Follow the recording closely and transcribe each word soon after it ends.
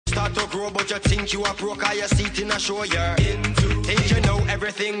start to grow, but you think you are pro, cause you see it in a show, you're into. Think you know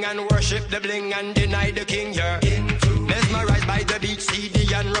everything and worship the bling and deny the king, you're into. Mesmerized by the beat,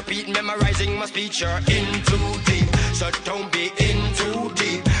 CD and repeat, memorizing my speech, you're in too deep. So don't be in too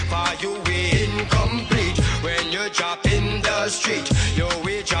deep, for you way incomplete. When you drop in the street, you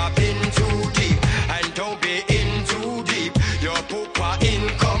way drop in too deep. And don't be in too deep, your poop are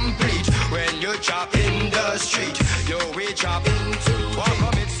incomplete. When you drop in the street, you way drop in too. Or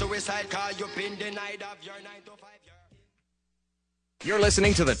commit suicide, cause you've been denied of your 9 to 5 year. You're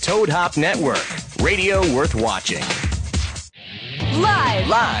listening to the Toad Hop Network, radio worth watching.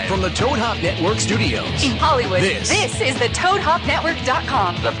 Live from the Toad Hop Network studios in Hollywood. This is the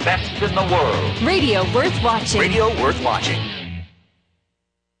ToadHopNetwork.com. The best in the world. Radio worth watching. Radio worth watching.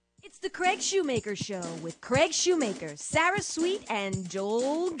 It's the Craig Shoemaker Show with Craig Shoemaker, Sarah Sweet, and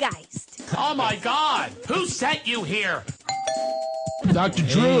Joel Geist. Oh my God! Who sent you here? Dr.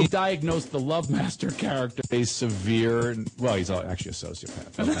 Drew diagnosed the Love Master character as severe. Well, he's actually a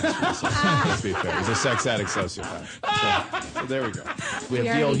sociopath. Let's be fair. He's a sex addict sociopath. So there we go. We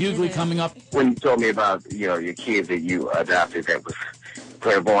have D.L. Hughley coming up. When you told me about, your kid that you adopted that was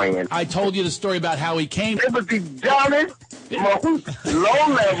clairvoyant. I told you the story about how he came. It was the dumbest, most low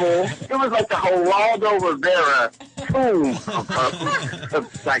level. It was like the Geraldo Rivera tomb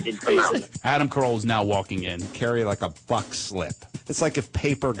of psychic phenomena. Adam Carolla is now walking in. Carry like a buck slip. It's like if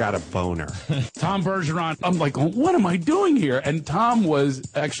paper got a boner. Tom Bergeron. I'm like, what am I doing here? And Tom was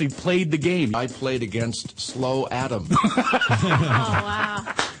actually played the game. I played against Slow Adam. Oh, wow.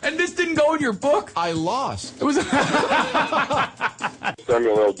 And this didn't go in your book? I lost. It was.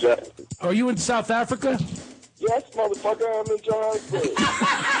 Samuel L. Jackson. Are you in South Africa? Yes, motherfucker, I'm in Johannesburg.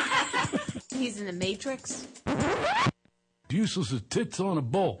 He's in the Matrix. Useless as tits on a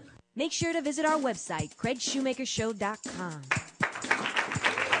bull. Make sure to visit our website, CraigShoemakerShow.com.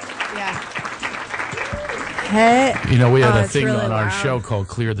 Yeah. Hey. You know, we had a it's thing really on our loud. show called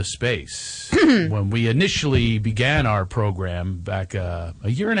Clear the Space. When we initially began our program back a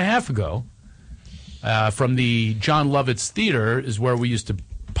year and a half ago, from the John Lovitz Theater is where we used to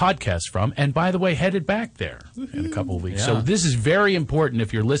podcast from. And by the way, headed back there in a couple of weeks. Yeah. So this is very important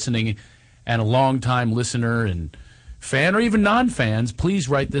if you're listening and a long-time listener and fan or even non-fans, please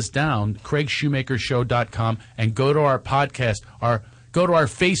write this down, CraigShoemakerShow.com, and go to our podcast, go to our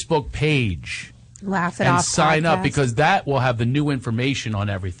Facebook page. Laugh It and Off sign up podcast. because that will have the new information on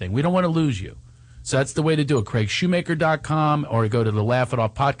everything. We don't want to lose you. So that's the way to do it. CraigShoemaker.com or go to the Laugh It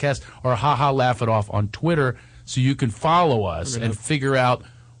Off podcast or haha Laugh It Off on Twitter so you can follow us and figure out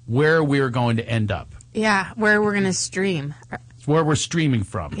where we're going to end up. Yeah, where we're going to stream. Where we're streaming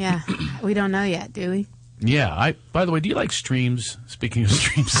from. Yeah, we don't know yet, do we? Yeah. By the way, do you like streams? Speaking of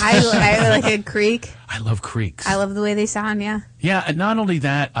streams. I like a creek. I love creeks. I love the way they sound, yeah. Yeah, and not only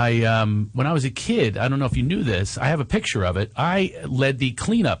that, when I was a kid, I don't know if you knew this, I have a picture of it. I led the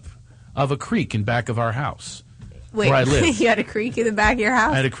cleanup of a creek in back of our house. Wait, where I lived. you had a creek in the back of your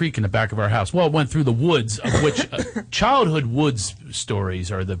house? I had a creek in the back of our house. Well, it went through the woods, of which childhood woods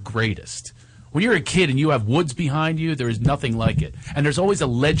stories are the greatest. When you're a kid and you have woods behind you, there is nothing like it. And there's always a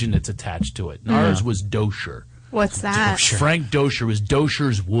legend that's attached to it. And ours was Dosher. What's that? Frank Dosher was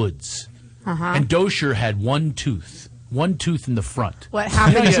Dosher's Woods. Uh-huh. And Dosher had one tooth in the front. What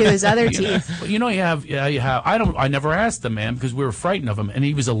happened to his other teeth? Well, you have. I never asked the man because we were frightened of him, and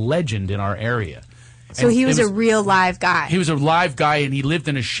he was a legend in our area. So And he was a real live guy. He was a live guy, and he lived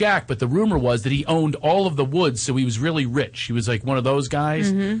in a shack, but the rumor was that he owned all of the woods, so he was really rich. He was like one of those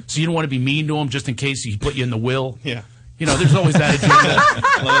guys. Mm-hmm. So you don't want to be mean to him just in case he put you in the will. Yeah. There's always that agenda.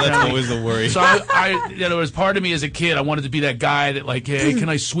 That's always the worry. So as part of me as a kid, I wanted to be that guy that like, hey, can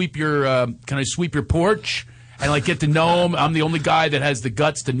I sweep your porch? And get to know him. I'm the only guy that has the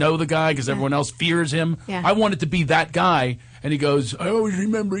guts to know the guy because everyone else fears him. Yeah. I wanted to be that guy. And he goes, I always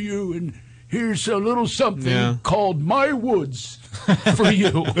remember you, and here's a little something called My Woods for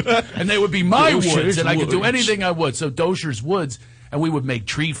you. And they would be my woods, and I could do anything I would. So Dosher's Woods, and we would make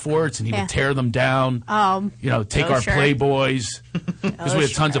tree forts, and he would tear them down. Take our Playboys. Because we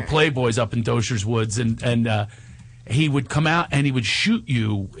had tons of Playboys up in Dosher's Woods. And he would come out, and he would shoot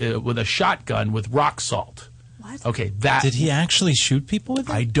you with a shotgun with rock salt. What? Okay, Did he actually shoot people with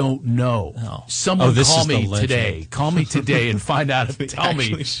it? I don't know. Oh. Someone this call is the me legend. today. Call me today and find out. Tell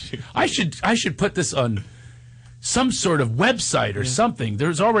me. shoot. I should put this on some sort of website or something.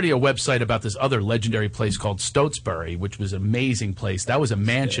 There's already a website about this other legendary place called Stotesbury, which was an amazing place. That was a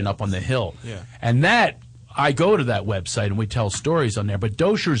mansion up on the hill. Yeah. And I go to that website and we tell stories on there. But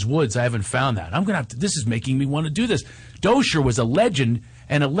Dosher's Woods, I haven't found that. This is making me want to do this. Dosher was a legend.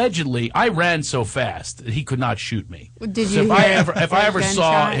 And allegedly, I ran so fast that he could not shoot me. Did So you if I ever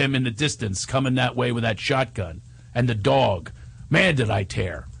saw gunshot? him in the distance coming that way with that shotgun and the dog, man, did I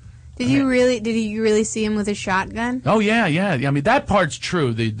tear. Did you really see him with a shotgun? Oh, yeah. I mean, that part's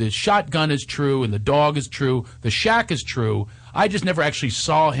true. The shotgun is true, and the dog is true. The shack is true. I just never actually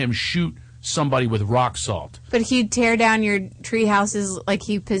saw him shoot somebody with rock salt. But he'd tear down your tree houses like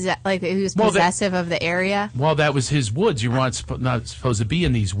he was possessive of the area? Well, that was his woods. You weren't not supposed to be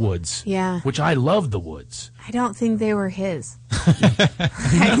in these woods. Yeah. Which I love the woods. I don't think they were his.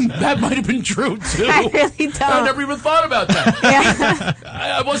 That might have been true, too. I really don't. I never even thought about that. Yeah.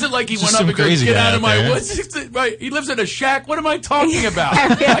 I wasn't like he Just went up some and goes, crazy get guy out of out my there. woods. Right. He lives in a shack. What am I talking about?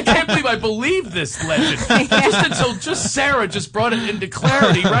 I can't believe I believe this legend. Just Sarah just brought it into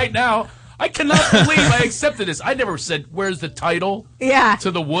clarity right now. I cannot believe I accepted this. I never said, where's the title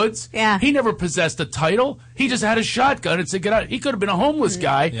to the woods? Yeah. He never possessed a title. He just had a shotgun and said, get out. He could have been a homeless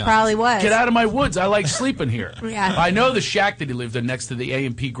guy. Probably was. Get out of my woods. I like sleeping here. Yeah. I know the shack that he lived in next to the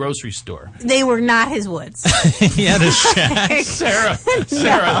A&P grocery store. They were not his woods. He had a shack. Sarah,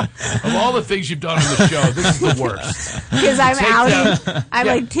 of all the things you've done on the show, this is the worst. Because I'm Take outing. I'm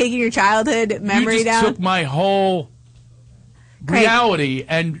like taking your childhood memory you just down. took my whole reality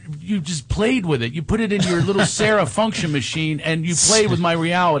and you just played with it. You put it in your little Sarah function machine and you played with my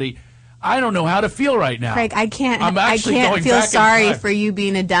reality. I don't know how to feel right now. Craig, I can't. I'm I actually can't going feel back in sorry time. for you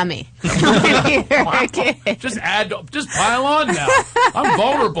being a dummy. Just pile on now. I'm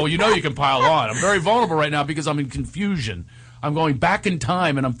vulnerable. You know you can pile on. I'm very vulnerable right now because I'm in confusion. I'm going back in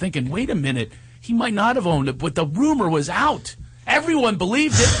time and I'm thinking, wait a minute, he might not have owned it, but the rumor was out. Everyone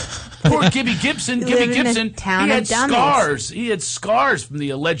believed it. Poor Gibby Gibson. He lived in a town he had of dummies. scars. He had scars from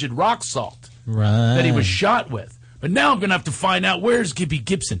the alleged rock salt that he was shot with. But now I'm going to have to find out, where's Gibby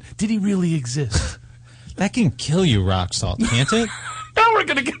Gibson? Did he really exist? That can kill you, rock salt, can't it? Now we're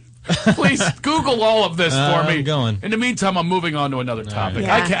going to get... Please Google all of this for me. I'm going. In the meantime, I'm moving on to another topic.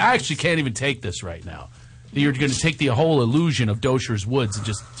 Yeah. I actually can't even take this right now. You're going to take the whole illusion of Dosher's Woods and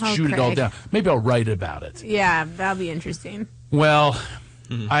just shoot it all Craig. down. Maybe I'll write about it. Yeah, that'll be interesting. Well,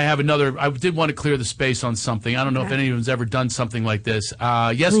 I have another. I did want to clear the space on something. I don't know if anyone's ever done something like this.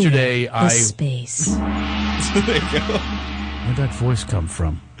 Yesterday, space. Where'd that voice come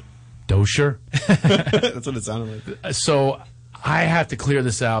from? Dosher? That's what it sounded like. So I have to clear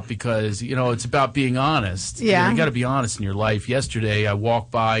this out because, it's about being honest. Yeah. You got to be honest in your life. Yesterday, I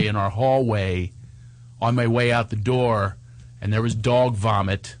walked by in our hallway on my way out the door, and there was dog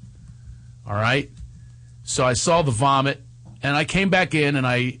vomit. All right? So I saw the vomit, and I came back in, and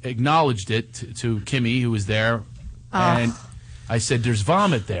I acknowledged it to Kimmy, who was there. And I said, there's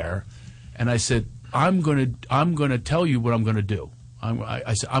vomit there. And I said, I'm gonna tell you what I'm going to do.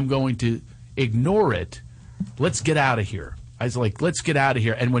 I said, I'm going to ignore it. Let's get out of here. I was like, let's get out of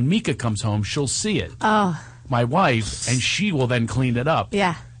here. And when Mika comes home, she'll see it. Oh. My wife, and she will then clean it up.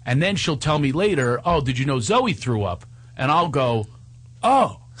 Yeah. And then she'll tell me later, oh, did you know Zoe threw up? And I'll go,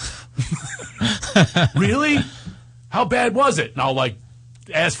 oh. Really? How bad was it? And I'll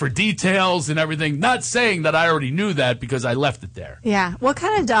ask for details and everything, not saying that I already knew that because I left it there. Yeah. What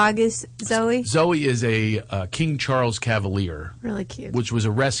kind of dog is Zoe? Zoe is a King Charles Cavalier. Really cute. Which was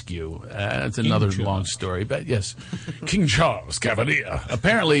a rescue. That's another long story. But yes, King Charles Cavalier.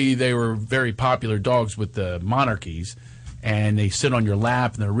 Apparently, they were very popular dogs with the monarchies, and they sit on your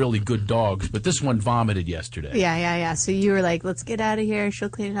lap, and they're really good dogs. But this one vomited yesterday. Yeah. So you were like, let's get out of here. She'll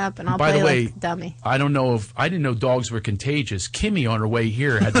clean it up, and I'll By play the way, like dummy. I don't know if I didn't know dogs were contagious. Kimmy on her way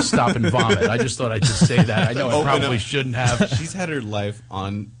here had to stop and vomit. I just thought I'd just say that. I know I probably shouldn't have. She's had her life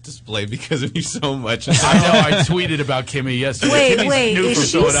on display because of you so much. I know. I tweeted about Kimmy yesterday. Kimmy's Wait. new Is from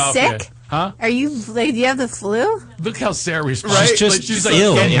she Philadelphia. sick? Huh? Are you do you have the flu? Look how Sarah responds. Right? She's just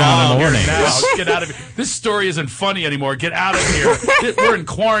ill get in out the of here morning. now. Get out of here. This story isn't funny anymore. Get out of here. We're in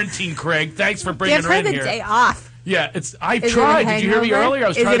quarantine, Craig. Thanks for bringing Give her her in the here. day off. Yeah, I Is it a tried. Did you hear me hangover? earlier? I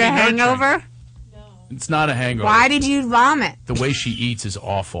was Is trying it to a be nurturing. hangover? It's not a hangover. Why did you vomit? The way she eats is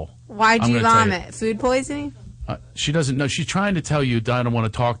awful. Why did I'm you gonna tell you. vomit? Food poisoning? She doesn't know. She's trying to tell you, I don't want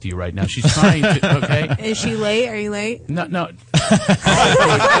to talk to you right now. She's trying to, okay? Is she late? Are you late? No. Oh,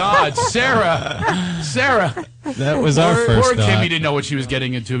 my God. Sarah. That was our first Poor thought. Kimmy didn't know what she was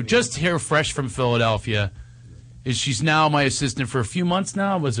getting into. Just here, fresh from Philadelphia, she's now my assistant for a few months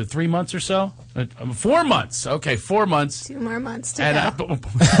now. Was it 3 months or so? 4 months. Okay, 4 months. 2 more months to And go.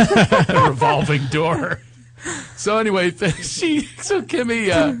 a revolving door. So anyway,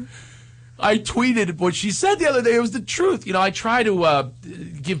 Kimmy, I tweeted what she said the other day. It was the truth. I try to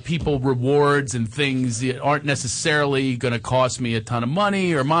give people rewards and things that aren't necessarily going to cost me a ton of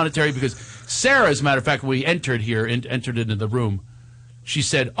money or monetary, because Sarah, as a matter of fact, when we entered into the room, she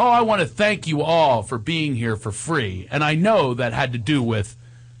said, "Oh, I want to thank you all for being here for free." And I know that had to do with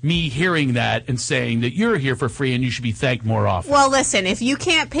me hearing that and saying that you're here for free and you should be thanked more often. Well, listen, if you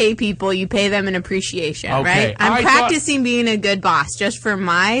can't pay people, you pay them an appreciation, Okay. right? I'm practicing being a good boss just for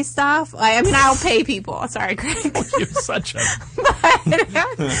my stuff. I mean, I'll pay people. Sorry, Craig. You're such a...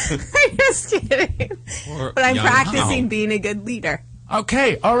 I'm just kidding. But I'm practicing being a good leader.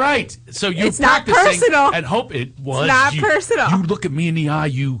 Okay, all right. So you're It's not practicing personal. and hope it was. It's not personal. You look at me in the eye,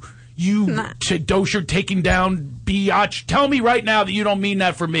 you Dosher taking down biatch. Tell me right now that you don't mean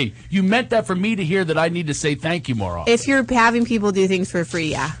that for me. You meant that for me to hear that I need to say thank you more often. If you're having people do things for free,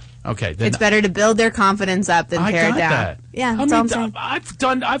 yeah. Okay, then It's better to build their confidence up than tear it down. That. Yeah, I that's all mean, I'm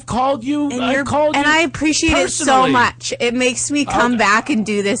saying. I've called you. And I've called you. And I appreciate it so personally. much. It makes me come back and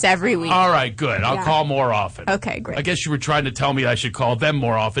do this every week. All right, good. I'll Yeah. call more often. Okay, great. I guess you were trying to tell me I should call them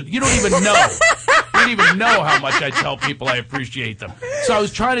more often. You don't even know. You don't even know how much I tell people I appreciate them. So I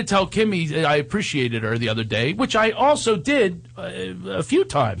was trying to tell Kimmy I appreciated her the other day, which I also did a few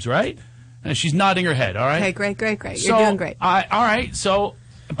times, right? And she's nodding her head, all right? Okay, great. You're So, doing great. all right, so,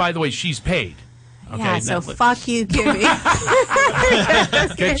 by the way, she's paid. Okay, Yeah, so now, fuck you, Kimmy.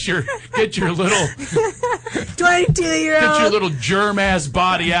 get your little 22-year-old. get your little germ ass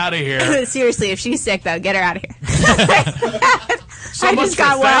body out of here. Seriously, if she's sick, though, get her out of here. So I much just for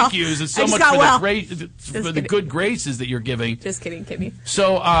got well. thank yous and so I just much got for well. the good graces that you're giving. Just kidding, Kimmy.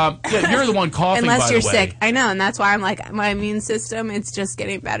 So yeah, you're the one coughing. Unless by you're the way. sick. I know, and that's why I'm like, my immune system, it's just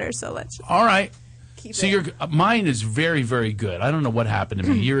getting better, so let's just All right. keep So it. mine is very, very good. I don't know what happened to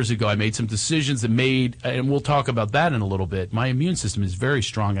me years ago. I made some decisions that made, and we'll talk about that in a little bit. My immune system is very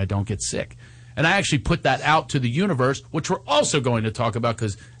strong. I don't get sick. And I actually put that out to the universe, which we're also going to talk about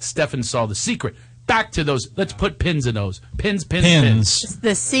because Stefan saw the secret. Back to those. Let's put pins in those. Pins.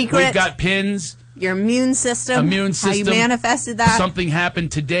 The secret. We've got pins. Your immune system. How you manifested that. Something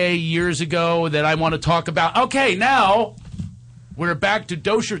happened today, years ago, that I want to talk about. Okay, now we're back to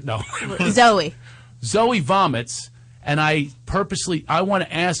Dosher. No. Zoe. Zoe vomits, and I want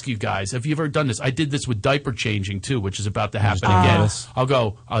to ask you guys, have you ever done this? I did this with diaper changing, too, which is about to happen again.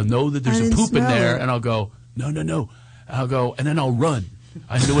 I'll know that there's a poop in there, and I'll go, no. I'll go, and then I'll run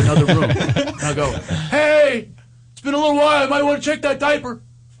into another room. And I'll go, hey, it's been a little while. I might want to check that diaper.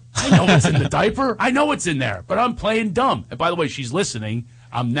 I know what's in the diaper. I know what's in there, but I'm playing dumb. And by the way, she's listening.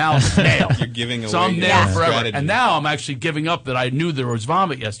 I'm now nailed. You're giving away So I'm your nailed forever. strategy. And now I'm actually giving up that I knew there was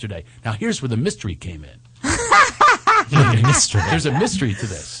vomit yesterday. Now here's where the mystery came in. There's a mystery to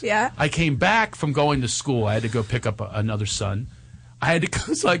this. Yeah. I came back from going to school. I had to go pick up another son. I had to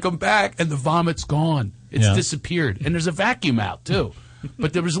go, so I come back and the vomit's gone. It's disappeared. And there's a vacuum out too.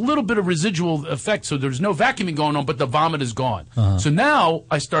 But there was a little bit of residual effect, so there's no vacuuming going on, but the vomit is gone. So now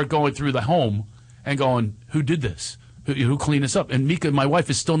I start going through the home and going, who did this? Who cleaned this up? And Mika, my wife,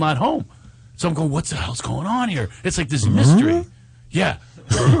 is still not home. So I'm going, what the hell's going on here? It's like this mystery. Yeah.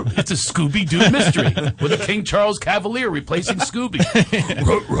 It's a Scooby-Doo mystery with a King Charles Cavalier replacing Scooby.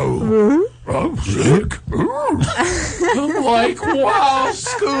 I'm sick. I'm like, wow,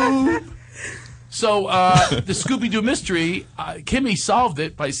 Scoob. So the Scooby-Doo mystery, Kimmy solved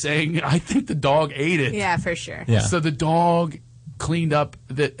it by saying, I think the dog ate it. Yeah, for sure. Yeah. So the dog cleaned up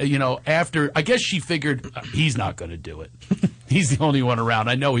after, I guess she figured he's not going to do it. He's the only one around.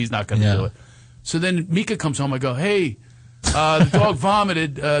 I know he's not going to do it. So then Mika comes home. I go, hey, the dog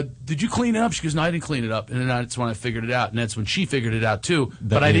vomited. Did you clean it up? She goes, no, I didn't clean it up. And then that's when I figured it out. And that's when she figured it out, too.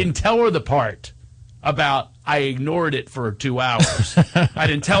 But I didn't tell her the part about I ignored it for 2 hours. I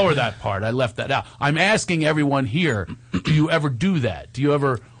didn't tell her that part. I left that out. I'm asking everyone here, do you ever do that? Do you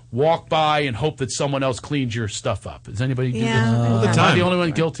ever walk by and hope that someone else cleans your stuff up? Does anybody do that? All the Am I time. the only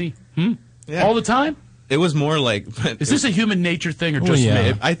one guilty? Yeah. All the time? It was more like... Is this a human nature thing or just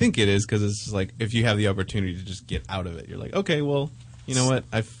me? I think it is, because it's just like, if you have the opportunity to just get out of it, you're like, okay, well, you know what?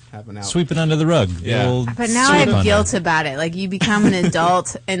 I've been out. Sweep it under the rug. Yeah. But now I have guilt about it. Like, you become an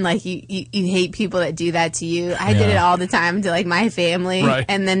adult and, like, you hate people that do that to you. I did it all the time to, like, my family. Right.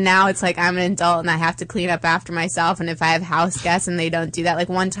 And then now it's like I'm an adult and I have to clean up after myself. And if I have house guests and they don't do that, like,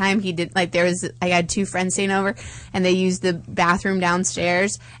 one time he did, like, I had 2 friends staying over and they used the bathroom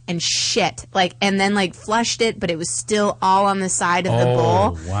downstairs and shit. Like, and then, like, flushed it, but it was still all on the side of the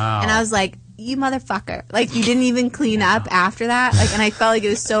bowl. Wow. And I was like, you motherfucker. Like, you didn't even clean up after that. Like, and I felt like it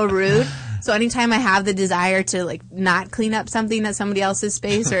was so rude. So anytime I have the desire to, like, not clean up something at somebody else's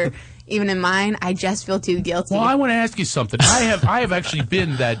space or even in mine, I just feel too guilty. Well, I want to ask you something. I have actually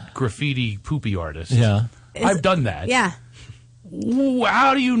been that graffiti poopy artist. Yeah. I've done that. Yeah.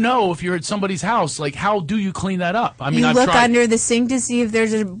 how do you know if you're at somebody's house? Like, how do you clean that up? I mean, You I've look tried. under the sink to see if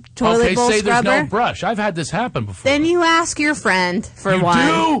there's a toilet bowl say scrubber. there's no brush. I've had this happen before. Then you ask your friend for You one.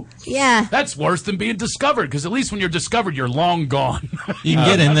 do? Yeah. That's worse than being discovered, because at least when you're discovered, you're long gone. You can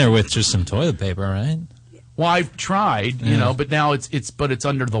get in there with just some toilet paper, right? Well, I've tried, you know, but now it's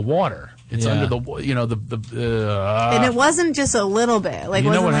under the water. It's Yeah. under the, you know, And it wasn't just a little bit. Like, you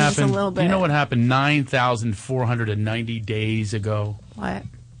know what wasn't just a happened? little bit. Do you know what happened 9,490 days ago? What?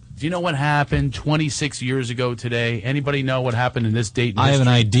 Do you know what happened 26 years ago today? Anybody know what happened in this date? I have an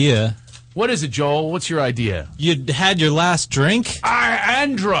idea. What is it, Joel? What's your idea? You had your last drink?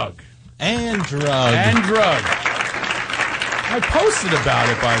 And drug. And drug. And drug. I posted about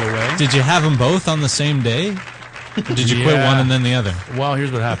it, by the way. Did you have them both on the same day? Or did you quit one and then the other? Well,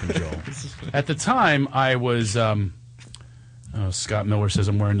 here's what happened, Joel. At the time, I was... Scott Miller says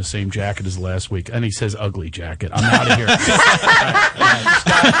I'm wearing the same jacket as last week, and he says ugly jacket. I'm out of here.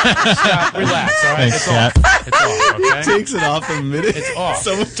 Scott, relax. All right, Thanks, it's Scott. off. It's off. Okay? He takes it off the minute It's off.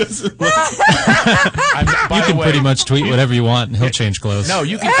 someone doesn't look. You can pretty much tweet whatever you want, and he'll change clothes. No,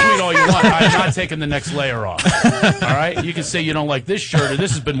 you can tweet all you want. I'm not taking the next layer off. All right? You can say you don't like this shirt or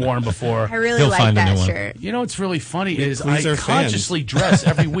this has been worn before. I really like that shirt. You know what's really funny is please I our consciously dress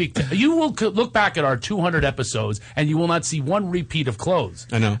every week. You will look back at our 200 episodes and you will not see one repeat of clothes.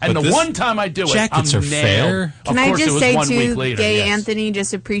 I know. And but the this- one time I do it, Jackets I'm are nailed. fair. Of Can I course, it just was say, 1 week too, later. Gay yes. Anthony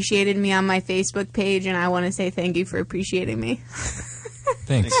just appreciated me on my Facebook page, and I want to say thank you for appreciating me.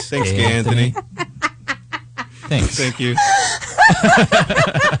 Thanks. Thanks, Gay Anthony. Thanks. Thank you.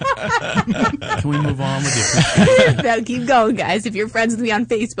 Can we move on with you? No, keep going, guys. If you're friends with me on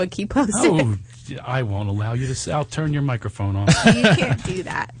Facebook, keep posting. Oh, I won't allow you to. I'll turn your microphone off. You can't do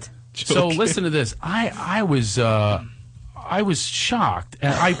that. So listen to this. I was shocked,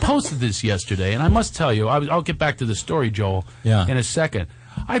 and I posted this yesterday. And I must tell you, I'll get back to the story, Joel, in a second.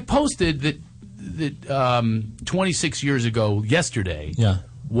 I posted that 26 years ago yesterday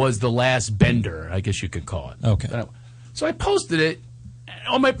was the last bender, I guess you could call it. Okay. So I posted it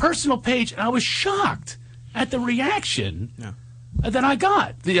on my personal page, and I was shocked at the reaction that I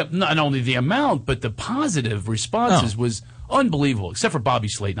got. Not only the amount, but the positive responses was unbelievable. Except for Bobby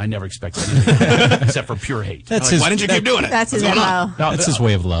Slayton, I never expected anything except for pure hate. That's his, why didn't you keep doing it? That's his MO. That's his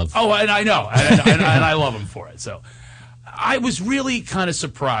way of love. Oh, and I know, and I love him for it. So I was really kind of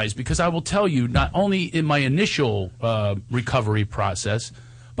surprised because I will tell you, not only in my initial recovery process,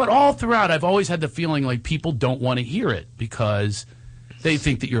 but all throughout, I've always had the feeling like people don't want to hear it because they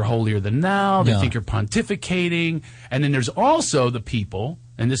think that you're holier than thou. They think you're pontificating. And then there's also the people,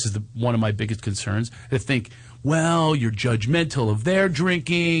 and this is one of my biggest concerns, that think, well, you're judgmental of their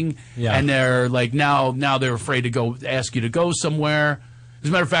drinking, and they're like now they're afraid to go ask you to go somewhere. As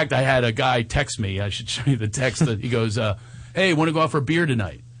a matter of fact, I had a guy text me. I should show you the text. That he goes, "Hey, want to go out for a beer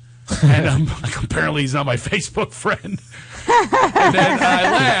tonight?" And I'm like, apparently he's not my Facebook friend. And then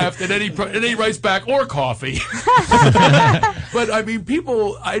I laughed, and then he writes back, "Or coffee." But I mean,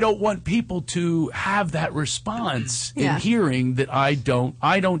 I don't want people to have that response in hearing that I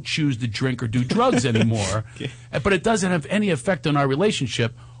don't choose to drink or do drugs anymore. But it doesn't have any effect on our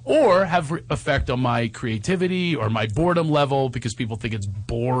relationship or have effect on my creativity or my boredom level because people think it's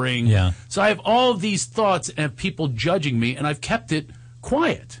boring. Yeah. So I have all of these thoughts and people judging me, and I've kept it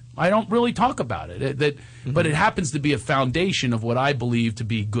quiet. I don't really talk about it. But it happens to be a foundation of what I believe to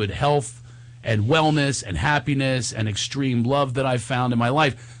be good health and wellness and happiness and extreme love that I've found in my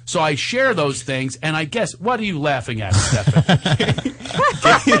life. So I share those things, and I guess, what are you laughing at, Stefan?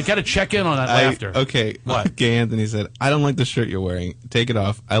 I got to check in on that laughter. Okay. What? Gay Anthony said, "I don't like the shirt you're wearing. Take it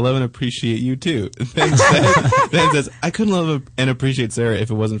off. I love and appreciate you too." Then says, "I couldn't love and appreciate Sarah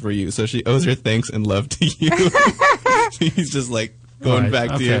if it wasn't for you. So she owes her thanks and love to you." He's just like going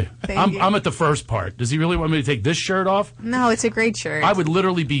back to you. I'm at the first part. Does he really want me to take this shirt off? No, it's a great shirt. I would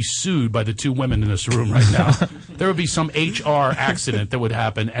literally be sued by the two women in this room right now. There would be some HR accident that would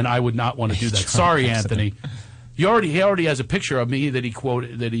happen, and I would not want to do that. Sorry, Anthony. He already has a picture of me that he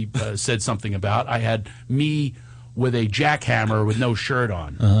quoted, that he said something about. I had me with a jackhammer with no shirt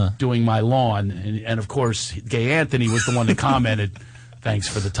on doing my lawn, and of course, Gay Anthony was the one that commented, "Thanks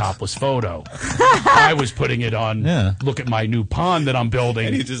for the topless photo." I was putting it on, look at my new pond that I'm building.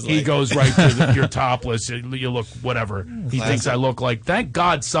 And he goes right to you're topless, you look whatever. He thinks I look like, thank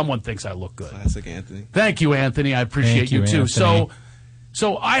God someone thinks I look good. Classic Anthony. Thank you, Anthony. I appreciate Thank you, too. Anthony.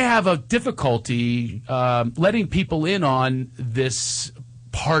 So I have a difficulty letting people in on this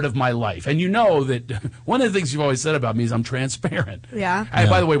part of my life. And you know that one of the things you've always said about me is I'm transparent. Yeah. And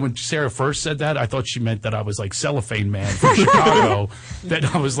by the way, when Sarah first said that, I thought she meant that I was like Cellophane Man from Chicago,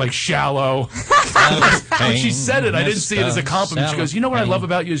 that I was like shallow. When she said it, I didn't see it as a compliment. She goes, you know what I love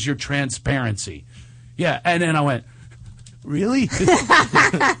about you is your transparency. Yeah. And then I went, really?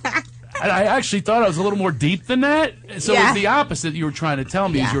 I actually thought I was a little more deep than that. So it was the opposite you were trying to tell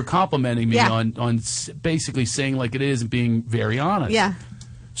me is you were complimenting me on basically saying like it is and being very honest. Yeah.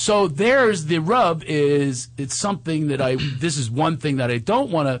 So there's the rub is it's something that this is one thing that I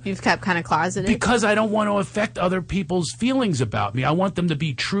don't want to. You've kept kind of closeted. Because I don't want to affect other people's feelings about me. I want them to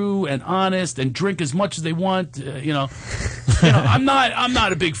be true and honest and drink as much as they want. I'm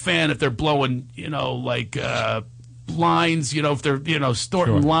not a big fan if they're blowing, lines, if they're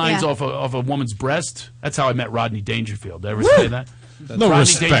snorting lines off a woman's breast. That's how I met Rodney Dangerfield. Did I ever say that?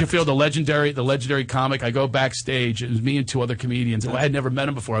 Rodney Dangerfield, the legendary comic. I go backstage. It was me and two other comedians. I had never met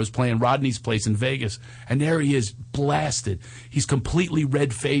him before. I was playing Rodney's place in Vegas, and there he is, blasted. He's completely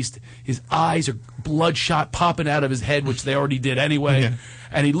red-faced. His eyes are bloodshot, popping out of his head, which they already did anyway. Yeah.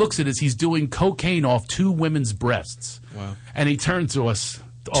 And he looks at us. He's doing cocaine off two women's breasts. Wow. And he turns to us.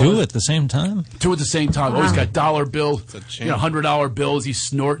 Two at the same time? Two at the same time. Wow. Oh, he's got dollar bills, $100 bills. He's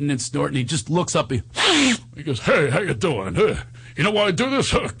snorting and snorting. He just looks up. He goes, "Hey, how you doing? You know why I do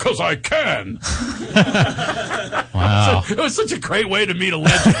this? Because I can." Wow. So it was such a great way to meet a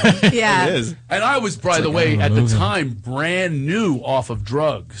legend. Yeah. It is. And I was, by the way, at the time, brand new off of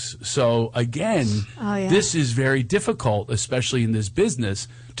drugs. So, again, this is very difficult, especially in this business,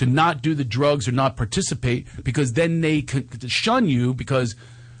 to not do the drugs or not participate because then they could shun you because,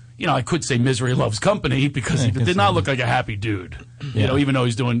 I could say misery loves company because he did not look like a happy dude. Yeah. Even though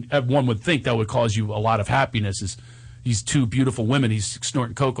he's doing, one would think that would cause you a lot of happiness is these two beautiful women, he's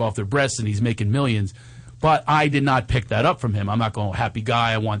snorting coke off their breasts and he's making millions. But I did not pick that up from him. I'm not going, happy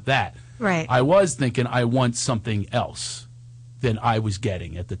guy, I want that. Right. I was thinking I want something else than I was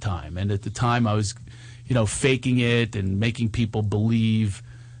getting at the time. And at the time I was, faking it and making people believe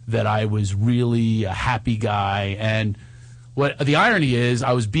that I was really a happy guy. And what the irony is,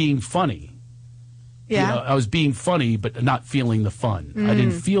 I was being funny. Yeah. I was being funny, but not feeling the fun. I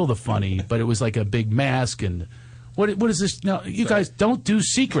didn't feel the funny, but it was like a big mask. And what is this? No, you guys don't do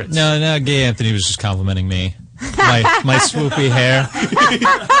secrets. No, Gay Anthony was just complimenting me. My swoopy hair.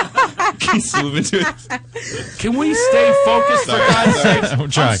 Keep moving to it. Can we stay focused, for God's sake?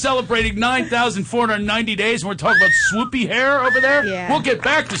 I'm celebrating 9,490 days, and we're talking about swoopy hair over there? Yeah. We'll get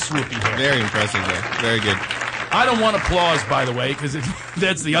back to swoopy hair. Very impressive, though. Very good. I don't want applause, by the way, because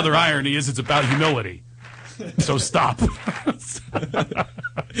that's the other irony is it's about humility. So stop.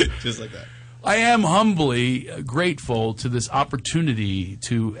 Just like that. I am humbly grateful to this opportunity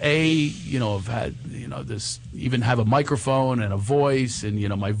to have had this, even have a microphone and a voice, and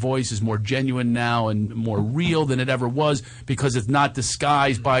my voice is more genuine now and more real than it ever was because it's not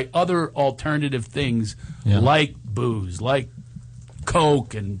disguised by other alternative things like booze, like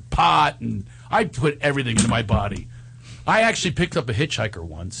coke and pot, and I put everything in my body. I actually picked up a hitchhiker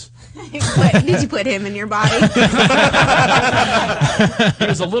once. Did you put him in your body? He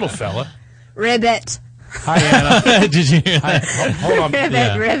was a little fella. Ribbit. Hi, Anna. Did you hear that? Hold on.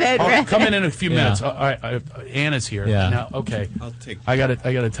 Ribbit. Come in a few minutes. All right, Anna's here. Yeah. Now, okay. I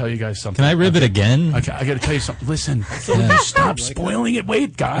gotta tell you guys something. Can I ribbit again? Okay, I gotta tell you something. Listen, stop spoiling it.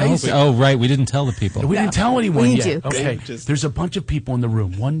 Wait, guys. Oh, right. We didn't tell the people. We didn't tell anyone We yet. do. Okay. There's a bunch of people in the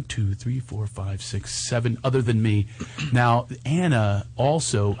room. 1, 2, 3, 4, 5, 6, 7, other than me. Now, Anna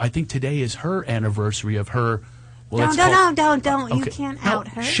also, I think today is her anniversary of her. Well, Don't. Okay. You can't out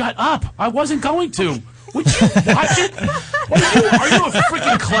her. Shut up. I wasn't going to. Would you watch it? Are you a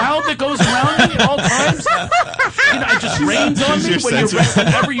freaking cloud that goes around me at all times? It just rains on me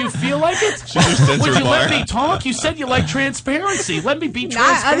whenever you feel like it? Would you let me talk? You said you like transparency. Let me be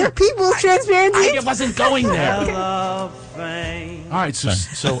transparent. Not other people's transparency. I wasn't going there. All right,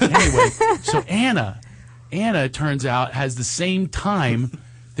 so anyway, so Anna, it turns out, has the same time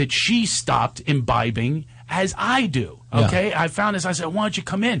that she stopped imbibing as I do. Okay? Yeah. I found this. I said, why don't you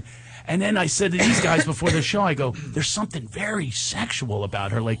come in? And then I said to these guys before the show, I go, there's something very sexual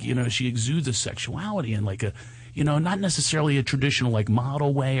about her. Like, she exudes a sexuality in like a, not necessarily a traditional like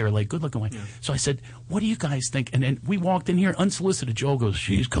model way or like good looking way. Yeah. So I said, what do you guys think? And then we walked in here unsolicited. Joel goes,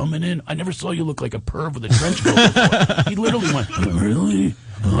 she's coming in. I never saw you look like a perv with a trench coat before. He literally went, really?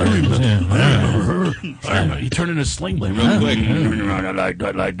 I remember her. He turned into Sling Blade real quick. I like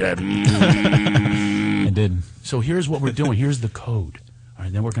that. I did. So here's what we're doing. Here's the code. All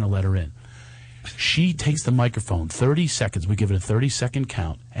right, then we're going to let her in. She takes the microphone, 30 seconds. We give it a 30-second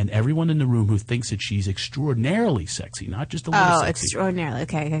count, and everyone in the room who thinks that she's extraordinarily sexy, not just a little sexy. Oh, extraordinarily.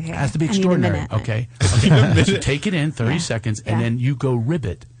 Okay. Has to be extraordinary. Okay. So take it in 30 seconds, and then you go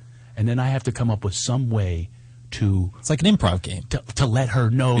ribbit, and then I have to come up with some way to. It's like an improv game. To let her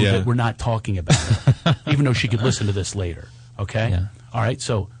know that we're not talking about it, even though she could listen to this later. Okay. Yeah. All right.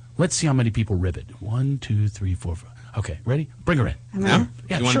 So let's see how many people ribbit. 1, 2, 3, 4, 5. Okay. Ready? Bring her in. Yeah.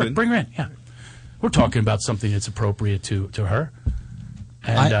 Sure. Bring her in. Yeah. We're talking about something that's appropriate to her.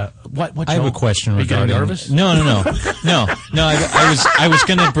 And what? I have a question regarding. Are you getting nervous? No. I was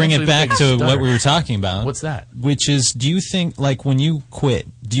going to bring it back to what we were talking about. What's that? Which is, do you think, like, when you quit,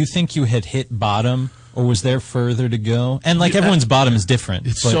 do you think you had hit bottom, or was there further to go? And like everyone's bottom is different.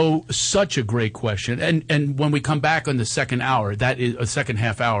 It's such a great question. And when we come back on the second hour, that is a second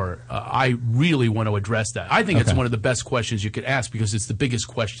half hour, I really want to address that. I think it's one of the best questions you could ask because it's the biggest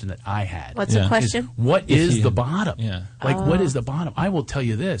question that I had. What's the question? What is the bottom? Yeah. What is the bottom? I will tell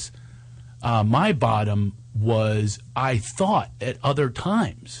you this. My bottom was, I thought, at other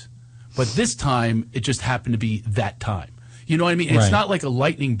times. But this time, it just happened to be that time. You know what I mean? It's not like a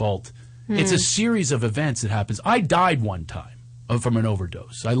lightning bolt. It's a series of events that happens. I died one time from an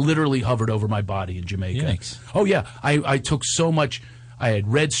overdose. I literally hovered over my body in Jamaica. Yikes. Oh, yeah. I took so much. I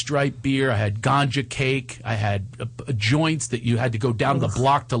had Red Stripe beer. I had ganja cake. I had joints that you had to go down the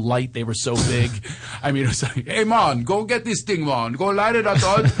block to light. They were so big. I mean, it was like, hey, man, go get this thing, man. Go light it up.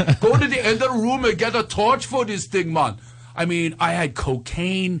 Go to the end of the room and get a torch for this thing, man. I mean, I had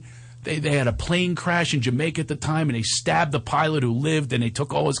cocaine. They had a plane crash in Jamaica at the time, and they stabbed the pilot who lived, and they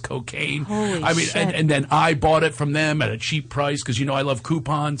took all his cocaine. Holy shit. And then I bought it from them at a cheap price because, you know, I love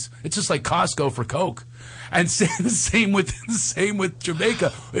coupons. It's just like Costco for Coke. And the same with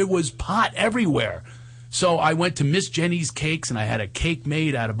Jamaica. It was pot everywhere. So I went to Miss Jenny's Cakes, and I had a cake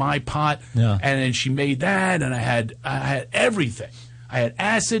made out of my pot. Yeah. And then she made that, and I had everything. I had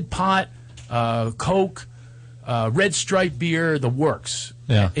acid, pot, Coke, Red Stripe beer, the works.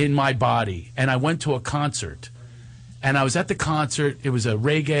 In my body, and I went to a concert, and I was at the concert. It was a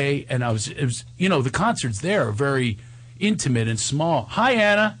reggae, and it was you know, the concerts there are very intimate and small. Hi,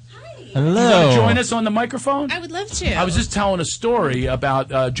 Anna. Hi. Hello. You want to join us on the microphone? I would love to. I was just telling a story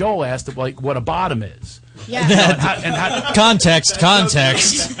about Joel asked like what a bottom is. Yeah. Context. No,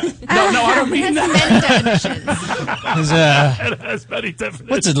 I don't mean that. Many definitions. It has many definitions.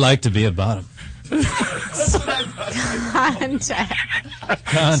 What's it like to be a bottom? Context.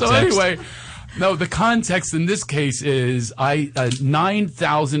 So anyway, no, the context in this case is over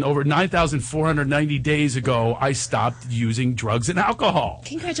 9,490 days ago, I stopped using drugs and alcohol.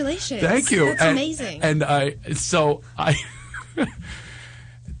 Congratulations. Thank you. That's amazing. And I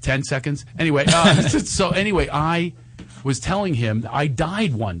 10 seconds. Anyway, I was telling him I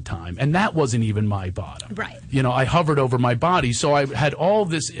died one time, and that wasn't even my bottom. Right. You know, I hovered over my body, so I had all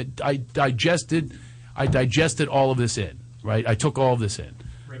this. I digested all of this in. Right. I took all of this in.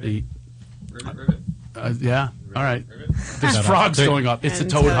 Ribbit. Yeah. All right. There's frogs going up. It's the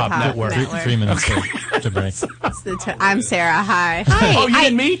Toad Hop Network. 3 minutes to break. I'm Sarah. Hi. Hi. Oh, you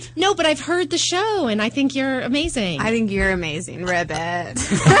didn't meet? No, but I've heard the show, and I think you're amazing. I think you're amazing, Ribbit.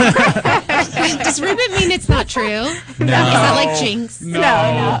 Does Ribbit mean it's not true? No. Is that like jinx? No,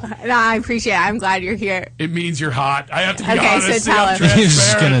 I appreciate it. I'm glad you're here. It means you're hot. I have to be Okay, honest. so tell us. He was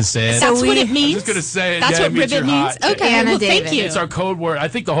just going to say it. That's what it means? I'm just going to say it. That's yeah, what it means Ribbit you're means? hot. Okay, Anna well, David. thank you. It's our code word. I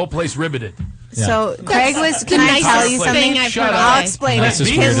think the whole place ribbited. Yeah. So Craig was. Can I tell you something? Shut up. I'll explain That's it.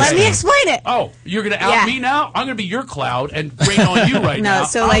 just weird to Let me say. explain it. Oh, you're going to out me now? I'm going to be your cloud and rain on you right now. No,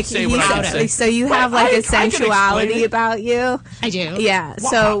 so I'll like say what I can say. so you have like a sensuality about you. I do. Yeah.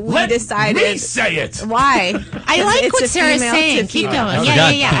 So we decided. Me say it. Why? I like It's what a Sarah's female saying. to Keep female. going.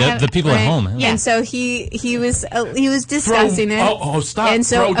 I Yeah. forgot the people at home. Yeah. And so he was discussing it. Oh, stop. And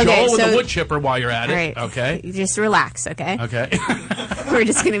so Throw Joel with so, a wood chipper while you're at it. Right. Okay. You just relax, okay? Okay. We're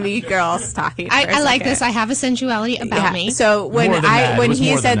just gonna be girls talking. For a I like second. this. I have a sensuality about me. So when More than that. It when was he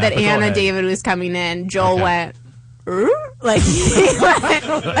more said than that that, but go Anna ahead. David was coming in, Joel went. Like he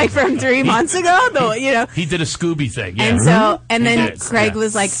went, like from 3 months ago, He did a Scooby thing. Yeah. And so, and He then did, Craig yeah.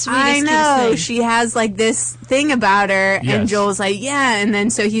 was like, Sweetest I kid know, thing. she has like this thing about her. Yes. And Joel's like, yeah. And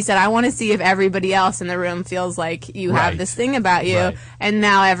then so he said, I want to see if everybody else in the room feels like you have Right. this thing about you. Right. And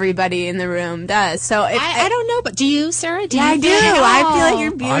now everybody in the room does. So I don't know, but do you, Sarah? Yeah, I do. I feel like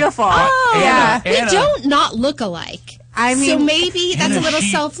you're beautiful. Anna, We don't not look alike. I mean, so maybe that's Anna, a little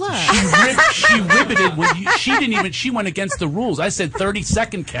she- self-love. She riveted when she went against the rules. I said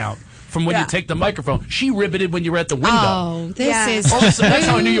 30-second count from when you take the microphone. She ribbited when you were at the window. Oh, this is. That's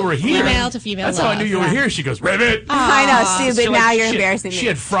how I knew you were here. Female to female. That's how I knew you were here. She goes, ribbit. I know, Stu, but now you're embarrassing me. She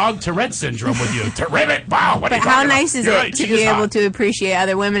had frog Tourette syndrome with you. Ribbit. Wow. What are you But how talking nice is about? it to be able to appreciate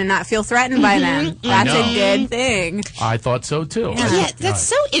other women and not feel threatened by them? That's a good thing. I thought so too. Yeah, that's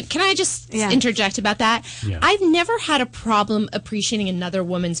so. Can I just interject about that? Yeah. I've never had a problem appreciating another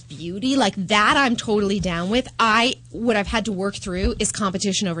woman's beauty like that. I'm totally down with. What I've had to work through is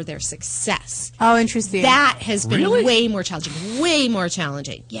competition over their success. Oh, interesting. That has been Really? way more challenging. Way more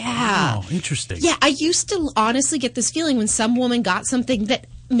challenging. Yeah. Oh, interesting. Yeah, I used to honestly get this feeling when some woman got something that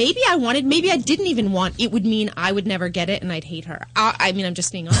maybe I wanted, maybe I didn't even want, it would mean I would never get it and I'd hate her. I mean, I'm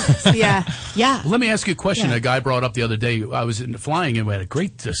just being honest. Yeah. Yeah. Let me ask you a question. Yeah. A guy brought up the other day. I was flying and we had a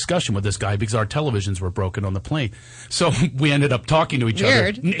great discussion with this guy because our televisions were broken on the plane. So we ended up talking to each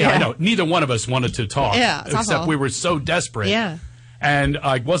Weird. other. Yeah, I know. Neither one of us wanted to talk. Yeah, it's except awful. we were so desperate. Yeah. And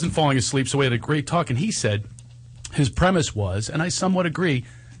I wasn't falling asleep, so we had a great talk. And he said his premise was, and I somewhat agree,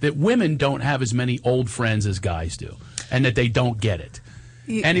 that women don't have as many old friends as guys do, and that they don't get it.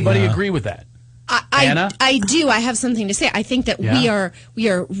 Anybody agree with that? Anna? I do. I have something to say. I think that we are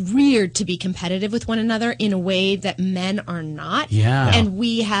reared to be competitive with one another in a way that men are not. Yeah. And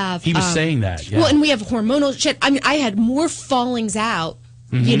we have. He was saying that. Yeah. Well, and we have hormonal shit. I mean, I had more fallings out.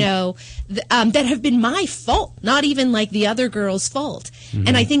 You know, that have been my fault, not even like the other girl's fault.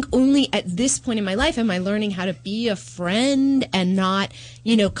 And I think only at this point in my life am I learning how to be a friend and not,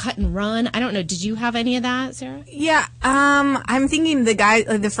 cut and run. I don't know. Did you have any of that, Sarah? Yeah, I'm thinking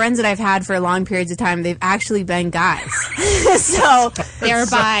the friends that I've had for long periods of time, they've actually been guys. So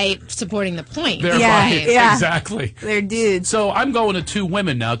thereby supporting the point. Exactly. They're dudes. So I'm going to two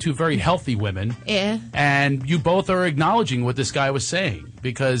women now, two very healthy women. Yeah. And you both are acknowledging what this guy was saying.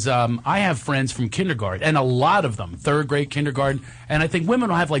 Because I have friends from kindergarten, and a lot of them, third grade, kindergarten, and I think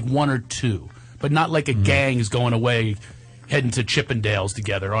women will have like one or two, but not like a gang is going away, heading to Chippendales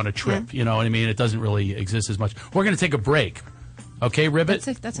together on a trip. You know what I mean? It doesn't really exist as much. We're going to take a break. Okay, Ribbit?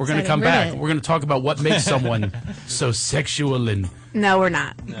 That's we're going to exciting. come back. Ribbit. We're going to talk about what makes someone so sexual and... No, we're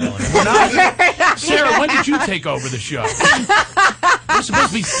not. We're not? Sarah, when did you take over the show? We're supposed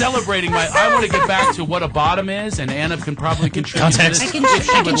to be celebrating I want to get back to what a bottom is, and Anna can probably contribute Context. to this.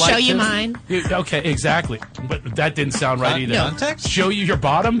 I can show you mine. Okay, exactly. But that didn't sound right either. Context? Show you your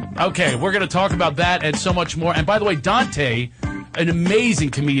bottom? Okay, we're going to talk about that and so much more. And by the way, Dante, an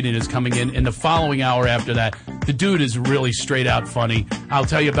amazing comedian, is coming in the following hour after that. The dude is really straight out funny. I'll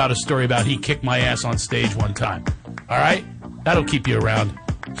tell you about a story about he kicked my ass on stage one time. All right? That'll keep you around.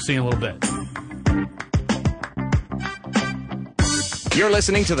 See you in a little bit. You're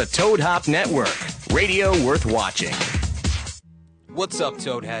listening to the Toad Hop Network, radio worth watching. What's up,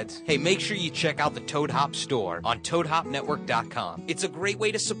 Toadheads? Hey, make sure you check out the Toad Hop store on ToadHopNetwork.com. It's a great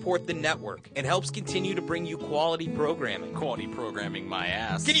way to support the network and helps continue to bring you quality programming. Quality programming, my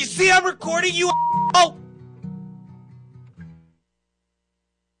ass. Can you see I'm recording you? Oh!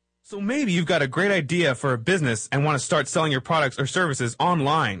 So maybe you've got a great idea for a business and want to start selling your products or services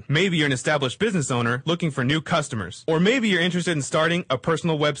online. Maybe you're an established business owner looking for new customers. Or maybe you're interested in starting a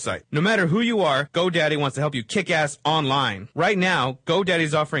personal website. No matter who you are, GoDaddy wants to help you kick ass online. Right now,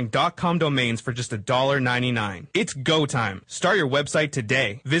 GoDaddy's offering .com domains for just $1.99. It's go time. Start your website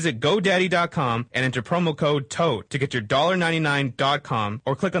today. Visit GoDaddy.com and enter promo code TOAD to get your $1.99 .com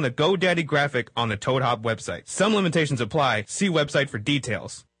or click on the GoDaddy graphic on the Toad Hop website. Some limitations apply. See website for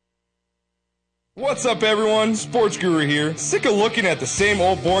details. What's up, everyone? Sports Guru here. Sick of looking at the same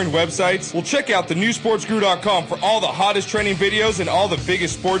old boring websites? Well, check out thenewsportsguru.com for all the hottest trending videos and all the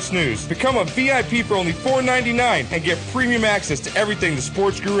biggest sports news. Become a VIP for only $4.99 and get premium access to everything the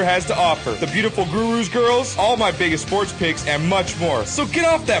Sports Guru has to offer. The beautiful gurus girls, all my biggest sports picks, and much more. So get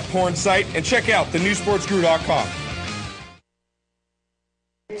off that porn site and check out thenewsportsguru.com.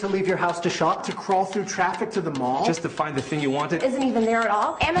 To leave your house to shop, to crawl through traffic to the mall, just to find the thing you wanted. Isn't even there at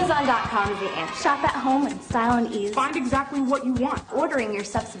all. Amazon.com is the answer. Shop at home in style and ease. Find exactly what you want. Ordering your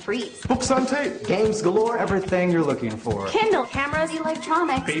stuff's a breeze. Books on tape, games galore, everything you're looking for. Kindle, cameras,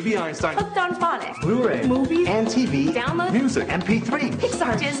 electronics. Baby Einstein. Hooked on phonics. Blu-ray, movies, and TV. Download. Music, MP3.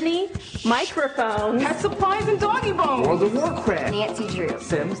 Pixar, Disney, microphones. Pet supplies and doggy bones. World of Warcraft. Nancy Drew.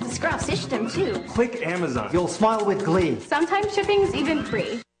 Sims. The Scruff System, too. Click Amazon. You'll smile with glee. Sometimes shipping's even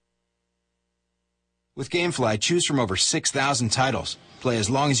free. With GameFly, choose from over 6,000 titles. Play as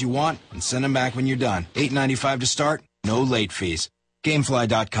long as you want and send them back when you're done. $8.95 to start, no late fees.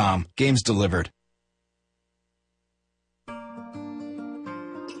 Gamefly.com. Games delivered.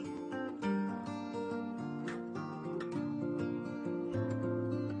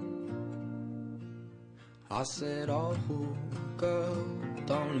 I said, oh, girl,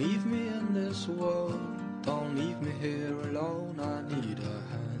 Don't leave me in this world. Don't leave me here alone. I need a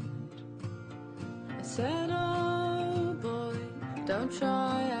hand. I said, oh boy, don't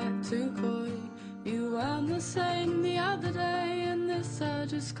try act too coy. You weren't the same the other day, and this I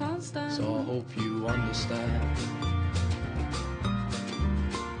just can't stand. So I hope you understand.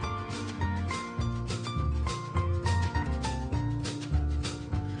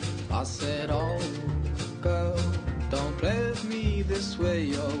 I said, oh girl, don't play with me this way.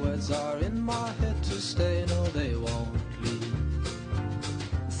 Your words are in my head to stay. No, they won't leave.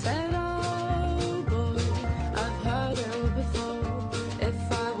 I said, oh boy, I've heard it all before.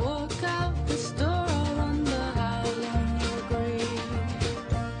 If I walk out this door, I wonder how long you'll breathe.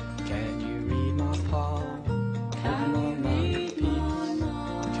 Can you read my palm? Can you read my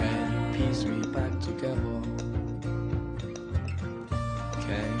mind? Can you piece me back together?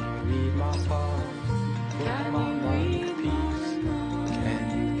 Can you read my palm? Put my mind at peace. Can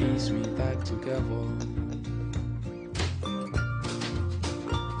you piece me back together?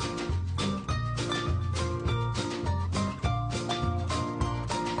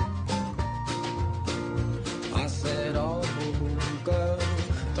 I said, oh girl,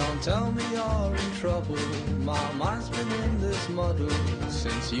 don't tell me you're in trouble. My mind's been in this muddle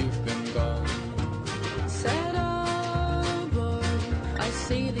since you've been gone. Said, oh boy, I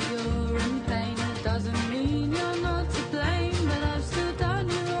see that you're in pain. It doesn't mean you're not to blame, but I've still done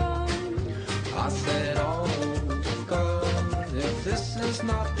you wrong. I said, oh girl, if this is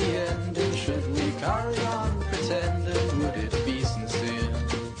not the ending, should we carry on pretending? Would it be sincere?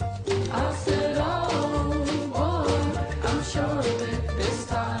 I said, oh boy, I'm sure of it this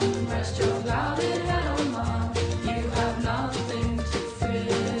time. Rest your clouded head on mine. You have nothing to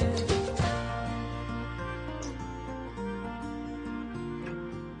fear.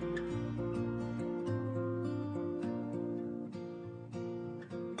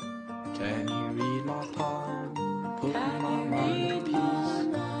 Can you read my palm? Put my mind at peace.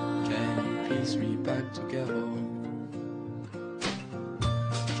 Can you piece me back together?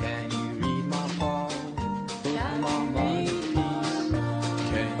 Can you read my palm? Put my mind at peace.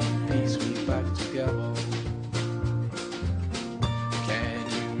 Can you piece me back together? Can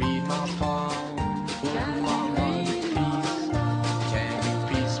you read my palm? Put my mind at peace. Can you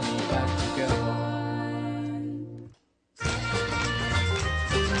piece me back together?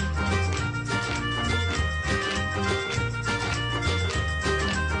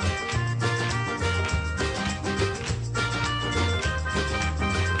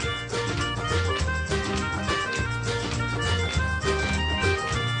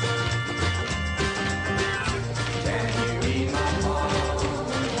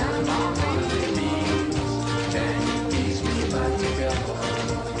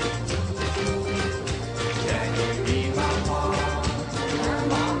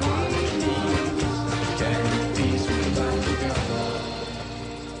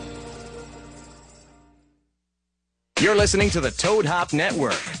 You're listening to the Toad Hop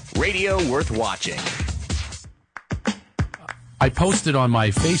Network, radio worth watching. I posted on my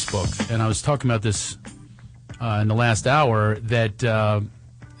Facebook, and I was talking about this in the last hour, that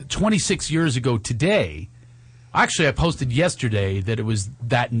 26 years ago today, actually I posted yesterday that it was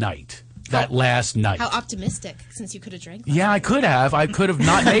that night, that last night. How optimistic, since you could have drank. Yeah, I could have. I could have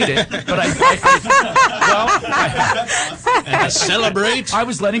not made it, but And to celebrate. I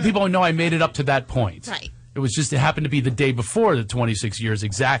was letting people know I made it up to that point. Right. It was just, it happened to be the day before the 26 years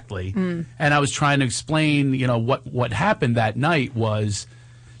exactly. And I was trying to explain, what happened that night was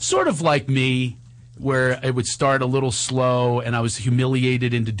sort of like me, where it would start a little slow and I was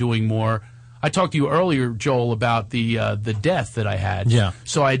humiliated into doing more. I talked to you earlier, Joel, about the death that I had. Yeah.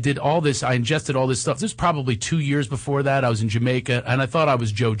 So I did all this. I ingested all this stuff. This was probably 2 years before that. I was in Jamaica, and I thought I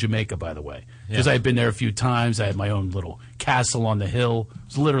was Joe Jamaica, by the way, because I had been there a few times. I had my own little castle on the hill. It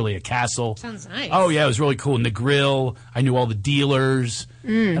was literally a castle. Sounds nice. Oh, yeah, it was really cool. And the grill, I knew all the dealers,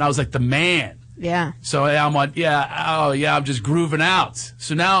 and I was like the man. Yeah. So I'm on, I'm just grooving out.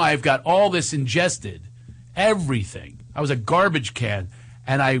 So now I've got all this ingested, everything. I was a garbage can.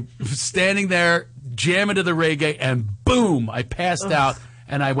 And I was standing there, jamming to the reggae, and boom, I passed out.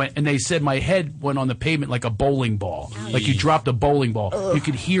 And I went, and they said my head went on the pavement like a bowling ball, like you dropped a bowling ball. You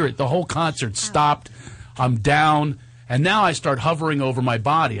could hear it. The whole concert stopped. I'm down. And now I start hovering over my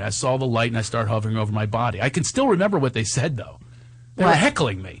body. I saw the light, and I start hovering over my body. I can still remember what they said, though. They were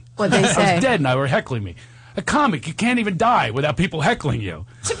heckling me. What'd they say? I was dead, and they were heckling me. A comic, you can't even die without people heckling you.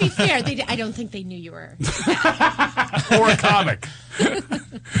 To be fair, I don't think they knew you were. Or a comic.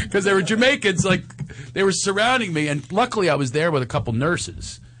 Because they were Jamaicans, like, they were surrounding me, and luckily I was there with a couple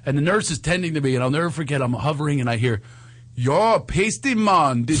nurses. And the nurses tending to me, and I'll never forget, I'm hovering, and I hear, Your pasty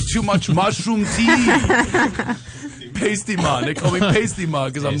man did too much mushroom tea. Pasty man. They call me pasty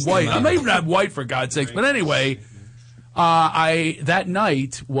man because I'm white. I'm not even that white, for God's sakes. But anyway, that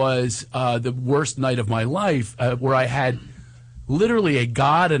night was the worst night of my life, where I had literally a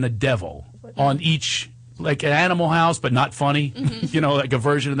god and a devil on each, like an Animal House, but not funny. Like a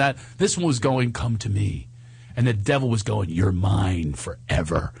version of that. This one was going, come to me. And the devil was going, you're mine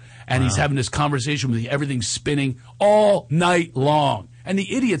forever. And he's having this conversation with me. Everything's spinning all night long. And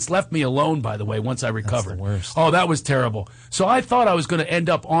the idiots left me alone, by the way, once I recovered. That's the worst. Oh, that was terrible. So I thought I was going to end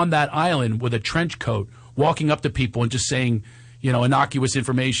up on that island with a trench coat, walking up to people and just saying, innocuous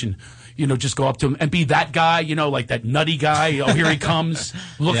information. Just go up to him and be that guy, like that nutty guy. Oh, here he comes.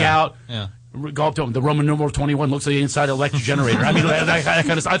 Look out. Yeah. Go up to him. The Roman numeral 21 looks like the inside of an electric generator. I mean, that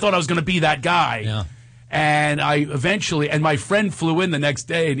kind of. I thought I was going to be that guy. Yeah. And I eventually, and my friend flew in the next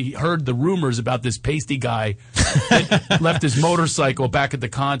day, and he heard the rumors about this pasty guy that left his motorcycle back at the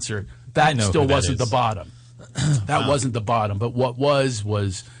concert. That still wasn't the bottom. That wasn't the bottom. But what was,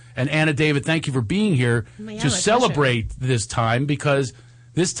 and Anna David, thank you for being here to celebrate this time, because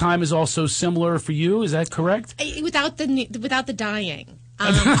this time is also similar for you. Is that correct? Without the dying.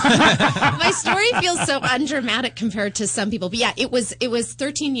 My story feels so undramatic compared to some people, but yeah, it was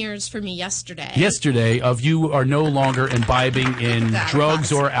 13 years for me yesterday. Yesterday, of you are no longer imbibing in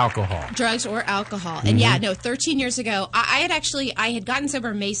drugs or alcohol. Drugs or alcohol, Mm-hmm. and 13 years ago, I had gotten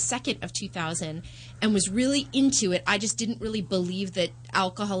sober May 2nd of 2000, and was really into it. I just didn't really believe that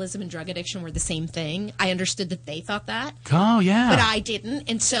alcoholism and drug addiction were the same thing. I understood that they thought that. Oh, yeah. But I didn't.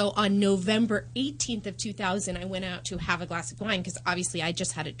 And so on November 18th of 2000, I went out to have a glass of wine because obviously I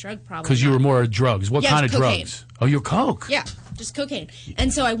just had a drug problem. Because you were more drugs. What kind of cocaine. drugs? Oh, you're coke. Yeah, just cocaine.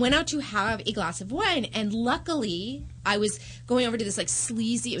 And so I went out to have a glass of wine, and luckily I was going over to this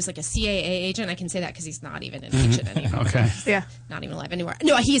sleazy, it was like a CAA agent. I can say that because he's not even an agent anymore. Okay. Yeah. Not even alive anymore.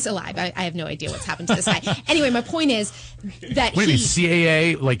 No, he's alive. I have no idea what's happened to this guy. Anyway, my point is that What do you mean,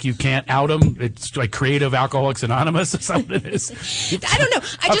 CAA? Like you can't out them? It's like Creative Alcoholics Anonymous or something it is? I don't know.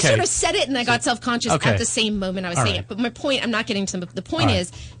 I just Okay. sort of said it and I got self-conscious Okay. at the same moment I was All saying right. it. But my point, I'm not getting to the point All right.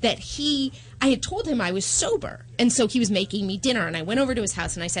 is that I had told him I was sober. And so he was making me dinner. And I went over to his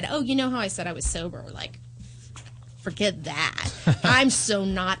house and I said, oh, you know how I said I was sober? Like, forget that. I'm so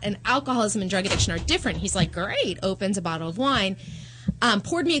not. And alcoholism and drug addiction are different. He's like, great. Opens a bottle of wine.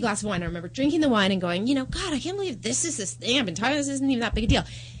 Poured me a glass of wine. I remember drinking the wine and going, God, I can't believe this is this thing. I've been talking about this. Isn't even that big a deal.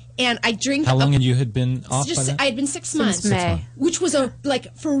 And I drink. How long had you been off by that? I had been 6 months. Since May. Which was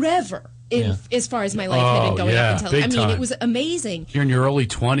forever as far as my life had been going yeah, up until. big I mean, time. it was amazing. You're in your early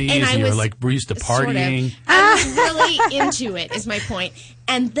 20s And I and you're was like, we're used to sort of. partying. I was really into it, is my point.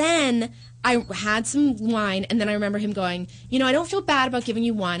 And then I had some wine, and then I remember him going, I don't feel bad about giving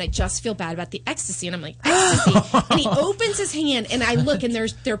you wine. I just feel bad about the ecstasy. And I'm like, ecstasy? And he opens his hand, and I look, and there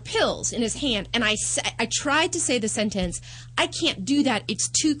are pills in his hand. And I tried to say the sentence, I can't do that. It's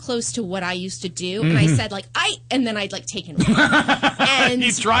too close to what I used to do. And I said, and then I'd taken one. And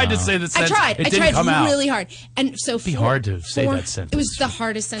You tried to say the sentence. I It tried didn't come out. really hard. And so It'd be hard to say that sentence. It was the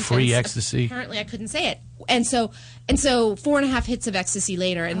hardest sentence. Free ecstasy. Apparently, I couldn't say it. And so 4.5 hits of ecstasy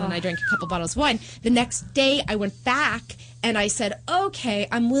later, and then I drank a couple bottles of wine. The next day, I went back and I said, okay,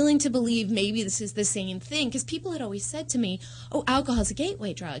 I'm willing to believe maybe this is the same thing. Because people had always said to me, oh, alcohol's a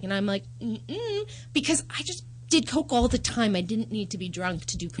gateway drug. And I'm like, because I just did coke all the time. I didn't need to be drunk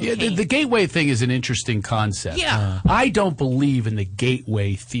to do cocaine. Yeah, the gateway thing is an interesting concept. Yeah. I don't believe in the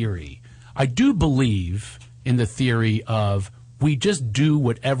gateway theory. I do believe in the theory of we just do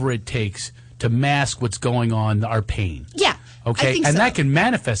whatever it takes to mask what's going on, our pain. Yeah. Okay, I think and so. that can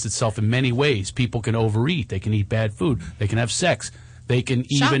manifest itself in many ways. People can overeat. They can eat bad food. They can have sex. They can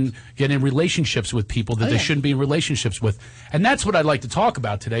even get in relationships with people that they shouldn't be in relationships with. And that's what I'd like to talk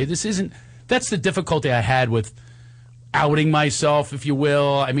about today. That's the difficulty I had with outing myself, if you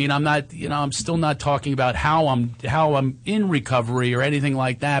will. I mean, I'm still not talking about how I'm in recovery or anything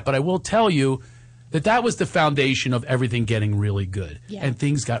like that, but I will tell you that was the foundation of everything getting really good. Yeah. And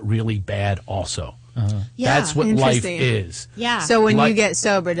things got really bad also. Yeah. That's what life Interesting. is. Yeah. So when you get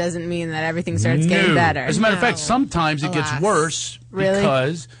sober, doesn't mean that everything starts getting No. better. As a matter of fact, sometimes it gets Alas. worse Really?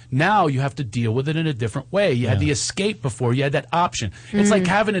 because now you have to deal with it in a different way. You had the escape before. You had that option. It's like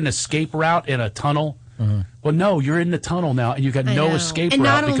having an escape route in a tunnel. Well, no, you're in the tunnel now, and you got I no know. escape And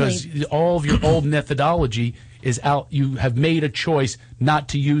route not because all of your old methodology is out. You have made a choice not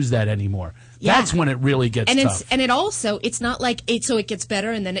to use that anymore. Yeah. That's when it really gets tough. It's not like it gets better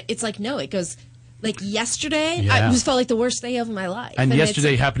and then it's like, no, it goes like yesterday. Yeah. It just felt like the worst day of my life. And it's-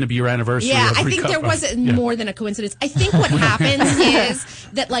 yesterday happened to be your anniversary. Yeah, of I think there recovery. was more than a coincidence. I think what happens is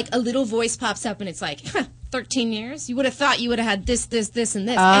that a little voice pops up and it's like, 13 years, you would have thought you would have had this, and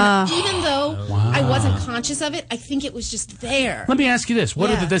this. Oh. And even though I wasn't conscious of it, I think it was just there. Let me ask you this. What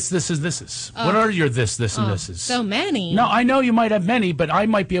Yeah. are the thises? What are your this, and thises? So many. No, I know you might have many, but I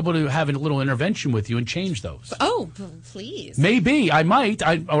might be able to have a little intervention with you and change those. Oh, please. Maybe. I might.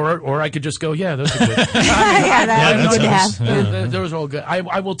 Or I could just go, yeah, those are good. Yeah, that would be good to have. Those are all good.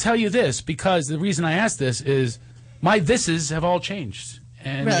 I will tell you this, because the reason I asked this is my thises have all changed.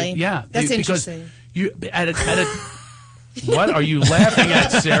 And Really? Yeah. That's because interesting. You at a what are you laughing at,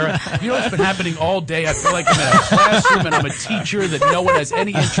 Sarah? You know what's been happening all day? I feel like I'm in a classroom and I'm a teacher that no one has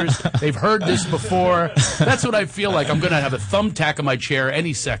any interest. They've heard this before. That's what I feel like. I'm going to have a thumbtack on my chair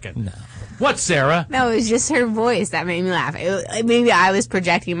any second. No. What, Sarah? No, it was just her voice that made me laugh. Maybe I was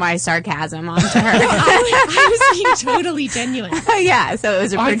projecting my sarcasm onto her. I was being totally genuine. Yeah, so it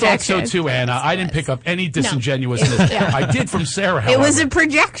was a projection. I thought so too, Anna. I didn't pick up any disingenuousness. Yeah. I did from Sarah, however. It was a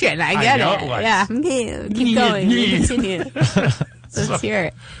projection. I get know it. it was. Yeah. Keep going. Continue. Let's hear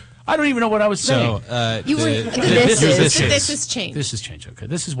it. I don't even know what I was saying. So, You were This has changed. This has changed. Okay,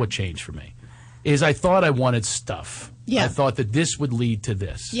 this is what changed for me. Is I thought I wanted stuff. Yeah. I thought that this would lead to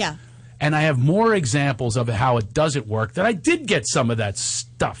this. Yeah. And I have more examples of how it doesn't work. That I did get some of that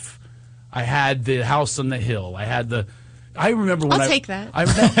stuff. I had the house on the hill. I had the. I remember when I'll take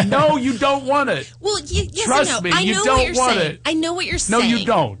that. No, you don't want it. Well, yes, Trust I know. me, I you know don't what you're want saying. it. I know what you're No, saying. you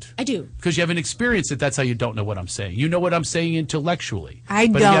don't. I do. Because you haven't experienced it. That's how you don't know what I'm saying. You know what I'm saying intellectually. I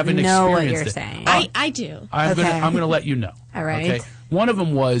but you don't haven't know what experienced you're it. saying. I do. I'm Okay. gonna let you know. All right. Okay. One of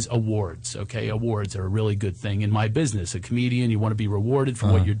them was awards. Okay, awards are a really good thing in my business. A comedian, you want to be rewarded for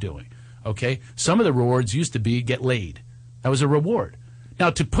what you're doing. Okay. Some of the rewards used to be get laid. That was a reward. Now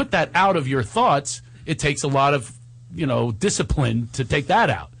to put that out of your thoughts, it takes a lot of discipline to take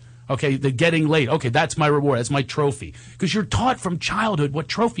that out. Okay, the getting laid. Okay, that's my reward. That's my trophy. Because you're taught from childhood what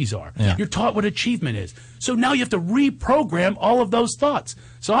trophies are. Yeah. You're taught what achievement is. So now you have to reprogram all of those thoughts.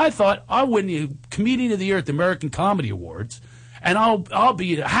 So I thought I'll win the Comedian of the Year at the American Comedy Awards, and I'll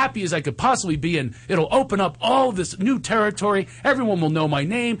be happy as I could possibly be, and it'll open up all this new territory. Everyone will know my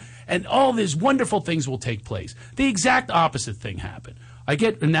name, and all these wonderful things will take place. The exact opposite thing happened. I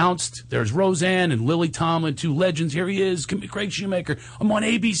get announced, there's Roseanne and Lily Tomlin, two legends. Here he is, Craig Shoemaker. I'm on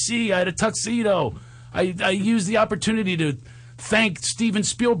ABC. I had a tuxedo. I used the opportunity to thank Steven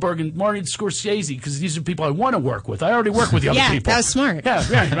Spielberg and Martin Scorsese, because these are people I want to work with. I already work with the other people. Yeah, that was smart.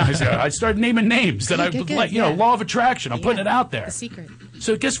 Yeah. I started naming names that Good, law of attraction. I'm putting it out there. The secret.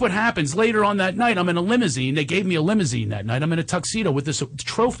 So guess what happens later on that night? I'm in a limousine. They gave me a limousine that night. I'm in a tuxedo with this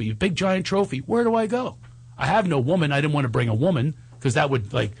trophy, big giant trophy. Where do I go? I have no woman. I didn't want to bring a woman, because that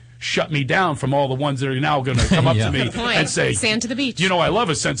would shut me down from all the ones that are now going to come up to me and say, sand to the beach. I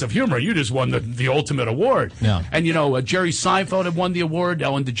love a sense of humor. You just won the ultimate award. Yeah. And Jerry Seinfeld had won the award.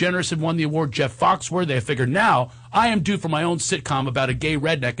 Ellen DeGeneres had won the award. Jeff Foxworthy. They figured now I am due for my own sitcom about a gay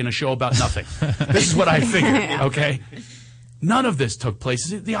redneck in a show about nothing. This is what I figured. Okay. None of this took place.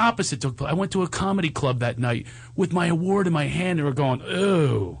 The opposite took place. I went to a comedy club that night with my award in my hand, and they were going,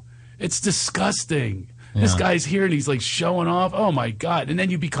 "Ew, it's disgusting." Yeah. This guy's here and he's showing off. Oh my God. And then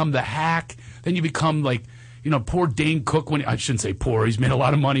you become the hack. Then you become poor Dane Cook. I shouldn't say poor. He's made a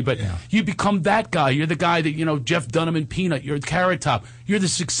lot of money, but you become that guy. You're the guy that, Jeff Dunham and Peanut. You're Carrot Top. You're the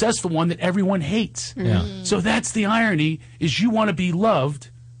successful one that everyone hates. Yeah. So that's the irony, is you want to be loved,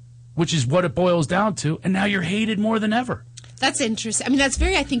 which is what it boils down to. And now you're hated more than ever. That's interesting. I mean, that's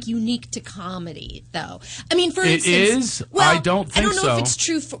very, I think, unique to comedy, though. I mean, for instance, it is. Well, I don't think so. I don't know if it's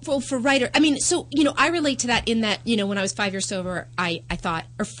true for writer. I mean, so I relate to that in that when I was 5 years sober, I thought,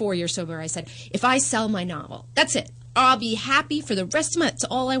 or 4 years sober, I said, if I sell my novel, that's it. I'll be happy for the rest of my. That's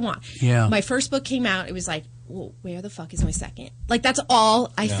all I want. Yeah. My first book came out. It was like, well, where the fuck is my second? That's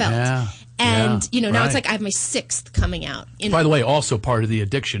all I felt. Yeah. And now right. it's like I have my 6th coming out. By the way, also part of the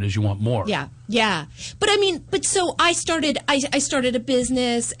addiction is you want more. Yeah. But so I started a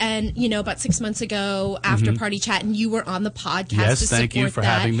business, and about 6 months ago, after Party Chat, and you were on the podcast. Yes, to thank you for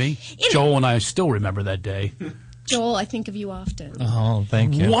having me. Joel and I still remember that day. Joel, I think of you often. Oh,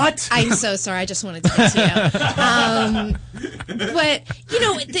 thank you. What? I'm so sorry. I just wanted to get to you. But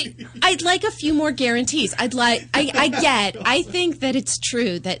I'd like a few more guarantees. I think that it's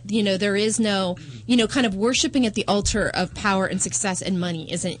true that there is no kind of worshiping at the altar of power and success and money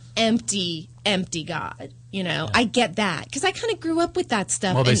is an empty God. You know, I get that because I kind of grew up with that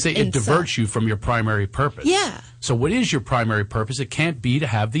stuff. Well, they say it diverts you from your primary purpose. Yeah. So what is your primary purpose? It can't be to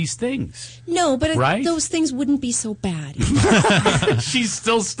have these things. No, but right? Those things wouldn't be so bad. She's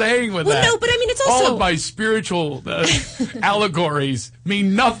still staying with Well, that. no, but I mean, it's also all of my spiritual allegories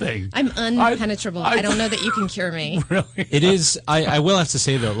mean nothing. I'm unpenetrable. I don't know that you can cure me. Really? It is. I will have to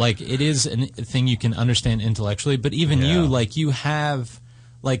say though, like it is a thing you can understand intellectually, but even you, like you have.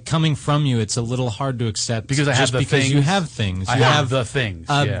 Like coming from you, it's a little hard to accept because I have just the because things. you have things. I You have the things.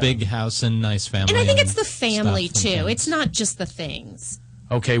 A big house and nice family. And I think it's the family stuff and too. things. It's not just the things.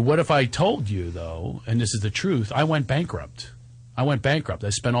 Okay, what if I told you though, and this is the truth? I went bankrupt. I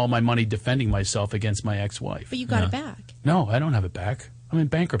spent all my money defending myself against my ex-wife. But you got it back. No, I don't have it back. I'm in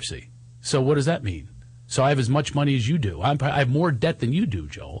bankruptcy. So what does that mean? So I have as much money as you do. I have more debt than you do,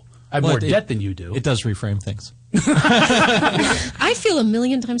 Joel. I have more debt than you do. It does reframe things. I feel a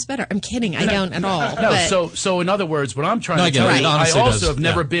million times better. I'm kidding. I don't at all. No, but so in other words, what I'm trying No, I to get tell it. you, It I honestly also does. have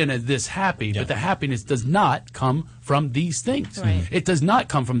never Yeah. been this happy, but the happiness does not come from these things. Right. It does not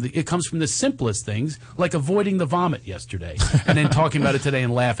come from it comes from the simplest things, like avoiding the vomit yesterday, and then talking about it today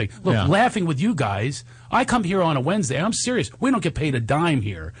and laughing. Look, laughing with you guys. I come here on a Wednesday. I'm serious. We don't get paid a dime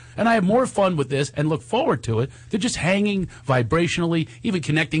here, and I have more fun with this and look forward to it. They're just hanging vibrationally, even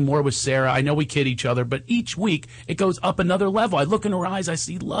connecting more with Sarah. I know we kid each other, but each week it goes up another level. I look in her eyes, I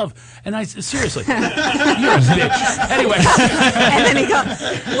see love, and I seriously, you're a bitch. Anyway, And then he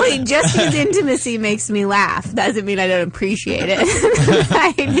goes, wait, just his intimacy makes me laugh. Doesn't mean I don't appreciate it.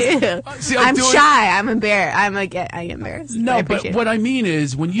 I do. See, I'm doing- shy. I'm embarrassed. I get embarrassed. I No, but appreciate what I mean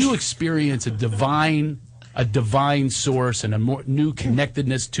is when you experience a divine source and a more new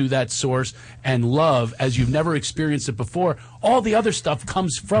connectedness to that source and love as you've never experienced it before, all the other stuff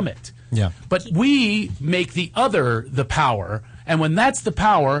comes from it. Yeah. But we make the other the power, and when that's the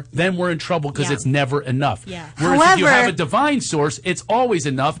power, then we're in trouble because Yeah. it's never enough. Yeah. Whereas if you However- have a divine source, it's always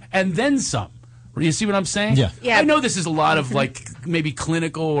enough and then some. You see what I'm saying? Yeah. Yeah. I know this is a lot of like maybe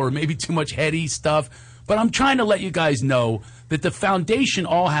clinical or maybe too much heady stuff, but I'm trying to let you guys know that the foundation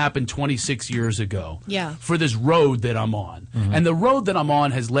all happened 26 years ago Yeah. for this road that I'm on. And the road that I'm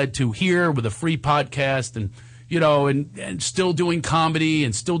on has led to here with a free podcast and, you know, and still doing comedy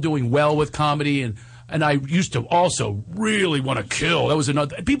and still doing well with comedy. And I used to also really want to kill. That was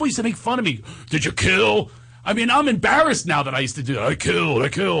another. People used to make fun of me. Did you kill? I mean, I'm embarrassed now that I used to do that. I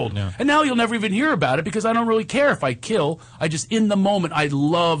killed. Yeah. And now you'll never even hear about it because I don't really care if I kill. I just, in the moment, I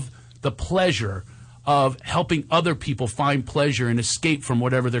love the pleasure of helping other people find pleasure and escape from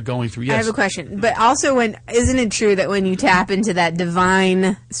whatever they're going through. Yes. I have a question. But also, isn't it true that when you tap into that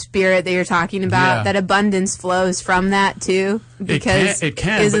divine spirit that you're talking about, Yeah. that abundance flows from that too? Because it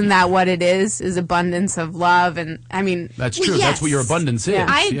can, isn't but- that what it is abundance of love? And I mean, That's Well, true. yes. That's what your abundance is.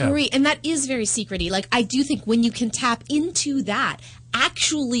 I Yeah. agree, and that is very secrety. Like I do think when you can tap into that,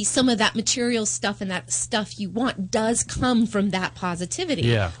 actually some of that material stuff and that stuff you want does come from that positivity.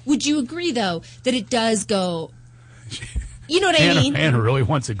 Yeah. Would you agree though that it does go? You know what I mean? Hannah really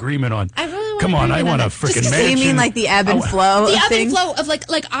wants agreement on. I really want Come on, I agreement want on a that. freaking Just 'cause mansion. so you mean like the ebb and flow The of ebb and things? flow of like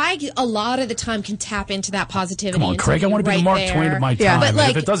I a lot of the time can tap into that positivity. Come on, and Craig, I want to be the right Mark there. Twain of my time. Yeah. But And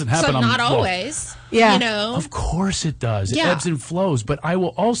like, if it doesn't happen, so I'm not well, always. Yeah. You know. Of course it does. It Yeah. ebbs and flows. But I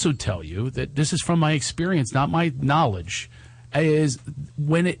will also tell you that this is from my experience, not my knowledge, is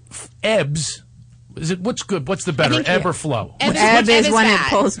when it ebbs, is it what's good? What's the better, think ebb you- or flow? Ebb Ebb is when bad. it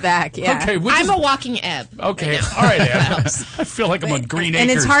pulls back. Yeah. Okay, which I'm is, a walking ebb. okay, all right, Ebb. I feel like I'm on Green Acres.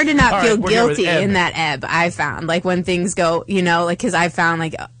 And it's hard to not All feel right, we're here with guilty Ebb. in that ebb. I found like when things go, you know, like because I found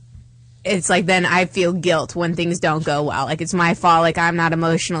like it's like then I feel guilt when things don't go well. Like it's my fault. Like I'm not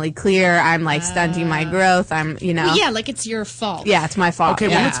emotionally clear. I'm like stunting my growth. I'm, you know, Well, yeah, like it's your fault. yeah, it's my fault. Okay,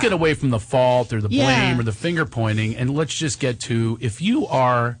 yeah. well, let's get away from the fault or the Yeah. blame or the finger pointing, and let's just get to if you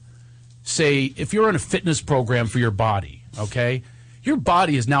are, say, if you're in a fitness program for your body, okay? Your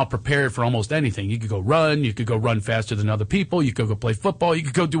body is now prepared for almost anything. You could go run faster than other people, you could go play football, you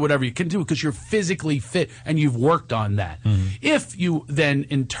could go do whatever you can do because you're physically fit and you've worked on that. If you then,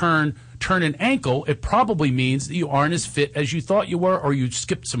 in turn an ankle, it probably means that you aren't as fit as you thought you were or you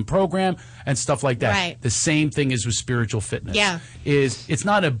skipped some program and stuff like that. Right. The same thing is with spiritual fitness. Yeah. It's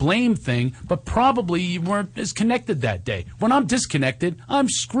not a blame thing, but probably you weren't as connected that day. When I'm disconnected, I'm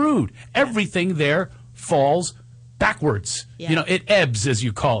screwed. Everything there falls backwards. Yeah. You know, it ebbs, as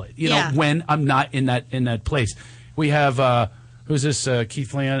you call it. You Yeah. know, when I'm not in that place. We have who's this?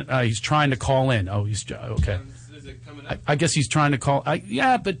 Keith Land. He's trying to call in. Oh, he's okay. I guess he's trying to call.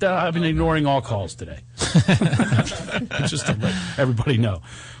 Yeah, but I've been ignoring all calls today. Just to let everybody know.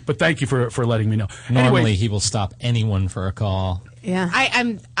 But thank you for letting me know. Normally, Anyway, he will stop anyone for a call. Yeah.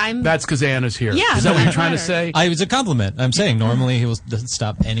 I'm. That's because Anna's here. Yeah, Is that what you're I'm trying to honored. say? It was a compliment. I'm saying normally he doesn't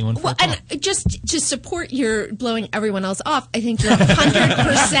stop anyone from Well, and just to support your blowing everyone else off, I think you're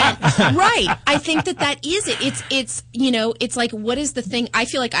 100% right. I think that is it. It's it's like, what is the thing? I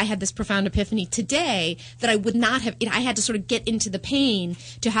feel like I had this profound epiphany today that I would not have. I had to sort of get into the pain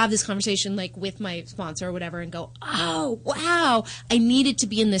to have this conversation, like with my sponsor or whatever, and go, oh wow, I needed to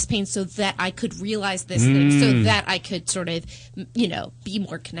be in this pain so that I could realize this thing, so that I could sort of be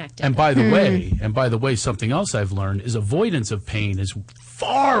more connected. And by the way, something else I've learned is avoidance of pain is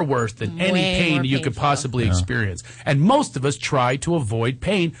far worse than any Way pain more you could painful. possibly experience. And most of us try to avoid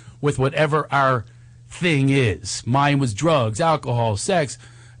pain with whatever our thing is. Mine was drugs, alcohol, sex,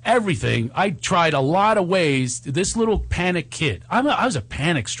 everything. I tried a lot of ways. This little panic kid, I was a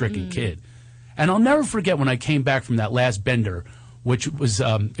panic-stricken kid. And I'll never forget when I came back from that last bender, which was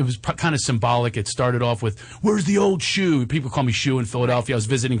kind of symbolic. It started off with, where's the old shoe? People call me Shoe in Philadelphia. I was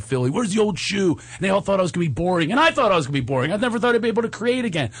visiting Philly. Where's the old shoe? And they all thought I was going to be boring. And I thought I was going to be boring. I never thought I'd be able to create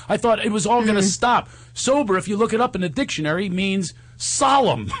again. I thought it was all going to stop. Sober, if you look it up in the dictionary, means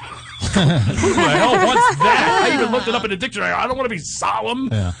solemn. Who the hell wants that? I even looked it up in the dictionary. I don't want to be solemn.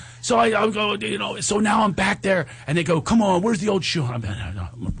 Yeah. So I go, so now I'm back there, and they go, come on, where's the old shoe? And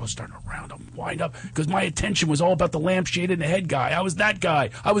I'm starting to round up, wind up, because my attention was all about the lampshade and the head guy. I was that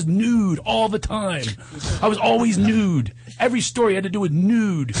guy. I was nude all the time. I was always nude. Every story had to do with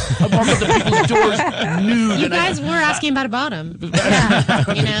nude. I walked up to people's doors nude. You and guys were asking about a bottom.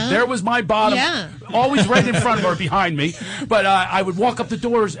 There was my bottom, Yeah. always right in front of or behind me. But I would walk up the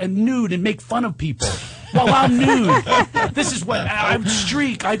doors and nude and make fun of people. Well, I'm nude. This is what I would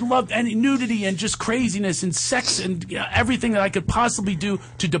streak. I loved any nudity and just craziness and sex and everything that I could possibly do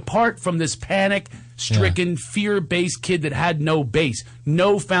to depart from this panic-stricken, fear-based kid that had no base,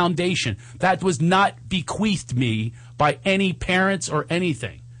 no foundation. That was not bequeathed me by any parents or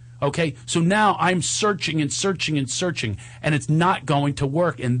anything. Okay? So now I'm searching and searching and searching, and it's not going to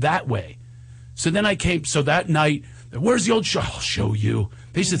work in that way. So then I came, so that night, where's the old shoe? I'll show you.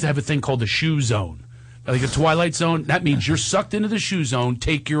 They used to have a thing called the shoe zone. Like a Twilight Zone, that means you're sucked into the shoe zone,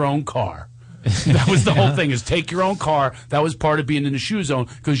 take your own car. That was the whole thing, is take your own car. That was part of being in the shoe zone,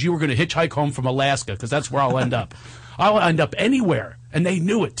 because you were going to hitchhike home from Alaska, because that's where I'll end up. I'll end up anywhere, and they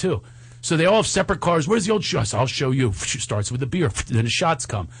knew it, too. So they all have separate cars. Where's the old shoe? I said, I'll show you. Starts with the beer. Then the shots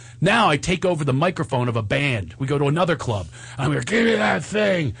come. Now I take over the microphone of a band. We go to another club. I'm like, give me that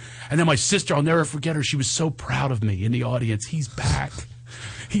thing. And then my sister, I'll never forget her. She was so proud of me in the audience. He's back.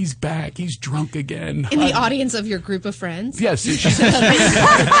 He's back. He's drunk again. In the audience of your group of friends? Yes. It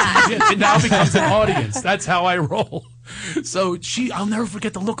now becomes an audience. That's how I roll. So I'll never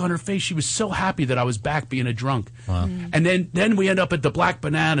forget the look on her face. She was so happy that I was back being a drunk. Wow. And then we end up at the Black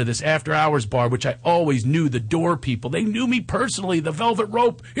Banana, this after hours bar, which I always knew the door people. They knew me personally. The Velvet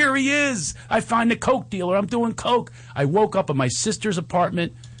Rope. Here he is. I find the Coke dealer. I'm doing Coke. I woke up in my sister's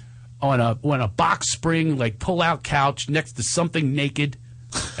apartment on a box spring, like pull-out couch next to something naked,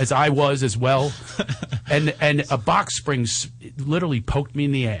 as I was as well. And a box spring literally poked me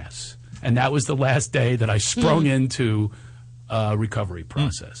in the ass. And that was the last day that I sprung into a recovery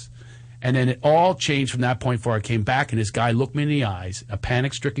process. And then it all changed from that point forward. I came back, and this guy looked me in the eyes. A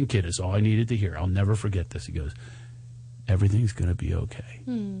panic-stricken kid is all I needed to hear. I'll never forget this. He goes, everything's going to be okay.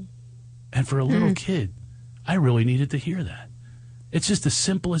 And for a little kid, I really needed to hear that. It's just the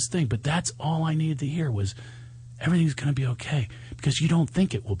simplest thing, but that's all I needed to hear was everything's going to be okay, because you don't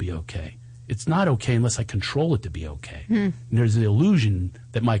think it will be okay. It's not okay unless I control it to be okay. And there's the illusion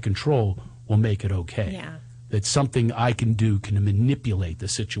that my control will make it okay. Yeah. That something I can do can manipulate the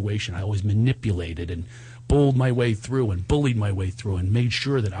situation. I always manipulated and bulled my way through and bullied my way through and made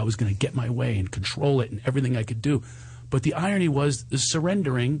sure that I was going to get my way and control it and everything I could do. But the irony was the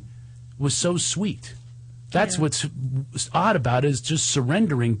surrendering was so sweet. That's what's odd about it, is just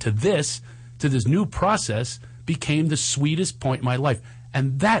surrendering to this new process became the sweetest point in my life.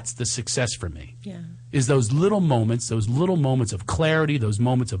 And that's the success for me. Yeah. Is those little moments of clarity, those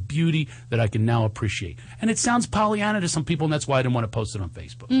moments of beauty that I can now appreciate. And it sounds Pollyanna to some people, and that's why I didn't want to post it on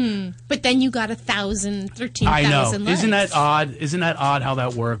Facebook. But then you got 13,000 I know. likes. Isn't that odd? Isn't that odd how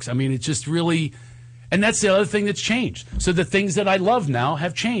that works? I mean, it's just really... And that's the other thing that's changed. So the things that I love now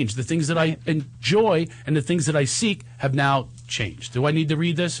have changed. The things that I enjoy and the things that I seek have now changed. Do I need to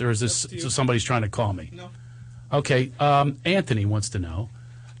read this, or is this so somebody's trying to call me? No. Okay. Anthony wants to know,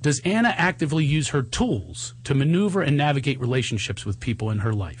 does Anna actively use her tools to maneuver and navigate relationships with people in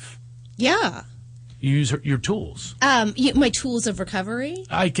her life? Yeah. You use your tools. My tools of recovery?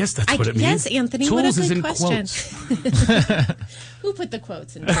 I guess that's what it means. Yes, Anthony, tools what a is good in question. quotes. Who put the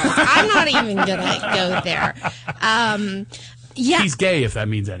quotes in quotes? I'm not even going to go there. Yeah. He's gay, if that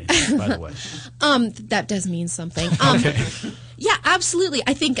means anything, by the way. That does mean something. Okay. Yeah, absolutely.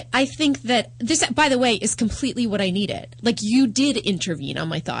 I think that this, by the way, is completely what I needed. Like, you did intervene on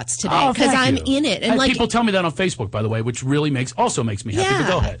my thoughts today because I'm in it, and like people tell me that on Facebook, by the way, which really makes me happy. But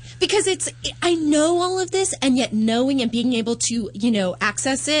go ahead. Because I know all of this, and yet knowing and being able to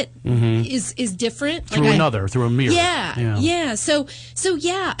access it is different. Through a mirror. Yeah. So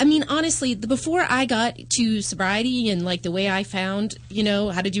yeah. I mean, honestly, before I got to sobriety and like the way I found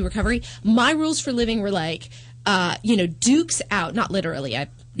how to do recovery, my rules for living were like. Dukes out. Not literally. I'm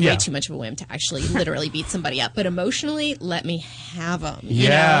way too much of a wimp to actually literally beat somebody up. But emotionally, let me have them.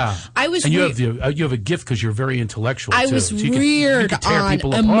 I was. And you have a gift because you're very intellectual. I too. was so reared on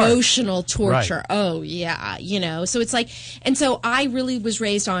emotional torture. Right. Oh yeah, So it's like, and so I really was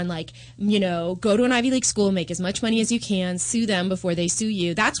raised on like, go to an Ivy League school, make as much money as you can, sue them before they sue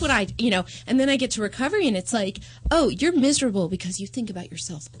you. That's what and then I get to recovery, and it's like, oh, you're miserable because you think about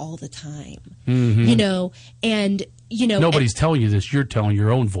yourself all the time. And nobody's telling you this. You're telling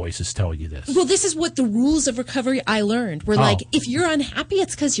your own voice is telling you this. Well, this is what the rules of recovery I learned. Were like, if you're unhappy,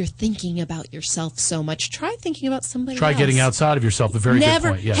 it's because you're thinking about yourself so much. Try thinking about somebody else. Try getting outside of yourself. A very good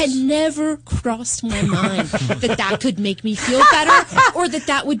point. Yes. Had never crossed my mind that could make me feel better or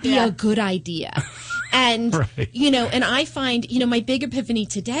that would be a good idea. And, and I find, my big epiphany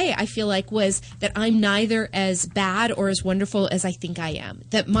today, I feel like, was that I'm neither as bad or as wonderful as I think I am.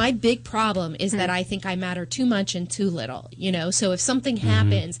 That my big problem is that I think I matter too much and too little, So if something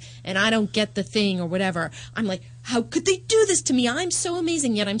happens and I don't get the thing or whatever, I'm like, how could they do this to me? I'm so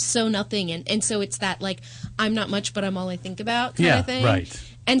amazing, yet I'm so nothing. And so it's that, like, I'm not much, but I'm all I think about kind of thing. Right.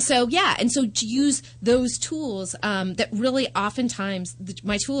 And so, and so to use those tools that really oftentimes,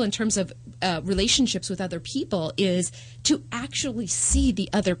 my tool in terms of relationships with other people is to actually see the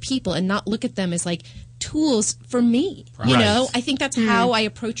other people and not look at them as like tools for me. Right. I think that's how I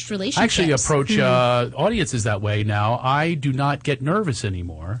approached relationships. I actually approach audiences that way now. I do not get nervous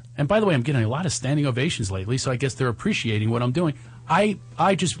anymore. And by the way, I'm getting a lot of standing ovations lately, so I guess they're appreciating what I'm doing. I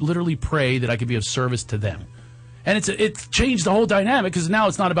just literally pray that I can be of service to them. And it's changed the whole dynamic because now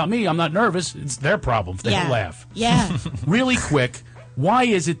it's not about me. I'm not nervous. It's their problem. They don't laugh. Yeah. Really quick, why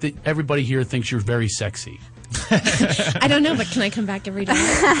is it that everybody here thinks you're very sexy? I don't know, but can I come back every day?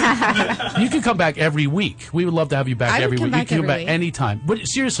 You can come back every week. We would love to have you back every week. You can come back anytime. But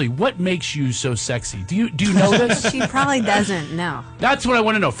seriously, what makes you so sexy? Do you know this? She probably doesn't know. That's what I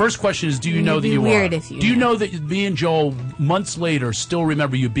want to know. First question is, do you know that you weird are? If you do you know that me and Joel, months later, still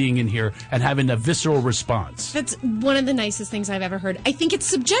remember you being in here and having a visceral response? That's one of the nicest things I've ever heard. I think it's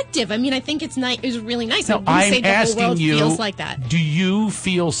subjective. I mean, I think it's nice. It's really nice. No, I'm asking the whole world you, feels like that. Do you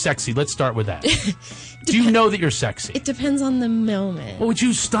feel sexy? Let's start with that. Do you know that you're sexy? It depends on the moment. Well, would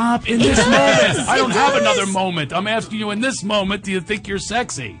you stop in this moment? I don't have another moment. I'm asking you in this moment, do you think you're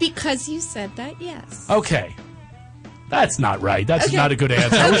sexy? Because you said that, yes. Okay. That's not right. That's not a good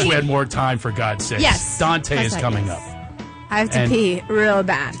answer. I wish we had more time, for God's sake. Yes. Dante is coming up. I have to pee real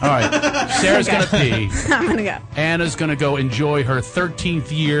bad. All right. Sarah's going to pee. I'm going to go. Anna's going to go enjoy her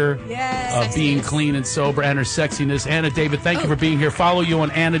 13th year of being clean and sober and her sexiness. Anna David, thank you for being here. Follow you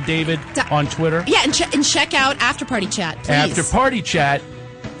on Anna David on Twitter. Yeah, and check out After Party Chat, please. After Party Chat.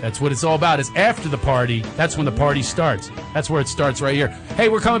 That's what it's all about. It's after the party. That's when the party starts. That's where it starts right here. Hey,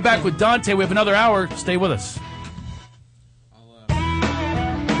 we're coming back with Dante. We have another hour. Stay with us.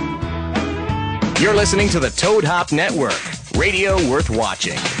 You're listening to the Toad Hop Network. Radio worth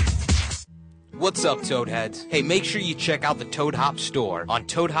watching. What's up, Toadheads? Hey, make sure you check out the Toad Hop store on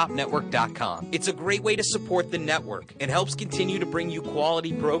ToadHopNetwork.com. It's a great way to support the network and helps continue to bring you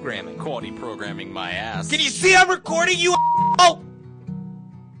quality programming. Quality programming, my ass. Can you see I'm recording you? Oh!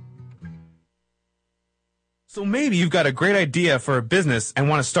 So maybe you've got a great idea for a business and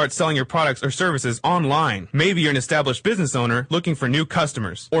want to start selling your products or services online. Maybe you're an established business owner looking for new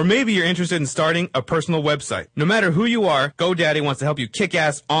customers. Or maybe you're interested in starting a personal website. No matter who you are, GoDaddy wants to help you kick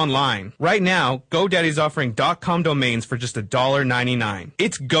ass online. Right now, GoDaddy's offering .com domains for just $1.99.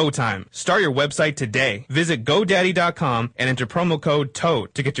 It's go time. Start your website today. Visit GoDaddy.com and enter promo code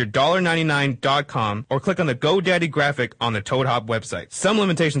TOAD to get your $1.99 .com or click on the GoDaddy graphic on the Toad Hop website. Some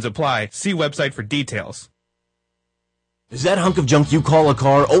limitations apply. See website for details. Is that hunk of junk you call a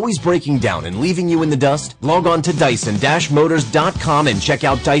car always breaking down and leaving you in the dust? Log on to Dyson-Motors.com and check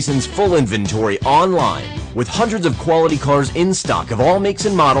out Dyson's full inventory online. With hundreds of quality cars in stock of all makes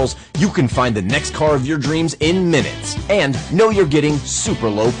and models, you can find the next car of your dreams in minutes. And know you're getting super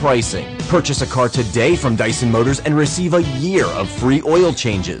low pricing. Purchase a car today from Dyson Motors and receive a year of free oil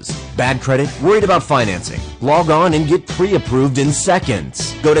changes. Bad credit? Worried about financing? Log on and get pre-approved in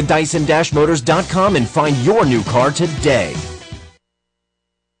seconds. Go to Dyson-Motors.com and find your new car today.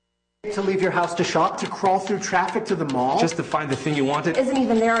 To leave your house to shop, to crawl through traffic to the mall. Just to find the thing you wanted. Isn't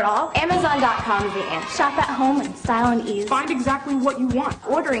even there at all. Amazon.com is the answer. Shop at home in style and ease. Find exactly what you want.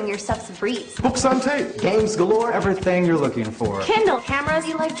 Ordering your stuff's a breeze. Books on tape, games galore, everything you're looking for. Kindle, cameras,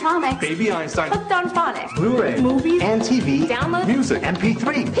 electronics. Baby Einstein. Hooked on phonics. Blu-ray, movies, and TV. Download, music,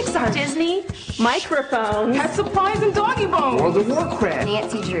 MP3, Pixar, Disney, microphones, pet supplies, and doggy bones. World of Warcraft,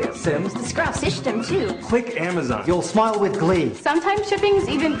 Nancy Drew, Sims, the Scruff System too. Click Amazon. You'll smile with glee. Sometimes shipping is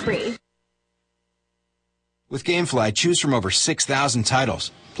even free. With GameFly, choose from over 6,000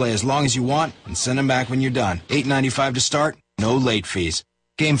 titles. Play as long as you want and send them back when you're done. $8.95 to start, no late fees.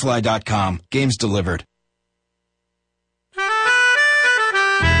 Gamefly.com. Games delivered.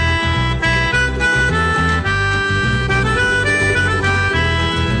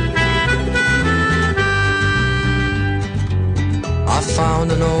 I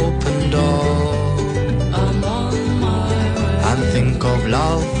found an open door. I'm on my way. And think of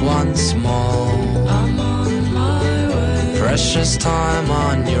love once more. I'm on my way. Precious time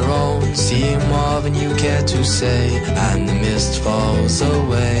on your own. See more than you care to say. And the mist falls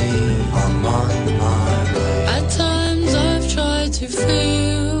away. I'm on my way. At times I've tried to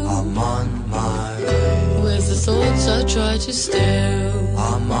feel. I'm on my way. With the thoughts I try to steal.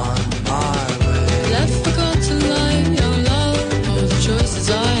 I'm on my way. Left forgotten life, young love. All the choices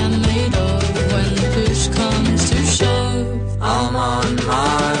I am made of. When the push comes to shove, I'm on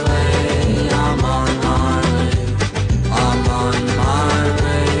my way. I'm on my way. I'm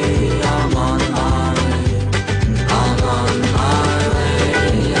on my way. I'm on my way.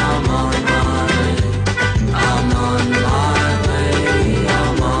 I'm on my way. I'm on my way. I'm on my way.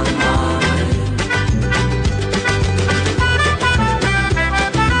 I'm on my way.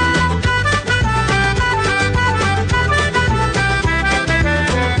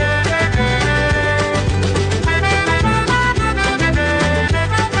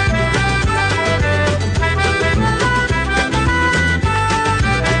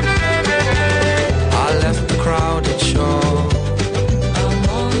 I left the crowded shore. I'm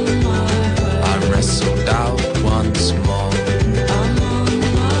on my way. I wrestled out once more. I'm on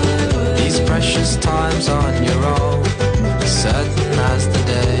my way. These precious times on your own, certain as the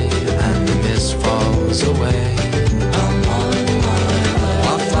day, and the mist falls away. I'm on my way.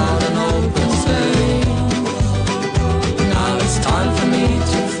 I found an open space. Now it's time for me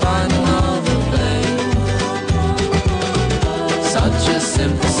to find another place. Such a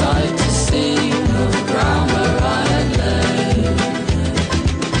simple sight to see, the ground where I had lain.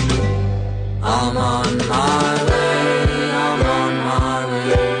 I'm on my way, I'm on my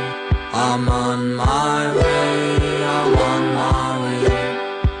way, I'm on my way, I'm on my way,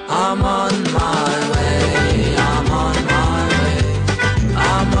 I'm on my way, I'm on my way,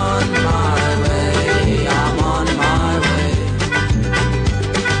 I'm on my way, I'm on my way.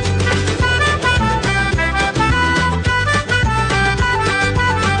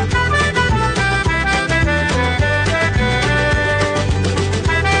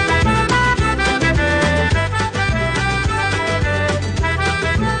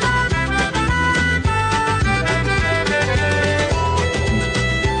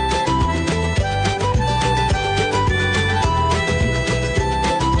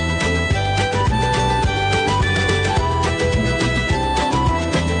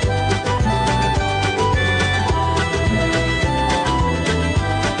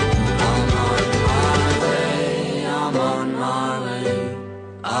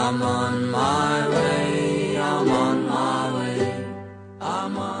 I'm on my way, I'm on my way,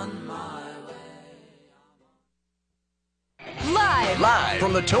 I'm on my way, I'm on my Live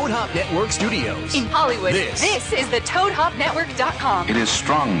from the Toad Hop Network studios. In Hollywood, This is the ToadHopNetwork.com. It is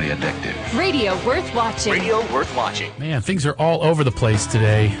strongly addictive. Radio worth watching. Radio worth watching. Man, things are all over the place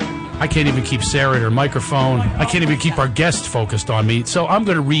today. I can't even keep Sarah at her microphone. I can't even keep our guest focused on me. So I'm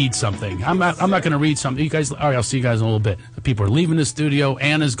going to read something. I'm not going to read something. You guys, all right, I'll see you guys in a little bit. The people are leaving the studio.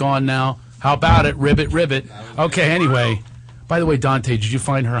 Anna's gone now. How about it? Ribbit, ribbit. Okay, anyway. By the way, Dante, did you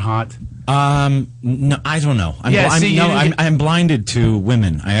find her hot? No, I don't know. I'm blinded to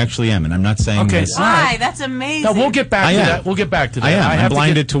women. I actually am, and I'm not saying this. Why? That's amazing. No, we'll get back to that. We'll get back to that. I'm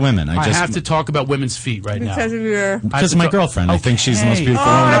blinded to women. I have to talk about women's feet right now. Because of your... Because of my girlfriend. I think she's the most beautiful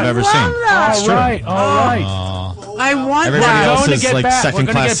woman I've ever seen. All right, all right. I want Everybody that. else We're is gonna like get back.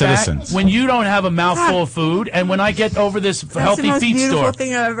 second-class citizens. When you don't have a mouthful of food, and when I get over this healthy the most feet beautiful store,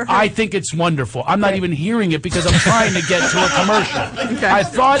 thing I've ever heard. I think it's wonderful. I'm not even hearing it because I'm trying to get to a commercial. Okay. I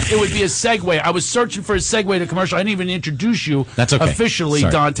thought it would be a segue. I was searching for a segue to commercial. I didn't even introduce you That's okay. officially,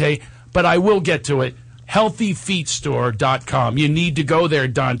 Sorry. Dante, but I will get to it. HealthyFeetStore.com. You need to go there,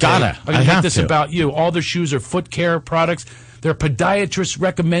 Dante. Gotta. I'm going I to make have this to. about you. All the shoes are foot care products. They're podiatrist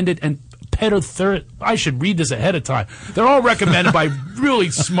recommended and I should read this ahead of time. They're all recommended by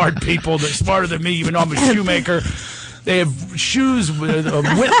really smart people. They're smarter than me, even though I'm a shoemaker. They have shoes with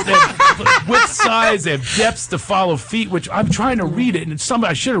width size. They have depths to follow feet, which I'm trying to read it. And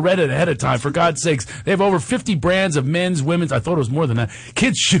I should have read it ahead of time, for God's sakes. They have over 50 brands of men's, women's. I thought it was more than that.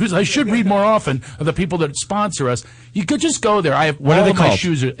 Kids' shoes. I should read more often of the people that sponsor us. You could just go there. I have what all are they of my called?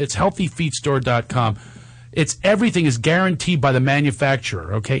 shoes. It's healthyfeetstore.com. Everything is guaranteed by the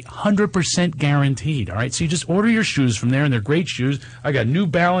manufacturer, okay? 100% guaranteed, all right? So you just order your shoes from there, and they're great shoes. I got New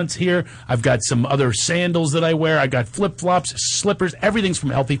Balance here. I've got some other sandals that I wear. I got flip-flops, slippers. Everything's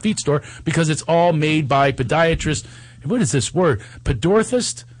from Healthy Feet Store because it's all made by podiatrists. What is this word?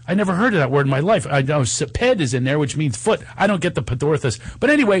 Podorthist? I never heard of that word in my life. I know ped is in there, which means foot. I don't get the podorthist. But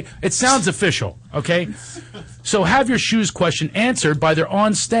anyway, it sounds official, okay? So have your shoes question answered by their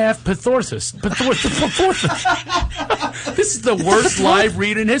on-staff podorthist. This is the worst live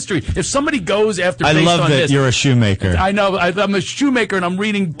read in history. If somebody goes after I based love on that this, you're a shoemaker. I know. I'm a shoemaker, and I'm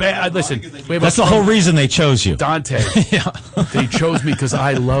reading bad. Listen. That's the whole reason they chose you. Dante. They chose me because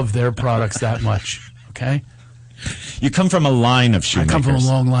I love their products that much, okay? You come from a line of shoemakers. I come from a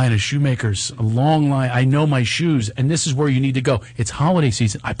long line of shoemakers. A long line. I know my shoes, and this is where you need to go. It's holiday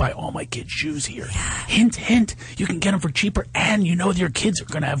season. I buy all my kids' shoes here. Hint, hint. You can get them for cheaper, and you know your kids are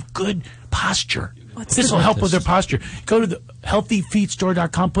going to have good posture. This will help with their posture. Go to the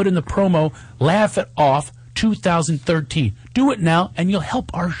healthyfeetstore.com, put in the promo, Laugh It Off 2013. Do it now, and you'll help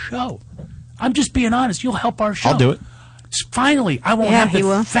our show. I'm just being honest. You'll help our show. I'll do it. Finally, I won't have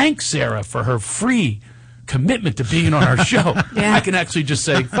to thank Sarah for her free commitment to being on our show. I can actually just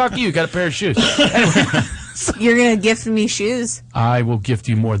say, fuck you, got a pair of shoes. Anyway, you're going to gift me shoes. I will gift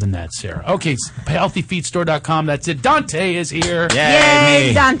you more than that, Sarah. Okay, healthyfeetstore.com. That's it. Dante is here.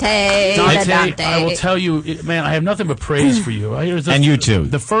 Yay, Dante. Dante, I will tell you, man, I have nothing but praise for you. And you too.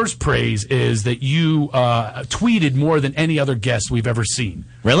 The first praise is that you tweeted more than any other guest we've ever seen.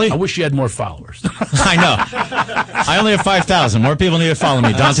 Really? I wish you had more followers. I know. I only have 5,000. More people need to follow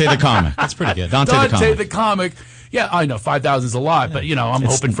me. Dante the Comic. That's pretty good. Dante the Comic. Yeah, I know 5,000 is a lot, but I'm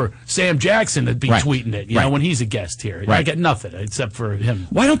hoping for Sam Jackson to be tweeting it. You know, when he's a guest here, I get nothing except for him.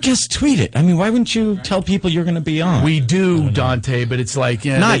 Why don't guests tweet it? I mean, why wouldn't you tell people you're going to be on? We do, Dante, but it's like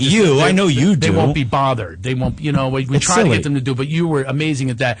not you. I know you do. They won't be bothered. They won't. You know, we try to get them to do, but you were amazing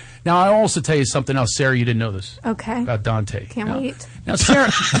at that. Now I also tell you something else, Sarah. You didn't know this. Okay. About Dante. Can't wait. Now,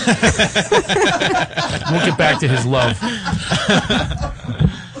 Sarah. We'll get back to his love.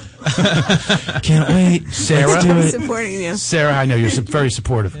 Can't wait. Sarah. I'm supporting you. Sarah, I know you're very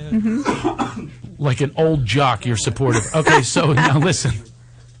supportive. Like an old jock, you're supportive. Okay, so now listen.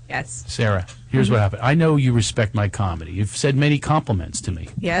 Yes. Sarah, here's what happened. I know you respect my comedy. You've said many compliments to me.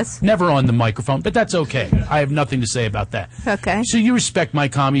 Yes. Never on the microphone, but that's okay. I have nothing to say about that. Okay. So you respect my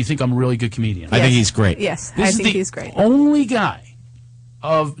comedy. You think I'm a really good comedian. I think he's great. Yes, This I is think the he's great. only guy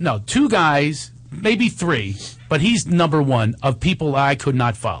two guys, maybe three, but he's number one of people I could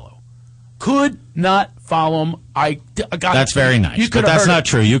not follow. Could not follow him. That's very nice, but that's not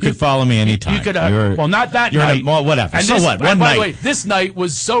true. You could follow me anytime. You could, well, not that night. Well, whatever. And so this, what? by One the night. way, this night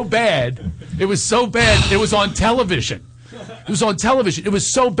was so bad. It was so bad. It was on television. It was on television. It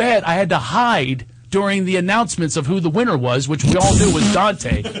was so bad. I had to hide during the announcements of who the winner was, which we all knew was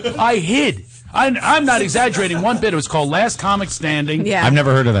Dante. I hid. I'm not exaggerating one bit. It was called Last Comic Standing. Yeah. I've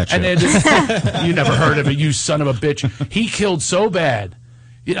never heard of that show. And you never heard of it, you son of a bitch. He killed so bad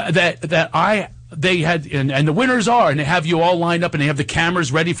they had, and the winners are, and they have you all lined up, and they have the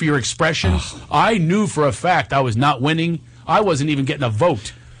cameras ready for your expressions. I knew for a fact I was not winning. I wasn't even getting a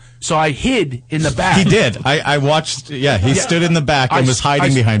vote. So I hid in the back. He did. I watched. Yeah, he stood in the back and was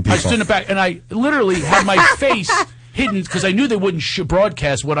hiding behind people. I stood in the back, and I literally had my face hidden because I knew they wouldn't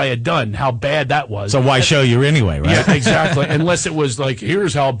broadcast what I had done, how bad that was. So why show you anyway, right? Yeah, exactly. Unless it was like,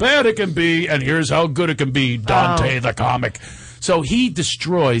 here's how bad it can be, and here's how good it can be, Dante the Comic. So he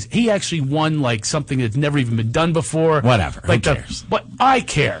destroys. He actually won like something that's never even been done before. Whatever. Like Who cares? But I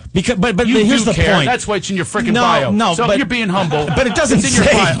care. Because, but you here's the care. point. That's why it's in your freaking bio. No, so but you're being humble. But it doesn't it's in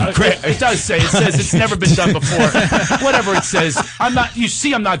say. your bio. It does say. It says it's never been done before. Whatever it says. I'm not. You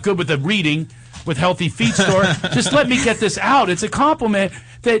see, I'm not good with the reading. With Healthy Feet Store, just let me get this out. It's a compliment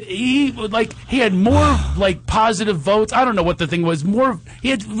that he had more positive votes. I don't know what the thing was.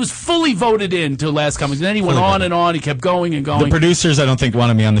 Was fully voted in to Last Comic. And then he went on and on. He kept going and going. The producers, I don't think,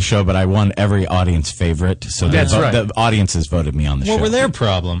 wanted me on the show, but I won every audience favorite. So that's right. The audiences voted me on the show. What were their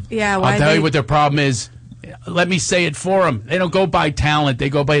problem? Yeah, I'll tell you what their problem is. Let me say it for them. They don't go by talent.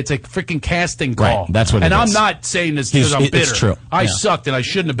 They go by, it's a freaking casting call. Right, that's what it is. And I'm not saying this because I'm bitter. It's true. I sucked and I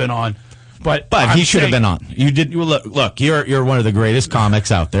shouldn't have been on. But he should have been on. You did. Look. You're one of the greatest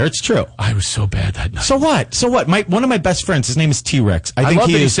comics out there. It's true. I was so bad that night. So what? One of my best friends. His name is T-Rex. I think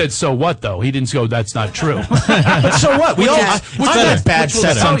he said so what though. He didn't go. That's not true. But so what? We all. I've had bad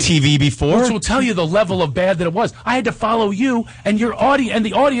sets on TV before. Which will tell you the level of bad that it was. I had to follow you and your audience, and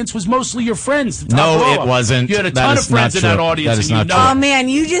the audience was mostly your friends. No, it wasn't. You had a ton of friends in that audience. That is not true. Oh man,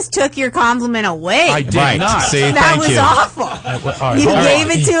 you just took your compliment away. I did not. See, that thank was you. awful. You gave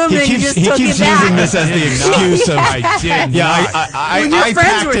it to him, and you just took it back. He keeps using this as the excuse of. I did. Yeah, I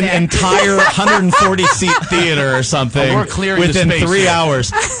packed an entire 140-seat theater or something within 3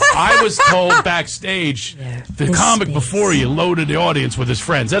 hours. I was told backstage the comic before you loaded the audience with his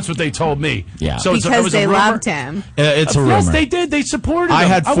friends. That's what they told me. Yeah, so because they loved him. It's a rumor. Yes, they did. They supported him. I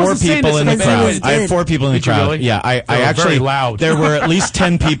had 4 people in the crowd. I had 4 people in the crowd. Really? Yeah, I actually very loud. There were at least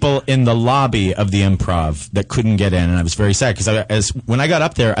 10 people in the lobby of the Improv that couldn't get in, and I was very sad because when I got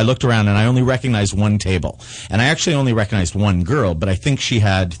up there, I looked around and I only recognized one table, and I actually only recognized one girl, but I think she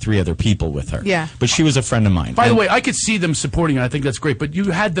had 3 other people with her. Yeah, but she was a friend of mine. By the way, I could see them supporting it. I think that's great, but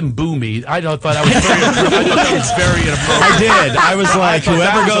you had them boo me. I thought that was very inappropriate. I did. I was like,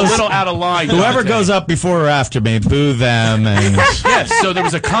 whoever goes a little out of line. Whoever goes up before or after me, boo them. And yes, so there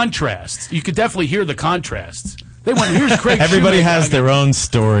was a contrast. You could definitely hear the contrasts. They went, here's Craig. Everybody has their own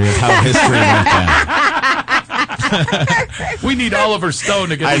story of how history went down. We need Oliver Stone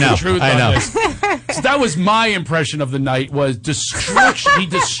to get the truth on this. So that was my impression of the night, was destruction. He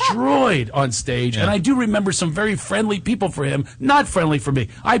destroyed on stage. Yeah. And I do remember some very friendly people for him, not friendly for me.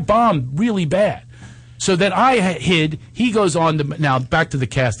 I bombed really bad. So then I hid. He goes on to, now back to the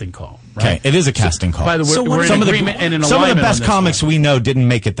casting call. Right? Okay, it is a casting call. By the way, we're in agreement and in alignment. Some of the best comics we know didn't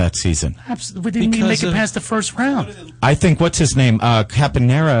make it that season. Absolutely, didn't even make it past the first round. I think, what's his name?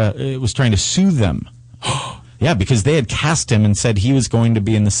 Caponera was trying to sue them. Yeah, because they had cast him and said he was going to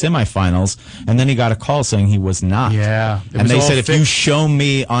be in the semifinals, and then he got a call saying he was not. Yeah. And they said, if you show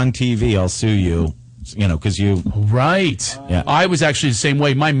me on TV, I'll sue you. You know, because you... Right. Yeah. I was actually the same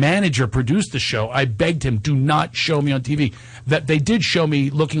way. My manager produced the show. I begged him, do not show me on TV. That they did show me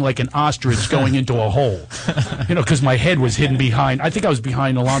looking like an ostrich going into a hole. You know, because my head was hidden behind... I think I was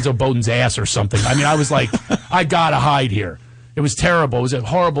behind Alonzo Bowden's ass or something. I mean, I was like, I gotta hide here. It was terrible. It was a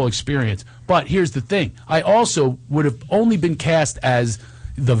horrible experience. But here's the thing. I also would have only been cast as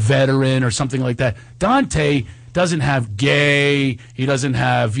the veteran or something like that. Dante doesn't have gay. He doesn't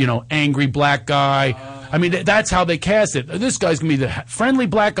have, angry black guy. I mean, that's how they cast it. This guy's going to be the friendly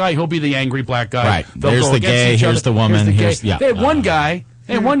black guy. He'll be the angry black guy. Right. There's the gay. Here's the woman. They had one guy.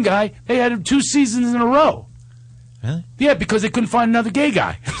 They had one guy. They had him 2 seasons in a row. Really? Yeah, because they couldn't find another gay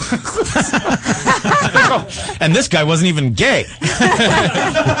guy. And this guy wasn't even gay.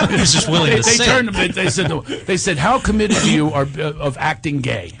 He was just willing to say. Turned him. They said, "How committed to you are of acting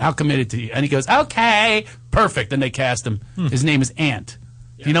gay? How committed to you?" And he goes, "Okay, perfect." And they cast him. His name is Ant.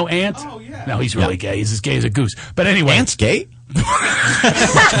 Yeah. You know Ant? Oh yeah. No, he's really gay. He's as gay as a goose. But anyway, Ant's gay.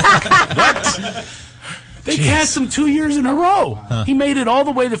 What? They cast him 2 years in a row. Huh. He made it all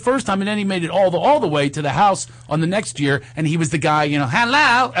the way the first time, and then he made it all the way to the house on the next year, and he was the guy,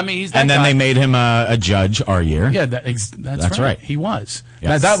 hello. I mean, he's that And then guy. they made him a judge our year. Yeah, that's right. He was. Yes.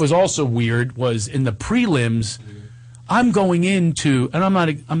 Now, that was also weird, was in the prelims, I'm going into, and I'm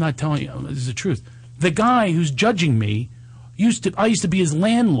not telling you, this is the truth. The guy who's judging me, I used to be his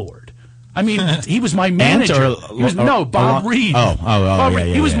landlord. I mean, he was my manager. Bob Reed. Bob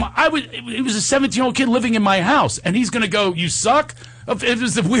Reed. He was a 17-year-old kid living in my house, and he's going to go, you suck? It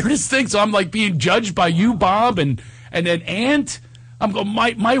was the weirdest thing. So I'm like being judged by you, Bob, and then Ant. I'm going,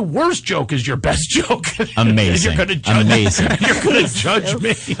 my worst joke is your best joke. Amazing. You're going to judge Amazing. You're going to judge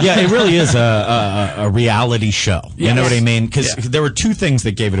me. Yeah, it really is a reality show. Yes. You know what I mean? Because there were 2 things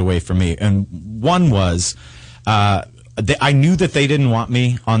that gave it away for me, and one was I knew that they didn't want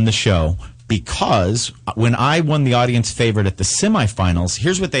me on the show because when I won the audience favorite at the semifinals,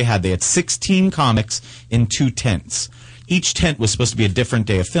 here's what they had. They had 16 comics in 2 tents. Each tent was supposed to be a different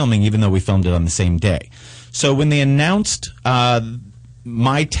day of filming, even though we filmed it on the same day. So when they announced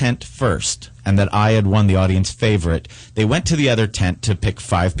my tent first and that I had won the audience favorite, they went to the other tent to pick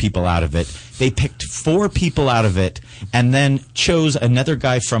 5 people out of it. They picked 4 people out of it and then chose another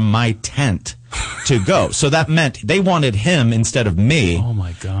guy from my tent to go. So that meant they wanted him instead of me. Oh,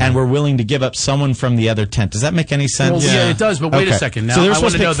 my God. And were willing to give up someone from the other tent. Does that make any sense? Well, yeah, it does, but wait a second. Now, so I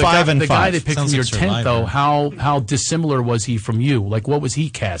want to know, the guy they picked Sounds from your like tent, Survivor. though, how dissimilar was he from you? Like, what was he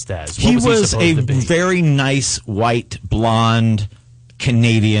cast as? He was a supposed to be? very nice, white, blonde,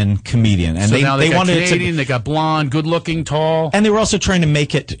 Canadian comedian, and so now they got wanted Canadian, it to, they got blonde, good-looking, tall, and they were also trying to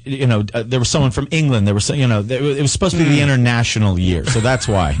make it. There was someone from England. There was, it was supposed to be the international year, so that's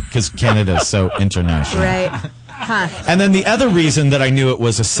why, because Canada is so international, Right. Huh. And then the other reason that I knew it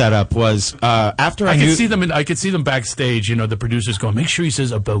was a setup was after I knew. I could see them backstage. The producers going, "Make sure he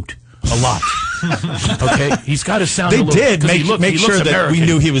says a boat a lot." Okay, he's got to sound. They a little, did make he sure looks that American. we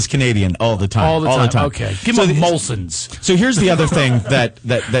knew he was Canadian all the time. All the time. Okay, give him Molson's. So here's the other thing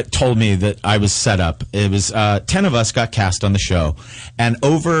that told me that I was set up. It was 10 of us got cast on the show, and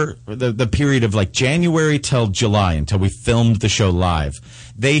over the period of like January till July, until we filmed the show live,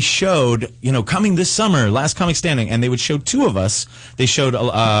 they showed, coming this summer, Last Comic Standing, and they would show 2 of us. They showed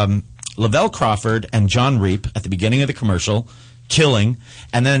Lavelle Crawford and John Reap at the beginning of the commercial, killing,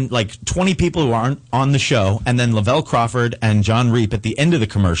 and then like 20 people who aren't on the show, and then Lavelle Crawford and John Reap at the end of the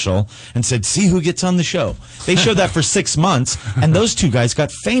commercial, and said, "See who gets on the show." They showed that for 6 months, and those 2 guys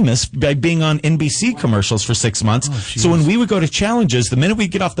got famous by being on NBC commercials for 6 months. So when we would go to challenges, the minute we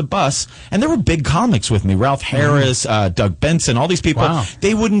get off the bus, and there were big comics with me, Ralph Harris, Doug Benson, all these people,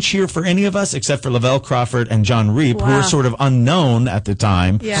 they wouldn't cheer for any of us except for Lavelle Crawford and John Reap, who were sort of unknown at the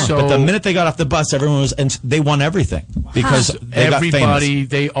time. Yeah. But the minute they got off the bus, everyone was, and they won everything because they got famous. Everybody,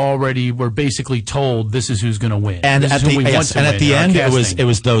 they already were basically told this is who's going to win. And this at the end, it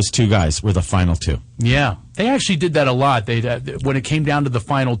was those 2 guys were the final 2. Yeah, they actually did that a lot. They when it came down to the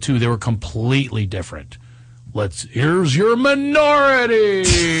final 2, they were completely different. Here's your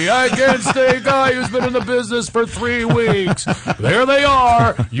minority against a guy who's been in the business for 3 weeks. There they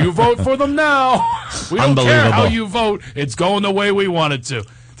are. You vote for them now. We don't care how you vote. It's going the way we want it to.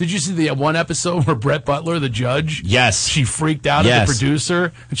 Did you see the one episode where Brett Butler, the judge? Yes. She freaked out at the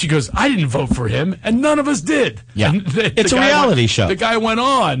producer, and she goes, "I didn't vote for him, and none of us did." Yeah. And it's a reality show. The guy went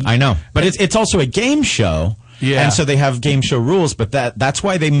on. I know. But it's also a game show. Yeah. And so they have game show rules, but that's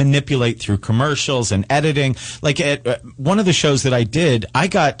why they manipulate through commercials and editing. Like at one of the shows that I did, I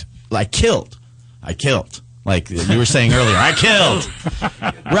killed. Like you were saying earlier, I killed.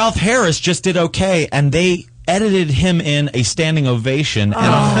 Ralph Harris just did okay, and they edited him in a standing ovation,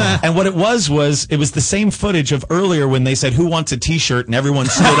 and what it was the same footage of earlier when they said, "Who wants a T-shirt?" and everyone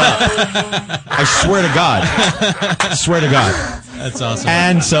stood up. I swear to God. That's awesome.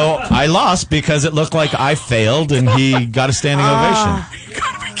 And so I lost because it looked like I failed, and he got a standing ovation.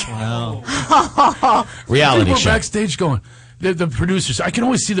 Wow. Reality People show. were backstage going, the producers, I can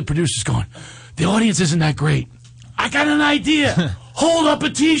always see the producers going, "The audience isn't that great. I got an idea. Hold up a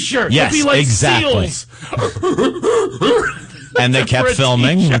T-shirt." Yes, it'd be like exactly. Seals. And they kept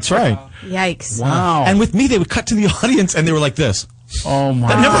filming. That's right. Yikes. Wow. And with me, they would cut to the audience, and they were like this. Oh, my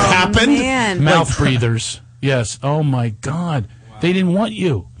That never happened. Man. Mouth breathers. Yes. Oh, my God. They didn't want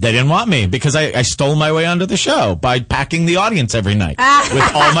you. They didn't want me because I stole my way onto the show by packing the audience every night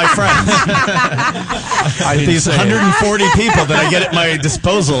with all my friends. With these 140 people that I get at my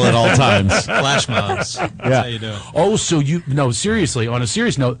disposal at all times. Flash mobs. That's how you do it. Oh, so seriously, on a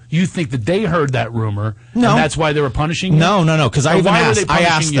serious note, you think that they heard that rumor, No. and that's why they were punishing you? No, because I Why were they punishing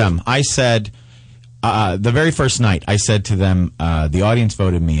asked you? them. I said, the very first night, I said to them, the audience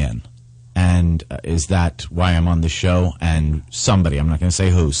voted me in. And is that why I'm on the show? And somebody, I'm not going to say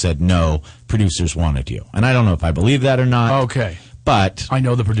who, said, "No, producers wanted you." And I don't know if I believe that or not. Okay. But I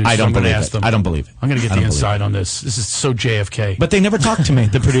know the producers. I don't I'm gonna believe ask it. them. I don't believe it. I'm going to get I the don't believe inside it. on this. This is so JFK. But they never talked to me.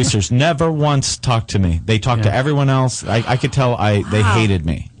 The producers never once talked to me. They talked to everyone else. I could tell they hated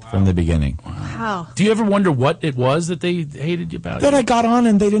me from the beginning. Wow. Do you ever wonder what it was that they hated you about? That I got on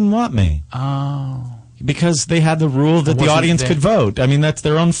and they didn't want me. Oh. Because they had the rule that the wasn't audience there. could vote. I mean, that's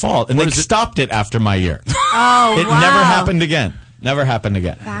their own fault. And What they is it? stopped it after my year. Oh, It wow. never happened again. Never happened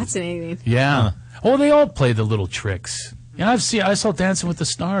again. Fascinating. Yeah. Oh, they all play the little tricks. Yeah, I saw Dancing with the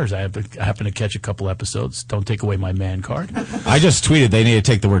Stars. I happen to catch a couple episodes. Don't take away my man card. I just tweeted they need to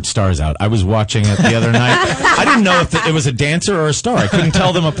take the word stars out. I was watching it the other night. I didn't know if it was a dancer or a star. I couldn't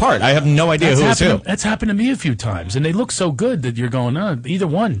tell them apart. I have no idea who was who. That's happened to me a few times, and they look so good that you're going, either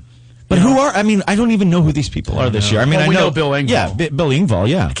one. But who are? I mean, I don't even know who these people are this year. I mean, Well, I we know know Bill Engvall. Yeah, Bill Engvall.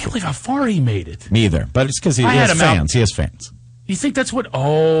 Yeah, I can't believe how far he made it. me either. But it's because he I had has him out. fans. He has fans. You think that's what?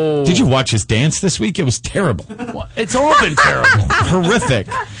 Oh. Did you watch his dance this week? It was terrible. Well, it's all been terrible. Horrific.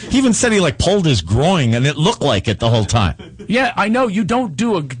 He even said he pulled his groin, and it looked like it the whole time. Yeah, I know. You don't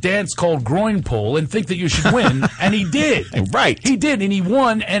do a dance called groin pull and think that you should win, and he did. Right. He did, and he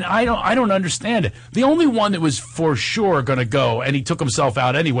won, and I don't understand it. The only one that was for sure going to go, and he took himself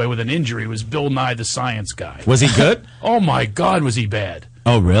out anyway with an injury, was Bill Nye the Science Guy. Was he good? Oh, my God, was he bad.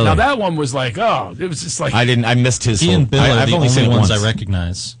 Oh, really? Now, that one was it was just like... I missed his He whole... and Bill are I've the only seen it ones once. I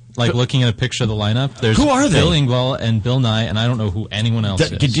recognize. Like looking at a picture of the lineup, there's Who are they? Bill Engvall and Bill Nye, and I don't know who anyone else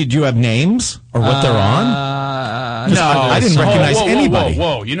is. Did you have names or what they're on? No, I didn't recognize anybody.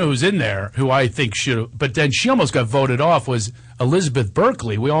 Whoa. You know who's in there who I think should have, but then she almost got voted off was Elizabeth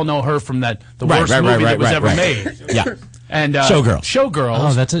Berkley. We all know her from the worst movie that was ever made. Yeah. And Showgirls. Showgirls.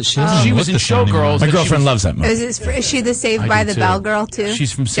 Oh, that's it. She was in Showgirls. My girlfriend loves that movie. Is she the Saved by the Bell girl too?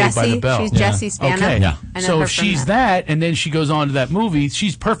 She's from Saved by the Bell. She's Jessie Spano. Okay. Yeah. I know So her if from she's that, and then she goes on to that movie,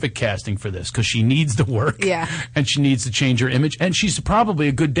 she's perfect casting for this because she needs the work. Yeah. And she needs to change her image. And she's probably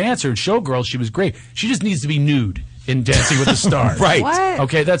a good dancer. In Showgirls, she was great. She just needs to be nude in Dancing with the Stars. Right. What?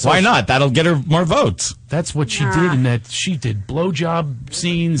 Okay, that's Why all not? That'll get her more votes. That's what she did in that. She did blowjob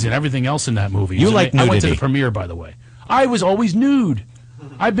scenes and everything else in that movie. You So like I went to nudity. the premiere, by the way. I was always nude.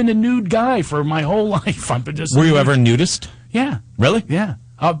 I've been a nude guy for my whole life. I've been just. Were you ever nudist? Yeah. Really? Yeah.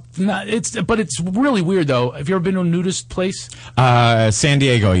 But it's really weird though. Have you ever been to a nudist place? San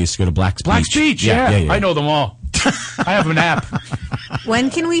Diego. I used to go to Black's Beach. Yeah. I know them all. I have an app. When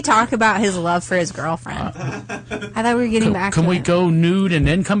can we talk about his love for his girlfriend? I thought we were getting back Can to we it. go nude and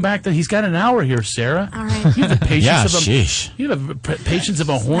then come back? He's got an hour here, Sarah. All right. You have the patience Yeah, of a sheesh. you have the patience of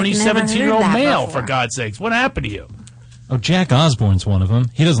a horny I've never heard 17-year-old that male. before. For God's sakes, what happened to you? Oh, Jack Osborne's one of them.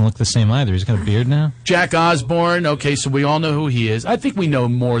 He doesn't look the same either. He's got a beard now. Jack Osborne. Okay, so we all know who he is. I think we know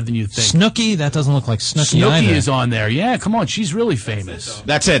more than you think. Snooki, that doesn't look like Snooki Snooki either. is on there. Yeah, come on, she's really famous.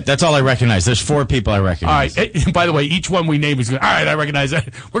 That's it. That's all I recognize. There's 4 people I All recognize. right. By the way, each one we name is going. All right, I recognize that.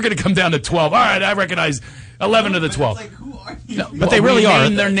 We're going to come down to 12. All right, I recognize 11 of the 12. No, But they really are.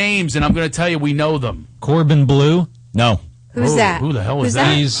 Name their names, and I'm going to tell you we know them. Corbin Blue. No. Who's that? Who the hell Who's is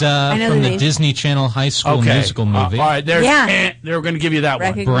that? He's I know from the the name. Disney Channel High School musical movie. all right, there's. Yeah. They're going to give you that one.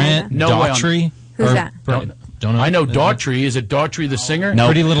 Recognize Brant him. No way on- Daughtry. Who's Or that? Don't know. I know Daughtry. Is it Daughtry the singer? No.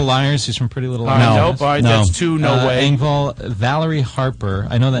 Pretty Little Liars. He's from Pretty Little All right, Liars. nope. All right, No. that's 2. No way. Engvall, Valerie Harper.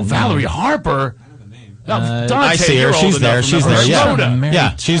 I know that. Valerie name. Harper. Dante, I see her. you're old She's there. enough to She's remember there. her. Yeah. Rhoda. Mary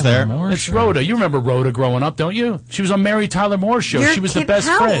Yeah, she's there. Tyler Moore It's show. Rhoda. You remember Rhoda growing up, don't you? She was on Mary Tyler Moore's show. Your She was the kid- best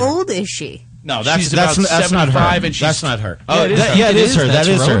how friend. old is she? No, that's She's that's about that's not 75 her. and she's- That's not her. Yeah, it is her. yeah, it is her. That's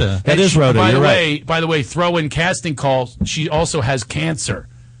That is her. Rhoda. That is Rhoda. By You're the right. way, throw in casting calls. She also has cancer.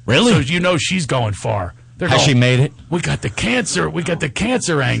 Really? So you know she's going far. They're Has going, she made it? We got the cancer. We got the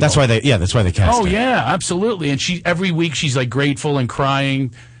cancer angle. That's why they. Yeah, that's why they cast Oh her. yeah, absolutely. And she every week she's like grateful and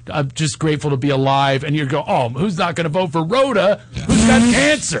crying. I'm just grateful to be alive. And you go, oh, who's not going to vote for Rhoda? Who's got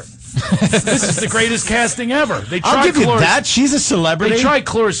cancer? This is the greatest casting ever. They I'll tried give you Cloris- that. She's a celebrity. They tried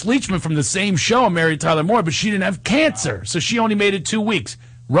Cloris Leachman from the same show, Mary Tyler Moore, but she didn't have cancer, so she only made it 2 weeks.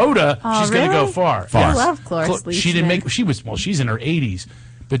 Rhoda, Oh, she's going to go really? far. Far. I love Cloris She didn't Leachman. make. She was she's in her 80s,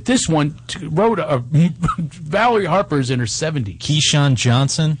 but this one, Rhoda, Valerie Harper's in her 70s. Keyshawn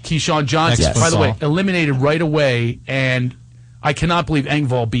Johnson. Keyshawn Johnson, Yes. by the way, Football. eliminated right away, and I cannot believe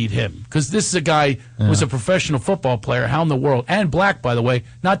Engvall beat him because this is a guy who was a professional football player. How in the world? And black, by the way.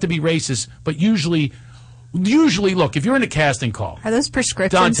 Not to be racist, but usually, look, if you're in a casting call, Are those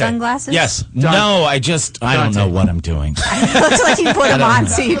prescription Dante. sunglasses? Yes. No, I don't know what I'm doing. It looks like you put them on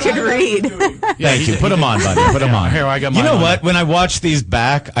so you can read. Thank you. Put them on, buddy. Put them on. Here, I got You mine know on what? When I watch these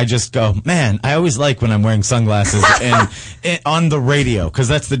back, I just go, man, I always like when I'm wearing sunglasses and on the radio because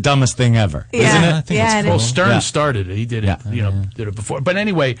that's the dumbest thing ever, isn't Yeah. it? Yeah, it Well, is. Stern Yeah. started it. He did it, did it before. But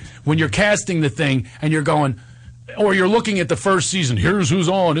anyway, when you're casting the thing and you're going, or you're looking at the first season, here's who's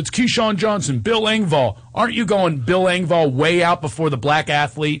on. It's Keyshawn Johnson, Bill Engvall. Aren't you going Bill Engvall way out before the black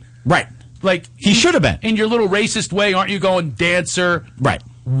athlete? Right. Like He should have been. in your little racist way. Aren't you going dancer? Right.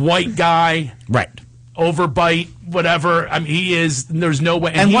 White guy. Right. Overbite. Whatever. I mean, he is. There's no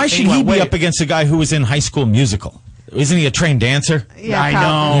way. And why should he be wait. up against a guy who was in High School Musical? Isn't he a trained dancer? Yeah, I probably.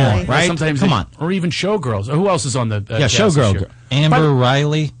 know, Yeah, right? Sometimes Come they- on. or even Showgirls. Who else is on the? Yeah, cast Showgirl. this year? Amber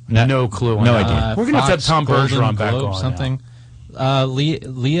Riley. No clue. On No that. idea. We're gonna have to have Tom Fox, Bergeron Golden back Globe, on something. Leah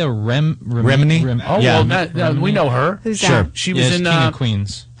Remini? Oh Yeah. well, we know her. Who's Sure. that? She was Yes, in King of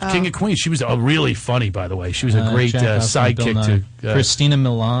Queens. King of Queens. She was really funny, by the way. She was a great Jack Osborne, Bill sidekick Nye. to. Christina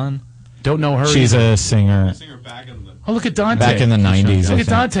Milan. Don't know her. She's either. a singer. Oh, look at Dante. Back in the 90s, I Look at think.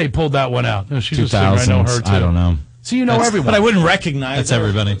 Dante pulled that one out. No, she's a singer. I know 2000s. her too. I don't know. So you know everyone. But I wouldn't recognize That's her.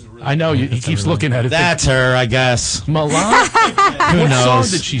 everybody. I know he keeps looking at it. That's her, I guess. Milan. Who What song knows?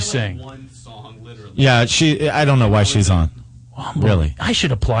 did she sing? Yeah, I don't know why she's on. Really? I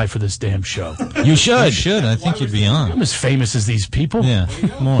should apply for this damn show. You should. You should. I think you'd be on. I'm as famous as these people. Yeah,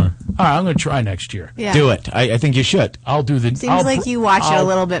 more. All right, I'm going to try next year. Yeah. Do it. I think you should. I'll do the. Seems like you watch it a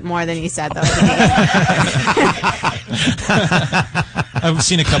little bit more than you said, though. I've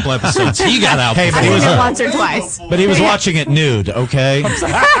seen a couple episodes. He got out. Hey, but I've he seen was it once or twice. But he was watching it nude, okay?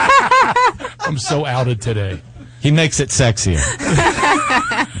 I'm so outed today. He makes it sexier.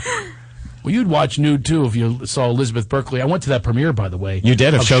 Well, you'd watch Nude, too, if you saw Elizabeth Berkley. I went to that premiere, by the way. You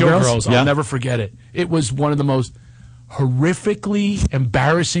did? Of Showgirls? I'll never forget it. It was one of the most horrifically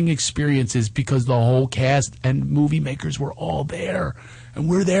embarrassing experiences because the whole cast and movie makers were all there. And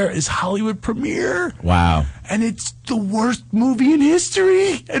we're there as Hollywood premiere. Wow. And it's the worst movie in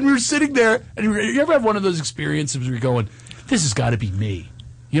history. And we're sitting there. And you ever have one of those experiences where you're going, this has got to be me?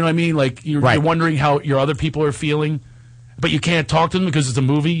 You know what I mean? Like, you're wondering how your other people are feeling, but you can't talk to them because it's a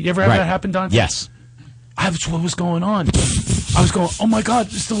movie. You ever have that happen, Don? Yes. That's what was going on. I was going, oh, my God,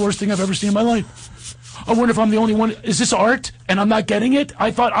 this is the worst thing I've ever seen in my life. I wonder if I'm the only one. Is this art? And I'm not getting it?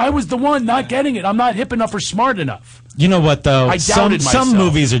 I thought I was the one not getting it. I'm not hip enough or smart enough. You know what, though? I doubted myself. Some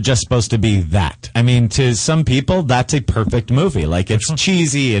movies are just supposed to be that. I mean, to some people, that's a perfect movie. Like, it's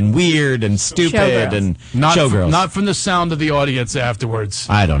cheesy and weird and stupid and Showgirls. Not from the sound of the audience afterwards.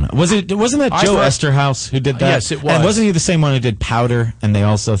 I don't know. Wasn't that Joe Esterhaus who did that? Yes, it was. And wasn't he the same one who did Powder? And they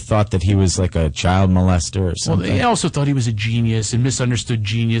also thought that he was like a child molester or something. Well, they also thought he was a genius and misunderstood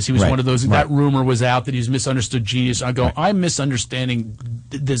genius. He was one of those. That rumor was out that he was misunderstood genius. I go, I'm misunderstanding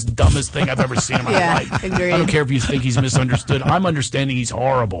this dumbest thing I've ever seen in my life. Agreed. I don't care if you think he's misunderstood. I'm understanding he's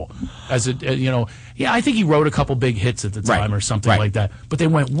horrible. I think he wrote a couple big hits at the time or something like that. But they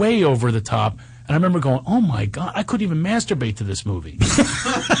went way over the top. And I remember going, oh, my God, I couldn't even masturbate to this movie.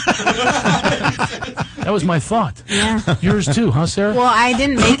 That was my thought. Yeah. Yours too, huh, Sarah? Well, I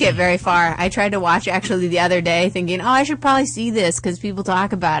didn't make it very far. I tried to watch it actually the other day thinking, I should probably see this because people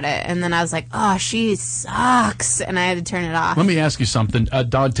talk about it. And then I was like, she sucks. And I had to turn it off. Let me ask you something.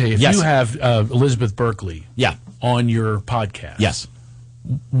 Dante, if you have Elizabeth Berkley on your podcast,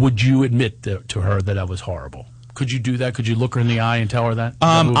 would you admit to her that I was horrible? Could you do that? Could you look her in the eye and tell her that?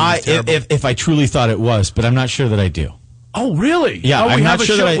 If I truly thought it was, but I'm not sure that I do. Oh, really? Yeah, I'm not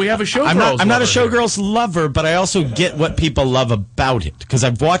sure that we have a Showgirls. I'm not a Showgirls lover, but I also get what people love about it because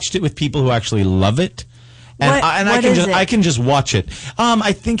I've watched it with people who actually love it. And I can just watch it.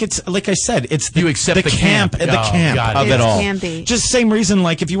 I think it's like I said, it's you accept the camp of it all. Campy. Just same reason,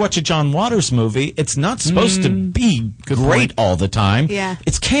 like if you watch a John Waters movie, it's not supposed to be great all the time. Yeah,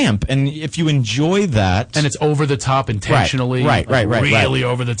 it's camp, and if you enjoy that, and it's over the top intentionally, really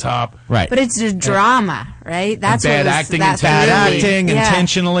over the top, right? But it's a drama, right? That's bad acting,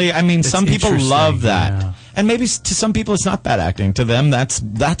 intentionally. I mean, some people love that, and maybe to some people it's not bad acting. To them,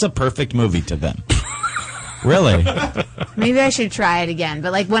 that's a perfect movie to them. Really? Maybe I should try it again.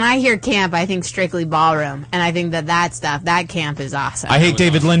 But like when I hear camp, I think Strictly Ballroom, and I think that camp is awesome. I hate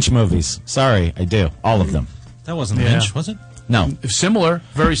David Lynch movies. Sorry, I do. All of them. That wasn't Lynch, was it? No. Similar,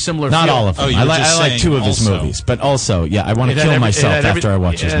 very similar. Not feel. all of them. I like two of his movies, but also, I want to kill myself after I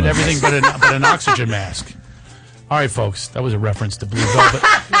watch his movies. Everything but an oxygen mask. All right, folks, that was a reference to Blue Velvet.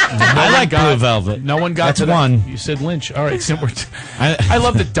 I like Blue Velvet. No one got That's to that. one. You said Lynch. All right, I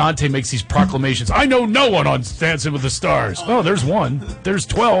love that Dante makes these proclamations. I know no one on Dancing with the Stars. Oh, there's one. There's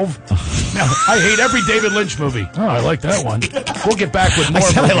 12. Now, I hate every David Lynch movie. Oh, I like that one. We'll get back with more. I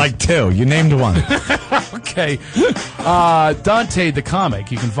said I like two. You named one. Okay. Dante the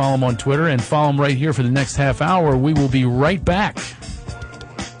comic. You can follow him on Twitter and follow him right here for the next half hour. We will be right back.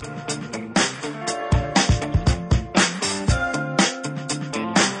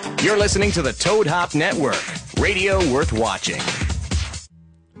 You're listening to the Toad Hop Network, radio worth watching.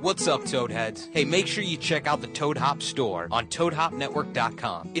 What's up, Toadheads? Hey, make sure you check out the Toad Hop store on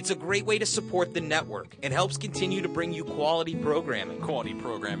ToadHopNetwork.com. It's a great way to support the network and helps continue to bring you quality programming. Quality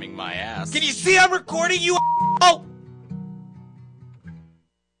programming, my ass. Can you see I'm recording you? Oh!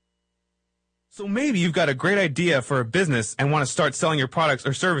 So maybe you've got a great idea for a business and want to start selling your products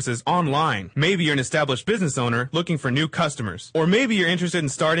or services online. Maybe you're an established business owner looking for new customers. Or maybe you're interested in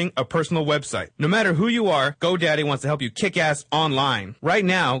starting a personal website. No matter who you are, GoDaddy wants to help you kick ass online. Right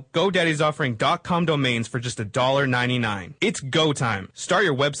now, GoDaddy's offering .com domains for just $1.99. It's go time. Start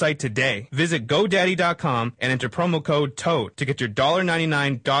your website today. Visit GoDaddy.com and enter promo code TOAD to get your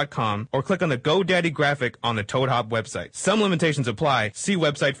 $1.99 .com or click on the GoDaddy graphic on the Toad Hop website. Some limitations apply. See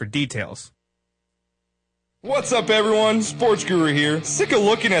website for details. What's up, everyone? Sports Guru here. Sick of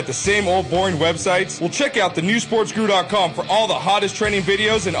looking at the same old boring websites? Well, check out thenewsportsguru.com for all the hottest training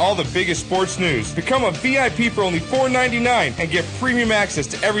videos and all the biggest sports news. Become a VIP for only $4.99 and get premium access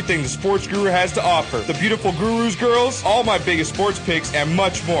to everything the Sports Guru has to offer. The beautiful gurus girls, all my biggest sports picks, and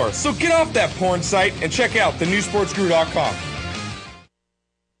much more. So get off that porn site and check out thenewsportsguru.com.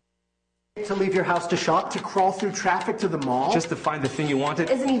 To leave your house to shop, to crawl through traffic to the mall. Just to find the thing you wanted.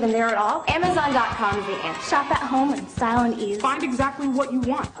 Isn't even there at all. Amazon.com is the answer. Shop at home in style and ease. Find exactly what you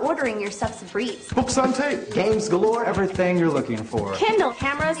want. Ordering your stuff's a breeze. Books on tape, games galore, everything you're looking for. Kindle,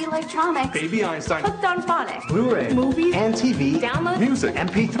 cameras, electronics. Baby Einstein. Hooked on phonics. Blu-ray, movies, and TV. Download, music,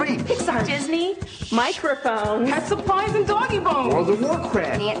 MP3, Pixar, Disney, microphones, pet supplies and doggy bones. World of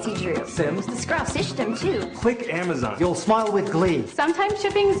Warcraft, Nancy Drew, Sims, The Scruff, System 2. Click Amazon. You'll smile with glee. Sometimes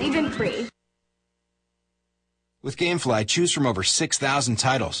shipping's even free. With GameFly, choose from over 6,000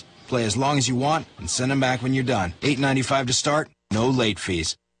 titles. Play as long as you want and send them back when you're done. $8.95 to start, no late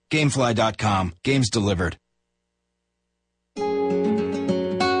fees. Gamefly.com. Games delivered.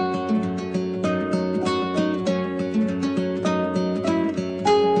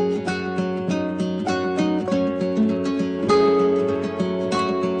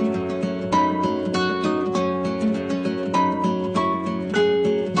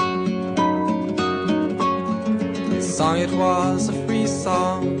 It was a free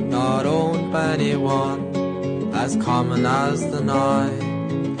song, not owned by anyone, as common as the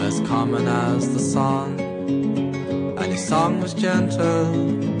night, as common as the sun. And his song was gentle,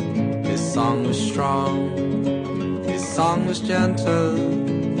 his song was strong, his song was gentle,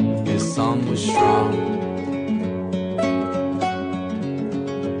 his song was strong.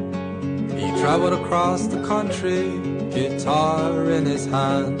 He traveled across the country, guitar in his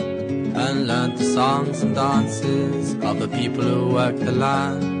hand, and learned the songs and dances of the people who work the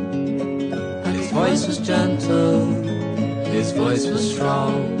land. And his voice was gentle, his voice was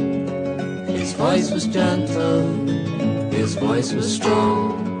strong, his voice was gentle, his voice was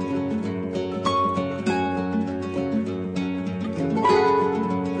strong.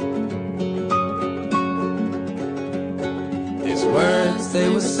 His words, they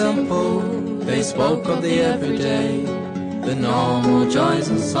were simple, they spoke of the everyday, the normal joys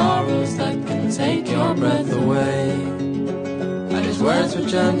and sorrows that can take your breath away. And his words were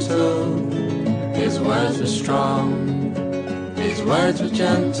gentle, his words were strong, his words were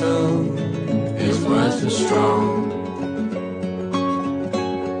gentle, his words were strong.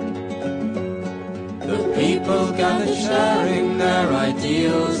 The people gathered sharing their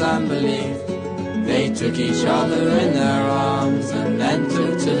ideals and belief. They took each other in their arms and then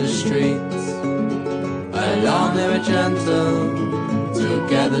took to the streets. Alone they were gentle,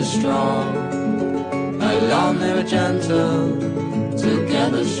 together strong. Alone they were gentle,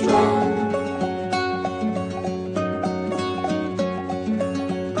 together strong.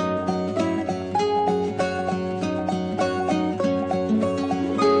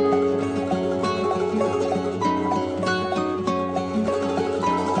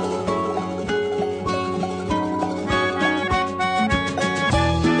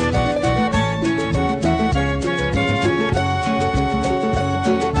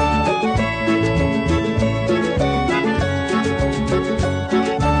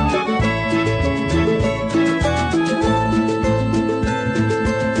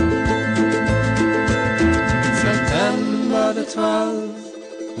 September the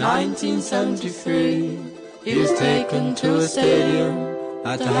 12th, 1973, he was taken to a stadium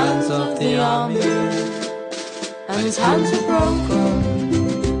at the hands of the army. And his hands were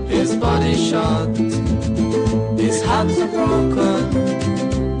broken, his body shot. His hands were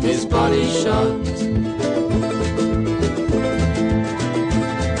broken, his body shot.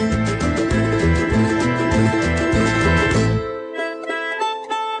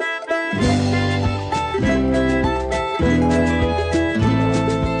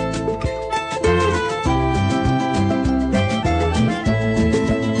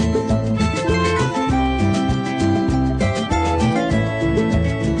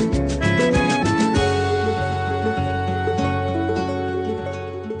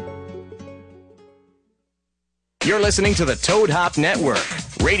 You're listening to the Toad Hop Network,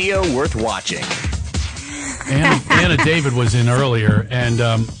 radio worth watching. Anna David was in earlier, and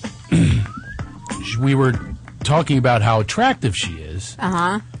we were talking about how attractive she is,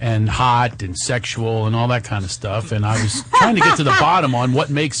 and hot and sexual and all that kind of stuff. And I was trying to get to the bottom on what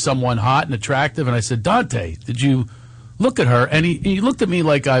makes someone hot and attractive. And I said, Dante, did you look at her? And he looked at me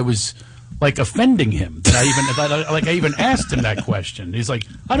like I was like offending him. That I even asked him that question. He's like,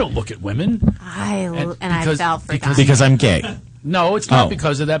 I don't look at women. I felt for Dante. Because I'm gay. No, it's not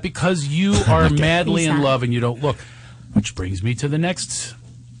because of that. Because you are madly in love and you don't look. Which brings me to the next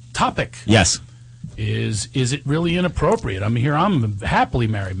topic. Yes. Is it really inappropriate? I mean, here I'm a happily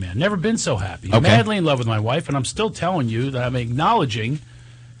married man. Never been so happy. Okay. Madly in love with my wife, and I'm still telling you that I'm acknowledging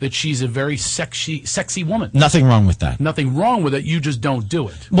that she's a very sexy woman. Nothing wrong with that. Nothing wrong with it. You just don't do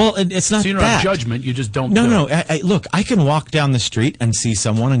it. Well, it's not so you don't that. have judgment. You just don't. No. do it. Look, I can walk down the street and see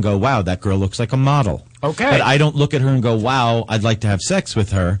someone and go, "Wow, that girl looks like a model." Okay. But I don't look at her and go, "Wow, I'd like to have sex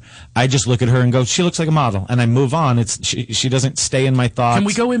with her." I just look at her and go, "She looks like a model," and I move on. She doesn't stay in my thoughts. Can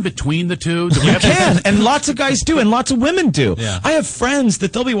we go in between the two? You can, and lots of guys do, and lots of women do. Yeah. I have friends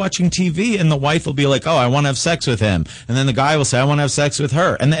that they'll be watching TV, and the wife will be like, "Oh, I want to have sex with him," and then the guy will say, "I want to have sex with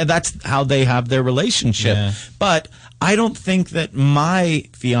her," and that's how they have their relationship. Yeah. But I don't think that my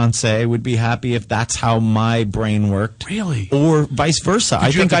fiance would be happy if that's how my brain worked. Really? Or vice versa. Did I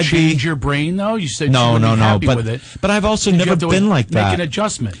you think have to I'd change your brain though? You said no, you wouldn't be happy but with it. but I've also Did you never have to been like that. Make an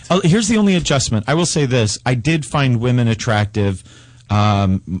adjustment. Here's the only adjustment. I will say this: I did find women attractive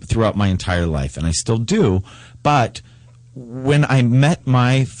throughout my entire life, and I still do. But when I met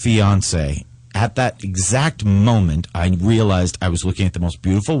my fiance, at that exact moment, I realized I was looking at the most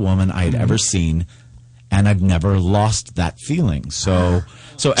beautiful woman I had ever seen, and I've never lost that feeling. So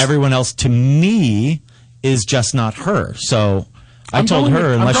everyone else to me is just not her. So I told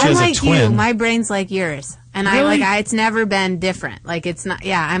her, unless she has a twin. You. My brain's like yours. And Really? it's never been different. Like, it's not,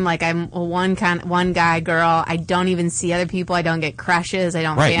 I'm a one guy girl. I don't even see other people. I don't get crushes. I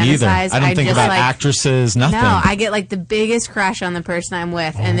don't Right, fantasize. neither. I don't think just, about like, actresses, nothing. No, I get like the biggest crush on the person I'm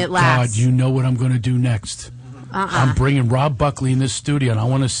with, and it lasts. God, you know what I'm going to do next. I'm bringing Rob Buckley in this studio, and I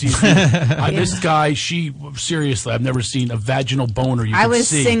want to see this guy. Seriously, I've never seen a vaginal boner. I was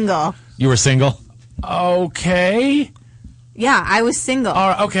single. You were single? Okay. Yeah, I was single.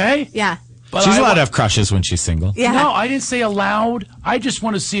 Okay. Yeah. But She's allowed to have crushes when she's single. Yeah. No, I didn't say allowed. I just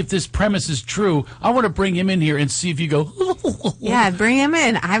want to see if this premise is true. I want to bring him in here and see if you go. Yeah, bring him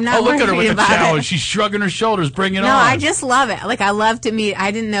in. I'm not look at her worried with the about challenge. it. She's shrugging her shoulders. Bring it No, on. I just love it. Like, I love to meet.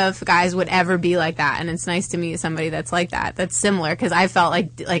 I didn't know if guys would ever be like that, and it's nice to meet somebody that's like that. That's similar, because I felt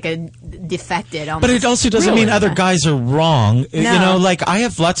like a defected. Almost. But it also doesn't mean other guys are wrong. You know, like I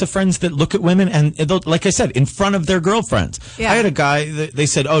have lots of friends that look at women and, like I said, in front of their girlfriends. Yeah. I had a guy that they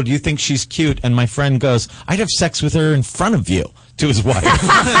said, "Oh, do you think she's cute?" And my friend goes, "I'd have sex with her in front of you," to his wife.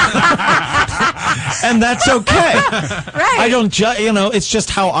 And that's okay. Right. I don't it's just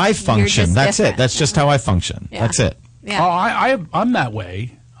how I function. just That's different. it. That's just how I function. Yeah. That's it. Yeah. Oh, I'm that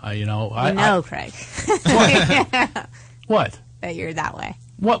way. Craig. What? That you're that way.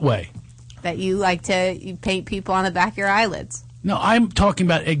 What way? That you like to paint people on the back of your eyelids. No, I'm talking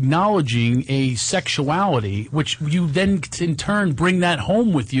about acknowledging a sexuality, which you then in turn bring that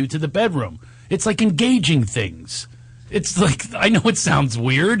home with you to the bedroom. It's like engaging things. It's like, I know it sounds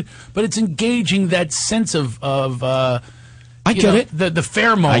weird, but it's engaging that sense of I get it. The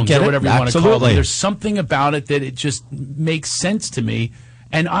pheromones I get or it. whatever you want to call Absolutely. it. There's something about it that it just makes sense to me.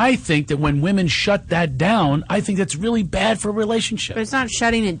 And I think that when women shut that down, I think that's really bad for a relationship. But it's not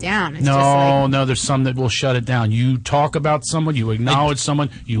shutting it down. It's just like, No, there's some that will shut it down. You talk about someone, you acknowledge someone,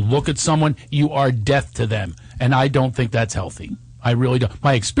 you look at someone, you are death to them. And I don't think that's healthy. I really don't.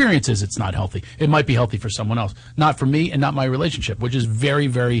 My experience is it's not healthy. It might be healthy for someone else. Not for me and not my relationship, which is very,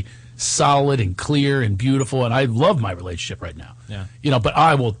 very solid and clear and beautiful. And I love my relationship right now. Yeah. But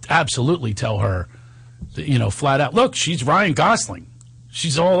I will absolutely tell her, flat out, look, she's Ryan Gosling.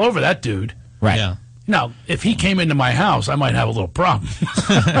 She's all over that dude. Right. Yeah. Now, if he came into my house, I might have a little problem.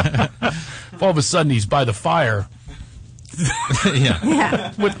 If all of a sudden he's by the fire.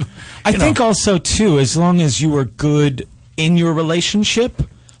 Yeah. I think also, too, as long as you are good in your relationship,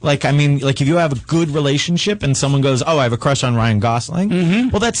 if you have a good relationship and someone goes, "Oh, I have a crush on Ryan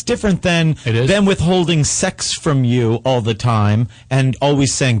Gosling," well, that's different than them withholding sex from you all the time and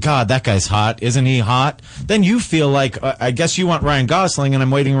always saying, "God, that guy's hot. Isn't he hot?" Then you feel like, I guess you want Ryan Gosling, and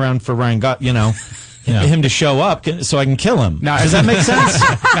I'm waiting around for him to show up so I can kill him. Does that make sense?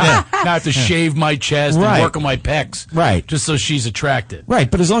 Now I have to shave my chest and work on my pecs. Right. Just so she's attracted. Right,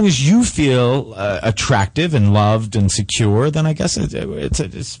 but as long as you feel attractive and loved and secure, then I guess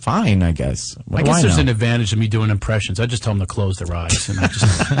it's fine, I guess. I guess there's an advantage to me doing impressions. I just tell them to close their eyes, and I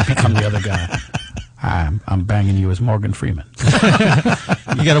just become the other guy. I'm banging you as Morgan Freeman.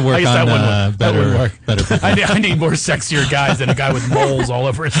 You got to work on better. I need more sexier guys than a guy with moles all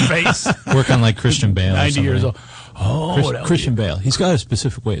over his face. Work on like Christian Bale. 90 years old. Oh, Christian Bale. He's got a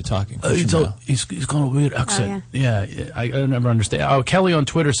specific way of talking. He's got a weird accent. Yeah, I never understand. Kelly on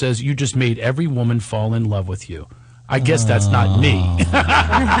Twitter says, "You just made every woman fall in love with you." I guess that's not me.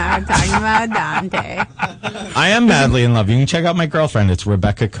 I'm talking about Dante. I am madly in love. You can check out my girlfriend. It's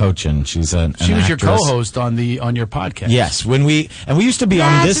Rebecca Cochin. She's an She was your actress. co-host on your podcast. Yes, we used to be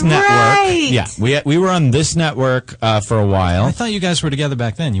on this network. right. Yeah, we were on this network for a while. I thought you guys were together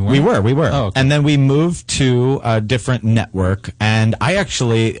back then. You weren't? We were. Oh, okay. And then we moved to a different network. And I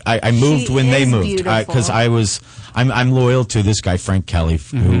actually I moved She when they is moved because beautiful. I'm loyal to this guy Frank Kelly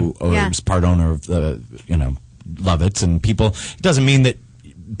who Yeah. was part owner of the Lovitz and people. It doesn't mean that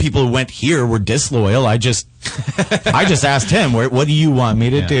people who went here were disloyal. I just asked him, what do you want me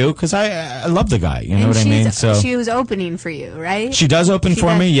to do? Because I love the guy. You know what I mean? So she was opening for you, right? she does open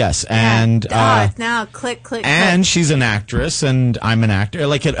for me, yes. And it's now click. and she's an actress, and I'm an actor.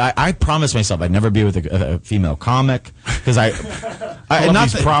 Like I promised myself I'd never be with a female comic because I love not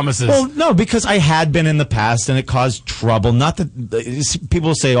these that- promises. Well, no, because I had been in the past, and it caused trouble. Not that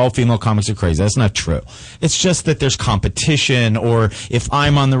people say all female comics are crazy. That's not true. It's just that there's competition, or if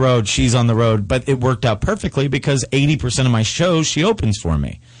I'm on the road, she's on the road. But it worked out perfectly because 80% of my shows she opens for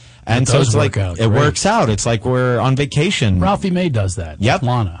me. And It so does it's like work out. it Great. works out. It's like we're on vacation. Ralphie May does that. Yep. With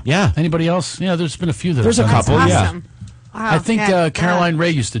Lana. Yeah. Anybody else? Yeah, there's been a few that There's have a done couple, that. yeah. Awesome. Wow, I think yeah, Caroline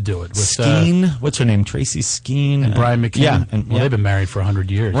Ray used to do it with Skeen. What's her name? Tracy Skeen. and Brian McKinnon. Yeah. Well, they've been married for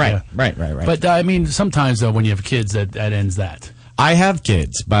 100 years. Right, yeah. right. But I mean, sometimes though, when you have kids, that ends that. I have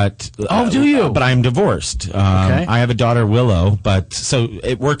kids, but do you? But I'm divorced. Okay. I have a daughter, Willow. But so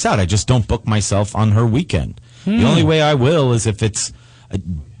it works out. I just don't book myself on her weekend. The only way I will is if it's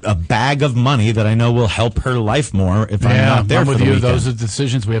a bag of money that I know will help her life more if I'm not there I'm for with the you. weekend. Those are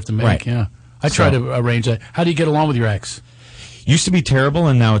decisions we have to make. Right. Yeah, I try to arrange that. How do you get along with your ex? Used to be terrible,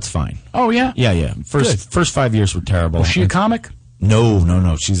 and now it's fine. Oh yeah, Yeah. First 5 years were terrible. Was she a comic?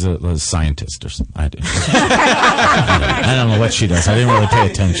 No. She's a scientist or something. I don't know what she does. I didn't really pay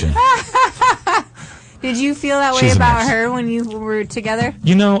attention. Did you feel that way She's a about nurse. her when you were together?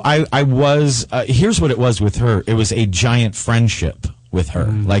 You know, I was, here's what it was with her. It was a giant friendship with her.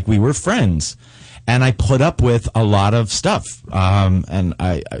 Like, we were friends. And I put up with a lot of stuff. And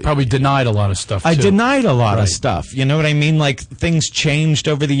I Probably denied a lot of stuff, I too. denied a lot Right. of stuff. You know what I mean? Like, things changed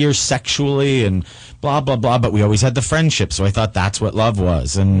over the years sexually and blah, blah, blah. But we always had the friendship. So I thought that's what love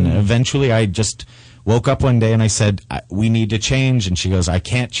was. And eventually I just woke up one day and I said, we need to change. And she goes, I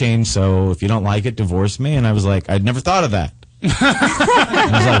can't change. So if you don't like it, divorce me. And I was like, I'd never thought of that. I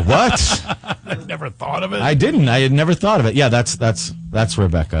was like, what? I never thought of it. I didn't. I had never thought of it. Yeah, that's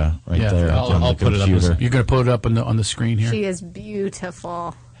Rebecca right there. I'll on the put it up. computer. You're going to put it up on the screen here. She is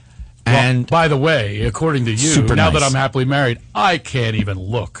beautiful. And by the way, according to you, Super now nice. that I'm happily married, I can't even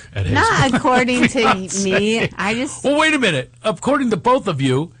look at his. Not according to fiancé. me. I just. Well, wait a minute. According to both of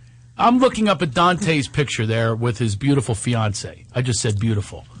you, I'm looking up at Dante's picture there with his beautiful fiance. I just said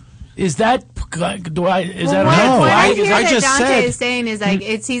beautiful. Is that What I hear I that just Dante said- is saying is like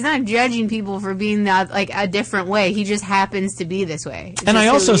he's not judging people for being that like a different way. He just happens to be this way. It's And I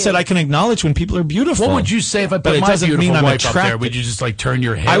just who also he said is. I can acknowledge when people are beautiful. What would you say if I But put it my doesn't beautiful mean I'm wife up there? attracted. Would you just like turn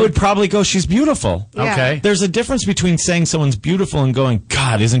your head? I would probably go, she's beautiful. Yeah. Okay. There's a difference between saying someone's beautiful and going,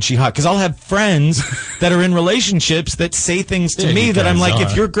 God, isn't she hot? Because I'll have friends that are in relationships that say things to Yeah, me you that I'm guys like, are.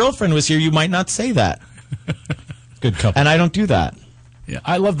 if your girlfriend was here, you might not say that. Good couple. And I don't do that. Yeah,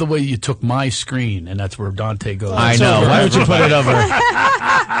 I love the way you took my screen, and that's where Dante goes. I It's know. over. Why would you put it over?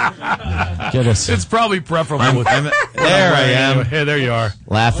 Get us. It's probably preferable. with there I am. Hey, there you are.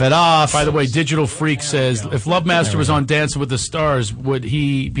 Laugh it off. By the way, Digital Freak says, if Love Master was on Dancing with the Stars, would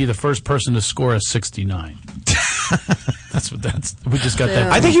he be the first person to score a 69? We just got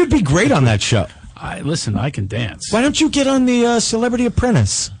that. I think you'd be great on that show. Listen, I can dance. Why don't you get on the Celebrity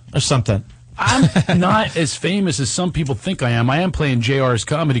Apprentice or something? I'm not as famous as some people think I am. I am playing JR's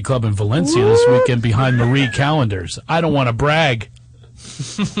Comedy Club in Valencia this weekend behind Marie Callender's. I don't want to brag.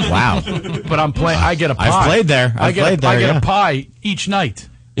 Wow. But I'm playing. I get a pie. I've played there. I get yeah. a pie each night.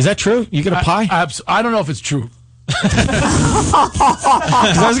 Is that true? You get a pie? I don't know if it's true. 'Cause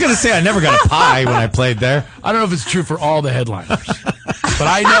I was going to say I never got a pie when I played there. I don't know if it's true for all the headliners. But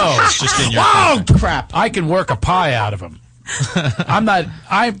I know. It's just in your Oh, crap. I can work a pie out of him.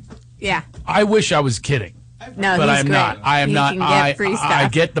 Yeah. I wish I was kidding. No, but he's I'm great. not. I am He not. can get I free stuff. I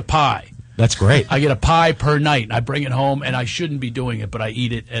get the pie. That's great. I get a pie per night. I bring it home, and I shouldn't be doing it, but I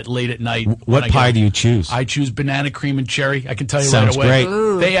eat it late at night. What pie do you choose? I choose banana cream and cherry. I can tell you Sounds right away. great.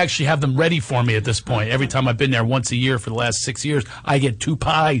 Ooh. They actually have them ready for me at this point. Every time I've been there once a year for the last 6 years, I get 2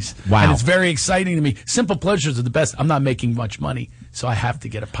 pies. Wow. And it's very exciting to me. Simple pleasures are the best. I'm not making much money, so I have to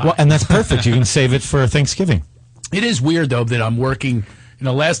get a pie. Well, and that's perfect. You can save it for Thanksgiving. It is weird, though, that I'm working.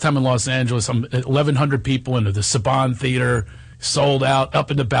 Last time in Los Angeles, I'm 1,100 people into the Saban Theater. sold out,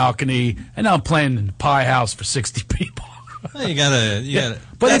 up in the balcony, and now I'm playing in the Pie House for 60 people. Well, you gotta.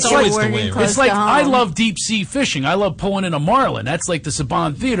 But that's it's always like, the way. Right? It's like I love deep sea fishing. I love pulling in a marlin. That's like the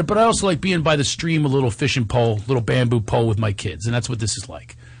Saban Theater. But I also like being by the stream, a little fishing pole, little bamboo pole with my kids, and that's what this is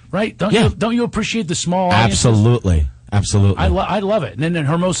like, right? Don't you appreciate the small audiences? Absolutely. I love it. And then in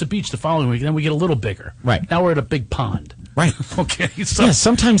Hermosa Beach the following week, then we get a little bigger. Right. Now we're at a big pond. Right. Okay. So yeah,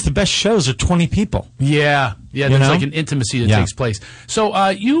 sometimes the best shows are 20 people. Yeah. You There's know? like an intimacy that takes place. So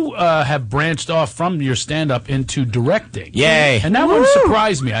you have branched off from your stand-up into directing. Yay. And that one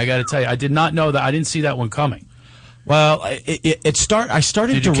surprised me, I got to tell you. I did not know that. I didn't see that one coming. Well, I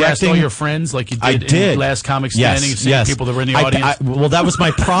started Did you directing. cast all your friends like you did, I did. in Last Comic Standing, seeing people that were in the audience? Well, that was my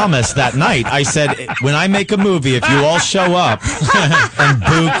promise that night. I said, when I make a movie, if you all show up and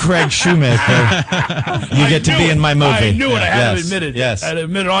boo Craig Shoemaker, you get to be in my movie. I knew it. I had to admit it. Yes. I had to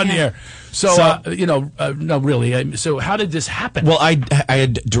admit it on the air. So, no, really. So how did this happen? Well, I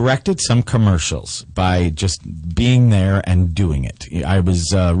had directed some commercials by just being there and doing it. I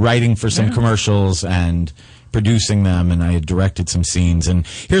was writing for some commercials and producing them, and I had directed some scenes. And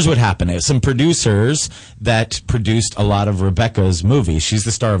here's what happened. Some producers that produced a lot of Rebecca's movies. She's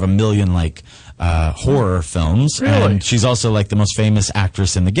the star of 1 million, horror films. Really? And she's also, the most famous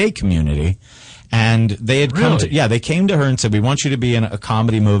actress in the gay community. And they had they came to her and said, we want you to be in a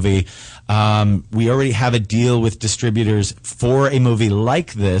comedy movie. We already have a deal with distributors for a movie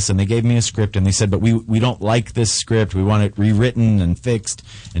like this. And they gave me a script and they said, but we don't like this script. We want it rewritten and fixed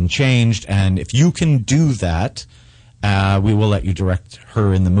and changed. And if you can do that, we will let you direct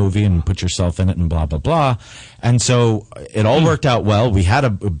her in the movie and put yourself in it and blah, blah, blah. And so it all worked out well. We had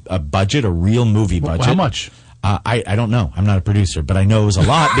a budget, a real movie budget. How much? I don't know. I'm not a producer, but I know it was a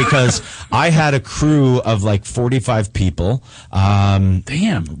lot because I had a crew of 45 people.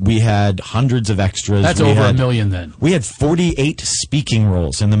 Damn. We had hundreds of extras. That's over 1 million then. We had 48 speaking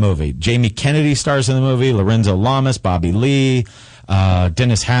roles in the movie. Jamie Kennedy stars in the movie, Lorenzo Lamas, Bobby Lee,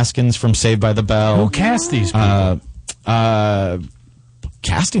 Dennis Haskins from Saved by the Bell. Who cast these people?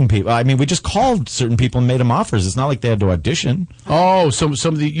 Casting people. I mean, we just called certain people and made them offers. It's not like they had to audition. Oh, so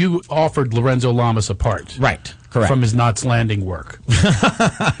you offered Lorenzo Lamas a part. Right. Correct. From his Knots Landing work.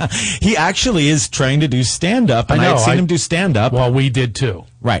 He actually is trying to do stand-up, and I had seen him do stand-up. Well, we did too.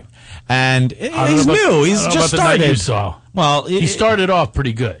 Right. And he's new. He's just started. You saw. Well, he started off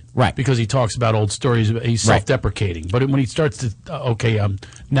pretty good. Right. Because he talks about old stories. He's self-deprecating. But when he starts to,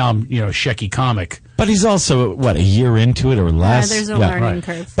 now I'm, a shecky comic. But he's also, a year into it or less? Yeah, there's a learning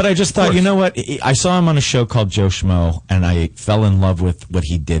curve. But I just thought, you know what? I saw him on a show called Joe Schmo, and I fell in love with what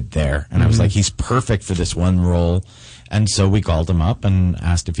he did there. And I was like, he's perfect for this one role. And so we called him up and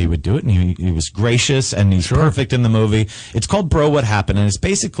asked if he would do it, and he was gracious, and he's perfect in the movie. It's called Bro, What Happened, and it's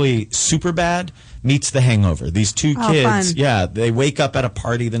basically Superbad meets The Hangover. These two kids, they wake up at a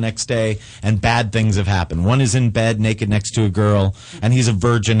party the next day, and bad things have happened. One is in bed naked next to a girl, and he's a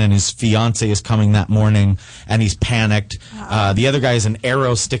virgin, and his fiance is coming that morning, and he's panicked. The other guy has an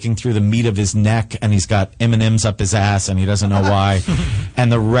arrow sticking through the meat of his neck, and he's got M&Ms up his ass, and he doesn't know why. And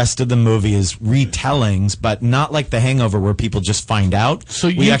the rest of the movie is retellings, but not like The Hangover, where people just find out. So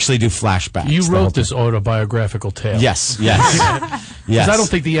we actually do flashbacks. You wrote this autobiographical tale. Yes. Because I don't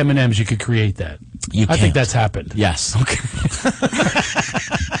think the M&Ms you could create that. I think that's happened. Yes. Okay.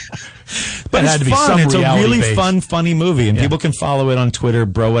 But it's fun. It's a really based. fun, funny movie, and people can follow it on Twitter,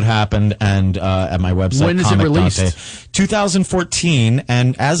 Bro What Happened, and at my website. When is it released? 2014,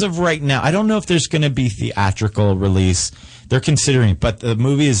 and as of right now, I don't know if there's going to be theatrical release. They're considering, but the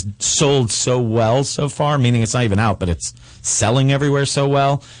movie is sold so well so far, meaning it's not even out, but it's selling everywhere so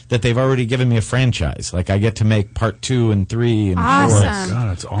well that they've already given me a franchise. I get to make part 2 and 3 and 4. God,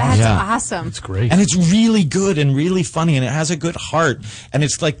 that's awesome. That's awesome. It's great. And it's really good and really funny, and it has a good heart. And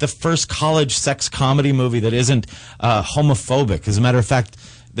it's like the first college sex comedy movie that isn't homophobic. As a matter of fact,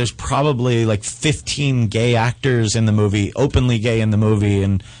 there's probably 15 gay actors in the movie, openly gay in the movie,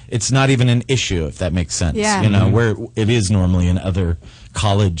 and it's not even an issue, if that makes sense. Yeah. Where it is normally in other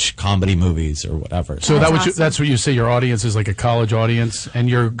college comedy movies or whatever. So that's what you say your audience is like a college audience, and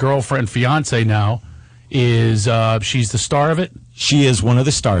your girlfriend, fiance now, is she's the star of it? She is one of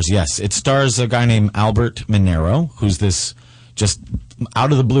the stars, yes. It stars a guy named Albert Minero, who's this just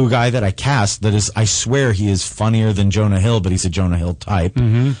out of the blue guy that I cast that is, I swear he is funnier than Jonah Hill, but he's a Jonah Hill type.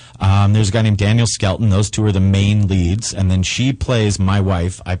 There's a guy named Daniel Skelton. Those two are the main leads. And then she plays my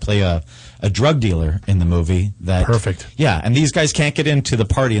wife. I play a drug dealer in the movie. Perfect. Yeah, and these guys can't get into the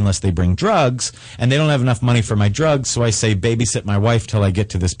party unless they bring drugs, and they don't have enough money for my drugs, so I say babysit my wife till I get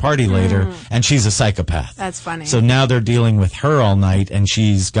to this party later, and she's a psychopath. That's funny. So now they're dealing with her all night, and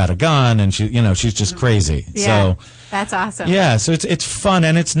she's got a gun, and she's just crazy. Yeah, So that's awesome. yeah, so it's fun,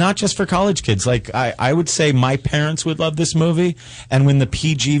 and it's not just for college kids. Like, I would say my parents would love this movie, and when the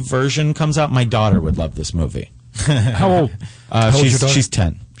PG version comes out, my daughter would love this movie. How old? She's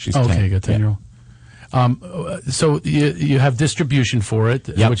 10. She's 10. Okay, good 10-year-old. So you have distribution for it,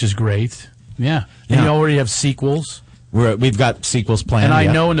 which is great. Yeah. And you already have sequels. We've got sequels planned. And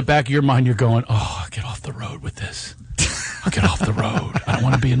I know in the back of your mind you're going, get off the road with this. I'll get off the road. I don't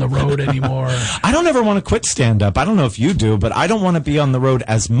want to be in the road anymore. I don't ever want to quit stand-up. I don't know if you do, but I don't want to be on the road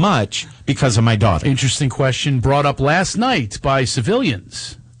as much because of my daughter. Interesting question brought up last night by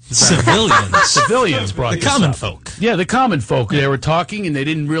civilians. Civilians brought the this common up. folk. Yeah, the common folk. They were talking, and they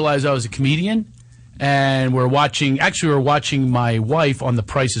didn't realize I was a comedian. And we're watching my wife on The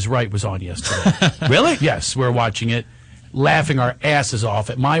Price is Right was on yesterday. Really? Yes, we're watching it, laughing our asses off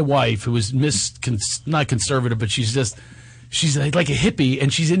at my wife, who is not conservative, but she's like a hippie,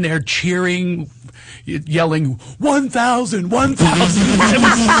 and she's in there cheering, yelling, 1,000, 1,000. It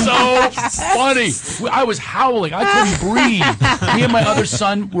was so funny. I was howling. I couldn't breathe. Me and my other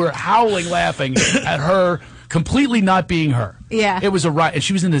son were howling, laughing at her completely not being her. Yeah. It was a riot. And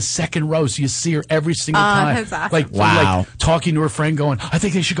she was in the second row, so you see her every single time. That's awesome. Like talking to her friend, going, I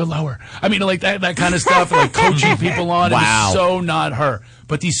think they should go lower. I mean, like that kind of stuff, like coaching people on. Wow. It was so not her.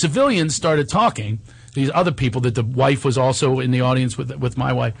 But these civilians started talking, these other people that the wife was also in the audience with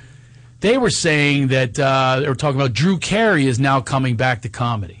my wife. They were saying that they were talking about Drew Carey is now coming back to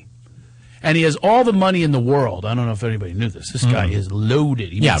comedy. And he has all the money in the world. I don't know if anybody knew this. This guy is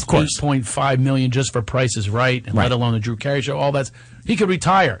loaded. He makes of course. $8.5 million just for Price is Right, and let alone the Drew Carey show. All that's he could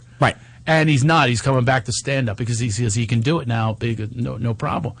retire. Right. And he's not. He's coming back to stand up because he says he can do it now. No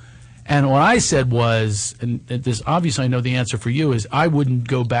problem. And what I said was, and this obviously I know the answer for you is, I wouldn't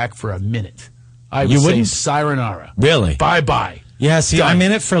go back for a minute. I would say sayonara. Really? Bye-bye. Yeah, see, I'm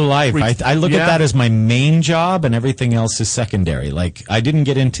in it for life. I look at that as my main job, and everything else is secondary. Like, I didn't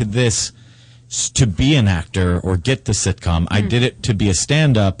get into this to be an actor or get the sitcom. I did it to be a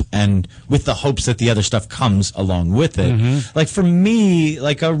stand-up, and with the hopes that the other stuff comes along with it. Like, for me,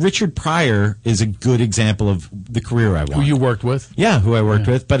 like, Richard Pryor is a good example of the career I want. Who you worked with? Yeah, who I worked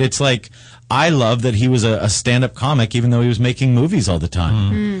with. But it's like, I love that he was a stand-up comic, even though he was making movies all the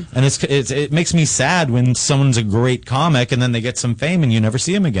time. And it makes me sad when someone's a great comic and then they get some fame and you never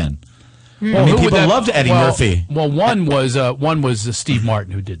see him again. I mean, people loved Eddie Murphy. Well, one was Steve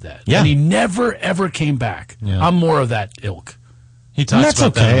Martin who did that. Yeah. And he never, ever came back. Yeah. I'm more of that ilk. He talks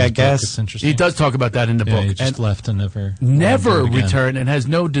about that in his book. guess. It's interesting. He does talk about that in the book. He just left and never returned, and has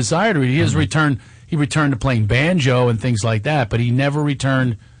no desire to. He has returned. He returned to playing banjo and things like that, but he never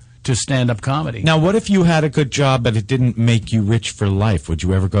returned to stand-up comedy. Now, what if you had a good job, but it didn't make you rich for life? Would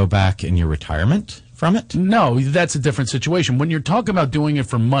you ever go back in your retirement from it? No, that's a different situation. When you're talking about doing it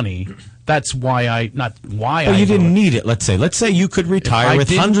for money, that's why Well, you didn't need it, let's say. Let's say you could retire with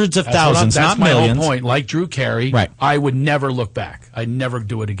hundreds of thousands, not millions. That's my whole point. Like Drew Carey, right. I would never look back. I'd never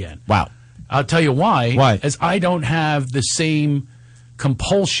do it again. Wow. I'll tell you why. Why? As I don't have the same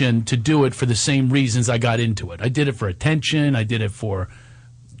compulsion to do it for the same reasons I got into it. I did it for attention. I did it for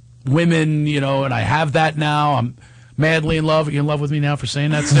women, and I have that now. I'm madly in love. Are you in love with me now for saying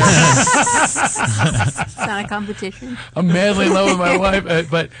that, Sarah? It's not a competition. I'm madly in love with my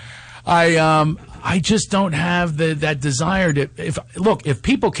wife, but I just don't have that desire to. If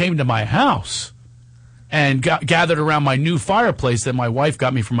people came to my house and gathered around my new fireplace that my wife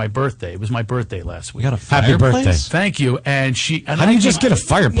got me for my birthday. It was my birthday last week. You got a fireplace? Happy birthday. Thank you. And how do you just get a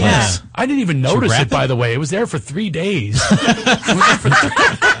fireplace? Yeah. I didn't even notice it, by the way. It was there for 3 days.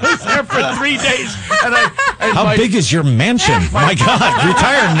 It was there for 3 days. How big is your mansion? My God,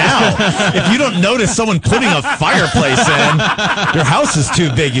 retire now. If you don't notice someone putting a fireplace in, your house is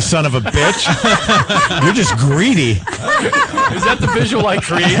too big, you son of a bitch. You're just greedy. Is that the visual I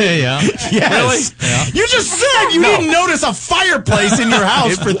created? Yeah. Yes. Really? Yeah. You just said you didn't notice a fireplace in your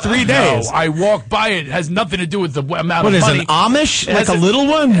house for 3 days. No, I walked by it. It has nothing to do with the amount What of is money. an Amish? Like a little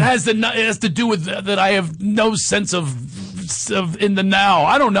one? It has to do with that I have no sense of in the now.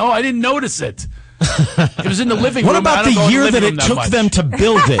 I don't know. I didn't notice it. It was in the living room. What about the year that it took them to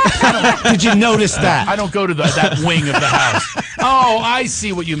build it? Did you notice that? I don't go to that wing of the house. Oh, I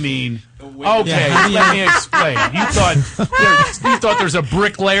see what you mean. Okay, let me explain. You thought there's a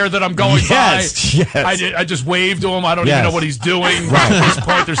bricklayer that I'm going by. Yes. I just waved to him. I don't Yes. even know what he's doing. Right. At this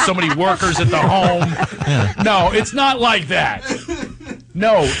point, there's so many workers at the home. No, it's not like that.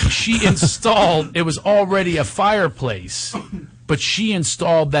 No, she installed. It was already a fireplace. But she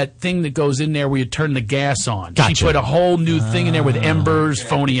installed that thing that goes in there where you turn the gas on. Gotcha. She put a whole new thing in there with embers,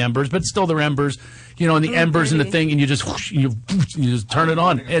 phony embers, but still they're embers. You know, and the embers in the thing, and you just turn it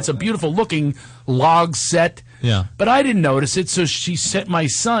on. It's a beautiful looking log set. Yeah. But I didn't notice it, so she sent my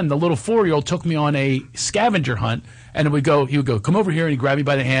son, the little 4-year-old, took me on a scavenger hunt, and he would go, come over here, and he'd grab me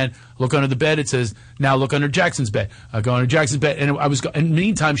by the hand, look under the bed. It says, now look under Jackson's bed. I go under Jackson's bed, and in the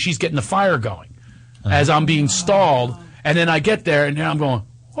meantime, she's getting the fire going as I'm being stalled. And then I get there, and then I'm going,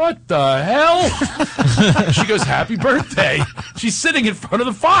 what the hell? She goes, happy birthday. She's sitting in front of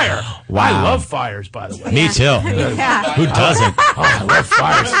the fire. Wow. I love fires, by the way. Me too. Yeah. Who doesn't? Oh, I love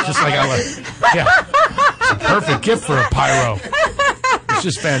fires. Just like I love. Yeah. It's a perfect gift for a pyro. It's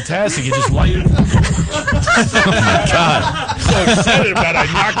just fantastic. You just light it. Oh, my God. So excited about it.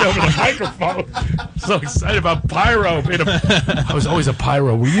 I knocked over the microphone. So excited about pyro. I was always a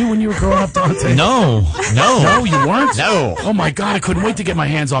pyro. Were you when you were growing up, Dante? No. No, you weren't? No. Oh, my God. I couldn't wait to get my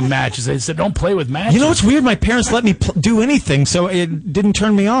hands on matches. They said, don't play with matches. You know what's weird? My parents let me do anything, so it didn't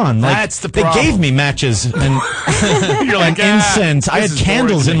turn me on. Like, That's the problem. They gave me matches and, You're like, incense. I had this is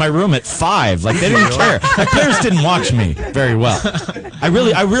candles boring in to my me. room at 5. Like, they didn't care. My parents didn't watch me very well. I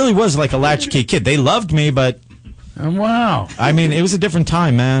really was like a latchkey kid. They loved me, but wow. I mean, it was a different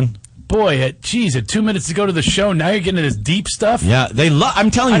time, man. Boy, at 2 minutes to go to the show, now you're getting into this deep stuff? Yeah, I'm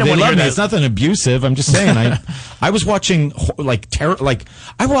telling I you, don't they wanna love hear me. that. It's nothing abusive. I'm just saying. I was watching I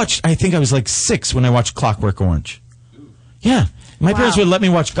think I was like 6 when I watched Clockwork Orange. Yeah, my parents would let me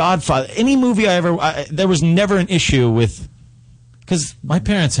watch Godfather. Any movie there was never an issue with. Because my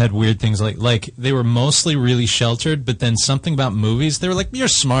parents had weird things like they were mostly really sheltered, but then something about movies, they were like, you're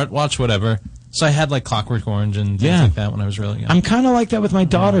smart, watch whatever. So I had like Clockwork Orange and things like that when I was really young. I'm kind of like that with my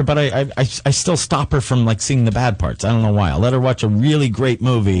daughter, but I still stop her from like seeing the bad parts. I don't know why. I'll let her watch a really great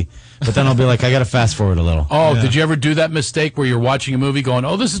movie, but then I'll be like, I got to fast forward a little. Oh, did you ever do that mistake where you're watching a movie going,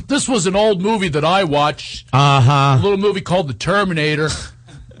 oh, this was an old movie that I watched. Uh-huh. A little movie called The Terminator.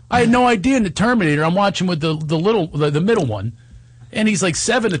 I had no idea in The Terminator. I'm watching with the middle one. And he's like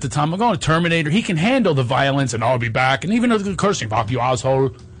 7 at the time. I'm going to Terminator. He can handle the violence and I'll be back. And even the cursing, fuck you, asshole.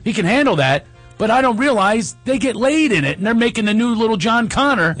 He can handle that. But I don't realize they get laid in it, and they're making the new little John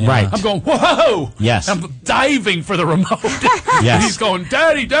Connor. Yeah. Right. I'm going, whoa! Yes. I'm diving for the remote. Yes. And he's going,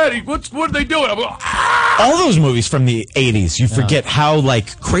 Daddy, what are they doing? I'm going, All those movies from the 80s, you forget how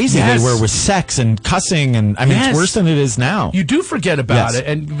like crazy Yes. they were with sex and cussing, and I mean Yes. it's worse than it is now. You do forget about Yes.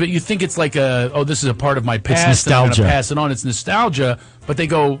 it, but you think it's like this is a part of my past. And I'm nostalgia. gonna pass it on. It's nostalgia, but they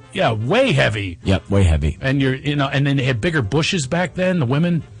go, way heavy. Yep, way heavy. And and then they had bigger bushes back then. The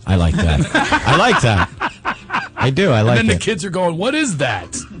women. I like that. I like that. I do. I like and then it. the kids are going, what is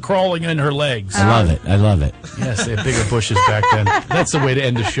that? Crawling in her legs. I love it. I love it. Yes, they had bigger bushes back then. That's the way to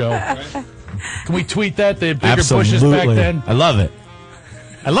end the show. Can we tweet that? They had bigger Absolutely. bushes back then? I love it.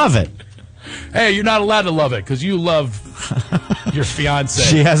 I love it. Hey, you're not allowed to love it because you love your fiance.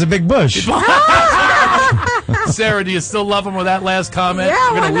 She has a big bush. Sarah, do you still love him with that last comment?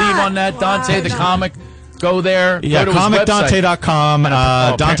 Yeah, We're going to why leave not? on that. Dante the comic. Go there. Yeah, go to his website. comicdante.com,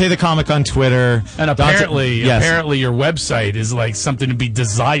 Dante the Comic on Twitter. And Dante- yes. apparently your website is like something to be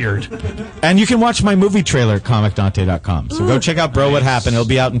desired. And you can watch my movie trailer at comicdante.com. So go check out Bro What Happened. It'll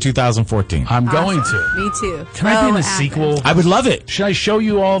be out in 2014. I'm going to. Me too. Can I be in the sequel? I would love it. Should I show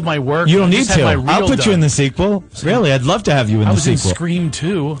you all of my work? You don't I need just had to. my reel I'll put you done. in the sequel. Really, I'd love to have you in I the was in sequel. Scream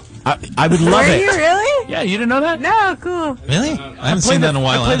 2. I would love Were it. you really? Yeah, you didn't know that? No, cool. Really? I haven't seen that in a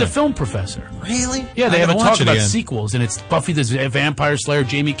while. I play the either. film professor. Really? Yeah, they I have a gotta talk watch it about again. sequels, and it's Buffy the Vampire Slayer.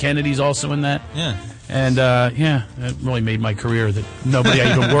 Jamie Kennedy's also in that. Yeah. And, it really made my career that nobody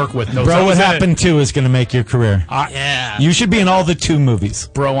I even work with knows. I Bro, What was in it. Happened 2 is going to make your career. Yeah. You should be in all the 2 movies.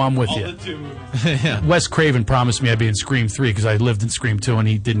 Bro, I'm with you. Wes Craven promised me I'd be in Scream 3 because I lived in Scream 2 and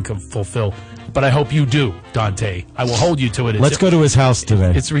he didn't fulfill. But I hope you do, Dante. I will hold you to it. Let's go to his house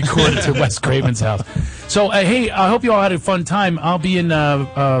today. It's recorded at Wes Craven's house. So, hey, I hope you all had a fun time. I'll be in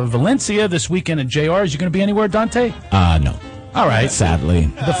Valencia this weekend at JR's. You going to be anywhere, Dante? No. All right. Sadly.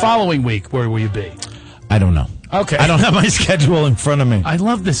 The following week, where will you be? I don't know. Okay. I don't have my schedule in front of me. I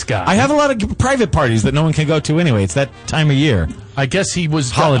love this guy. I have a lot of private parties that no one can go to anyway. It's that time of year. I guess he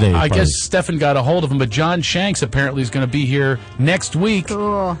was Holiday I guess parties. Stefan got a hold of him, but John Shanks apparently is going to be here next week.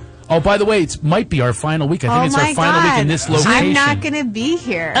 Cool. Oh, by the way, it might be our final week. I think it's our final week in this location. I'm not going to be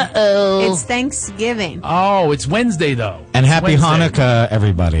here. Uh-oh. It's Thanksgiving. Oh, it's Wednesday, though. And happy Hanukkah,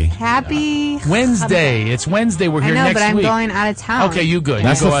 everybody. Happy Wednesday. It's Wednesday. We're here I know, next but I'm week. going out of town. Okay, you good.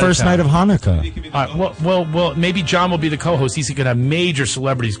 That's You go the out of first town. night of Hanukkah. All right, well, maybe John will be the co-host. He's going to have major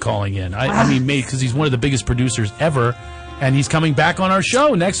celebrities calling in. I mean, because he's one of the biggest producers ever, and he's coming back on our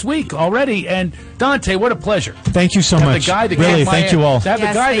show next week already. And Dante, what a pleasure. Thank you so To have much. The guy that Really, kicked my thank ass, you all. To have the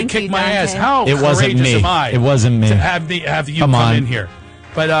guy that kicked my ass. How It wasn't courageous me. am I? It wasn't me. To have you Come come on. in here.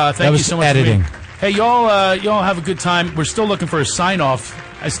 But That thank you was so much. editing. For being- Hey, y'all have a good time. We're still looking for a sign off.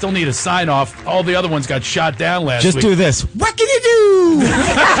 I still need a sign off. All the other ones got shot down last Just week. do this. What can you do?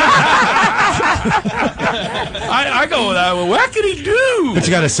 I go with that. Well, what can he do? But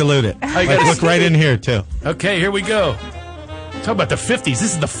you got to salute it. I gotta Look right in here, too. Okay, here we go. Talk about the 50s. This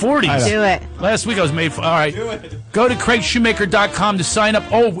is the 40s. Do it. Last week I was made for. All right. Go to CraigShoemaker.com to sign up.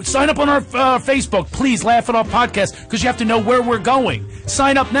 Oh, sign up on our Facebook. Please, Laugh It Off Podcast, because you have to know where we're going.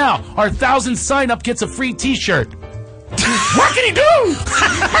 Sign up now. Our 1,000th sign up gets a free T-shirt. What can he do?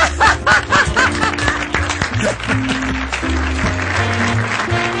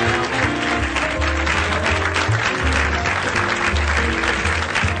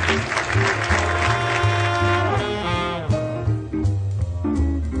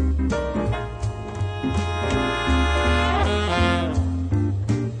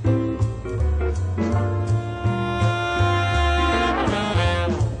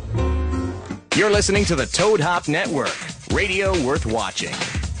 You're listening to the Toad Hop Network, radio worth watching.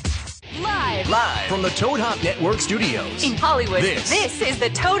 Live From the Toad Hop Network studios. in Hollywood. This is the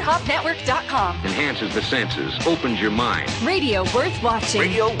ToadHopNetwork.com. Enhances the senses, opens your mind. Radio worth watching.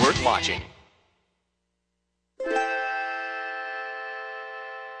 Radio worth watching.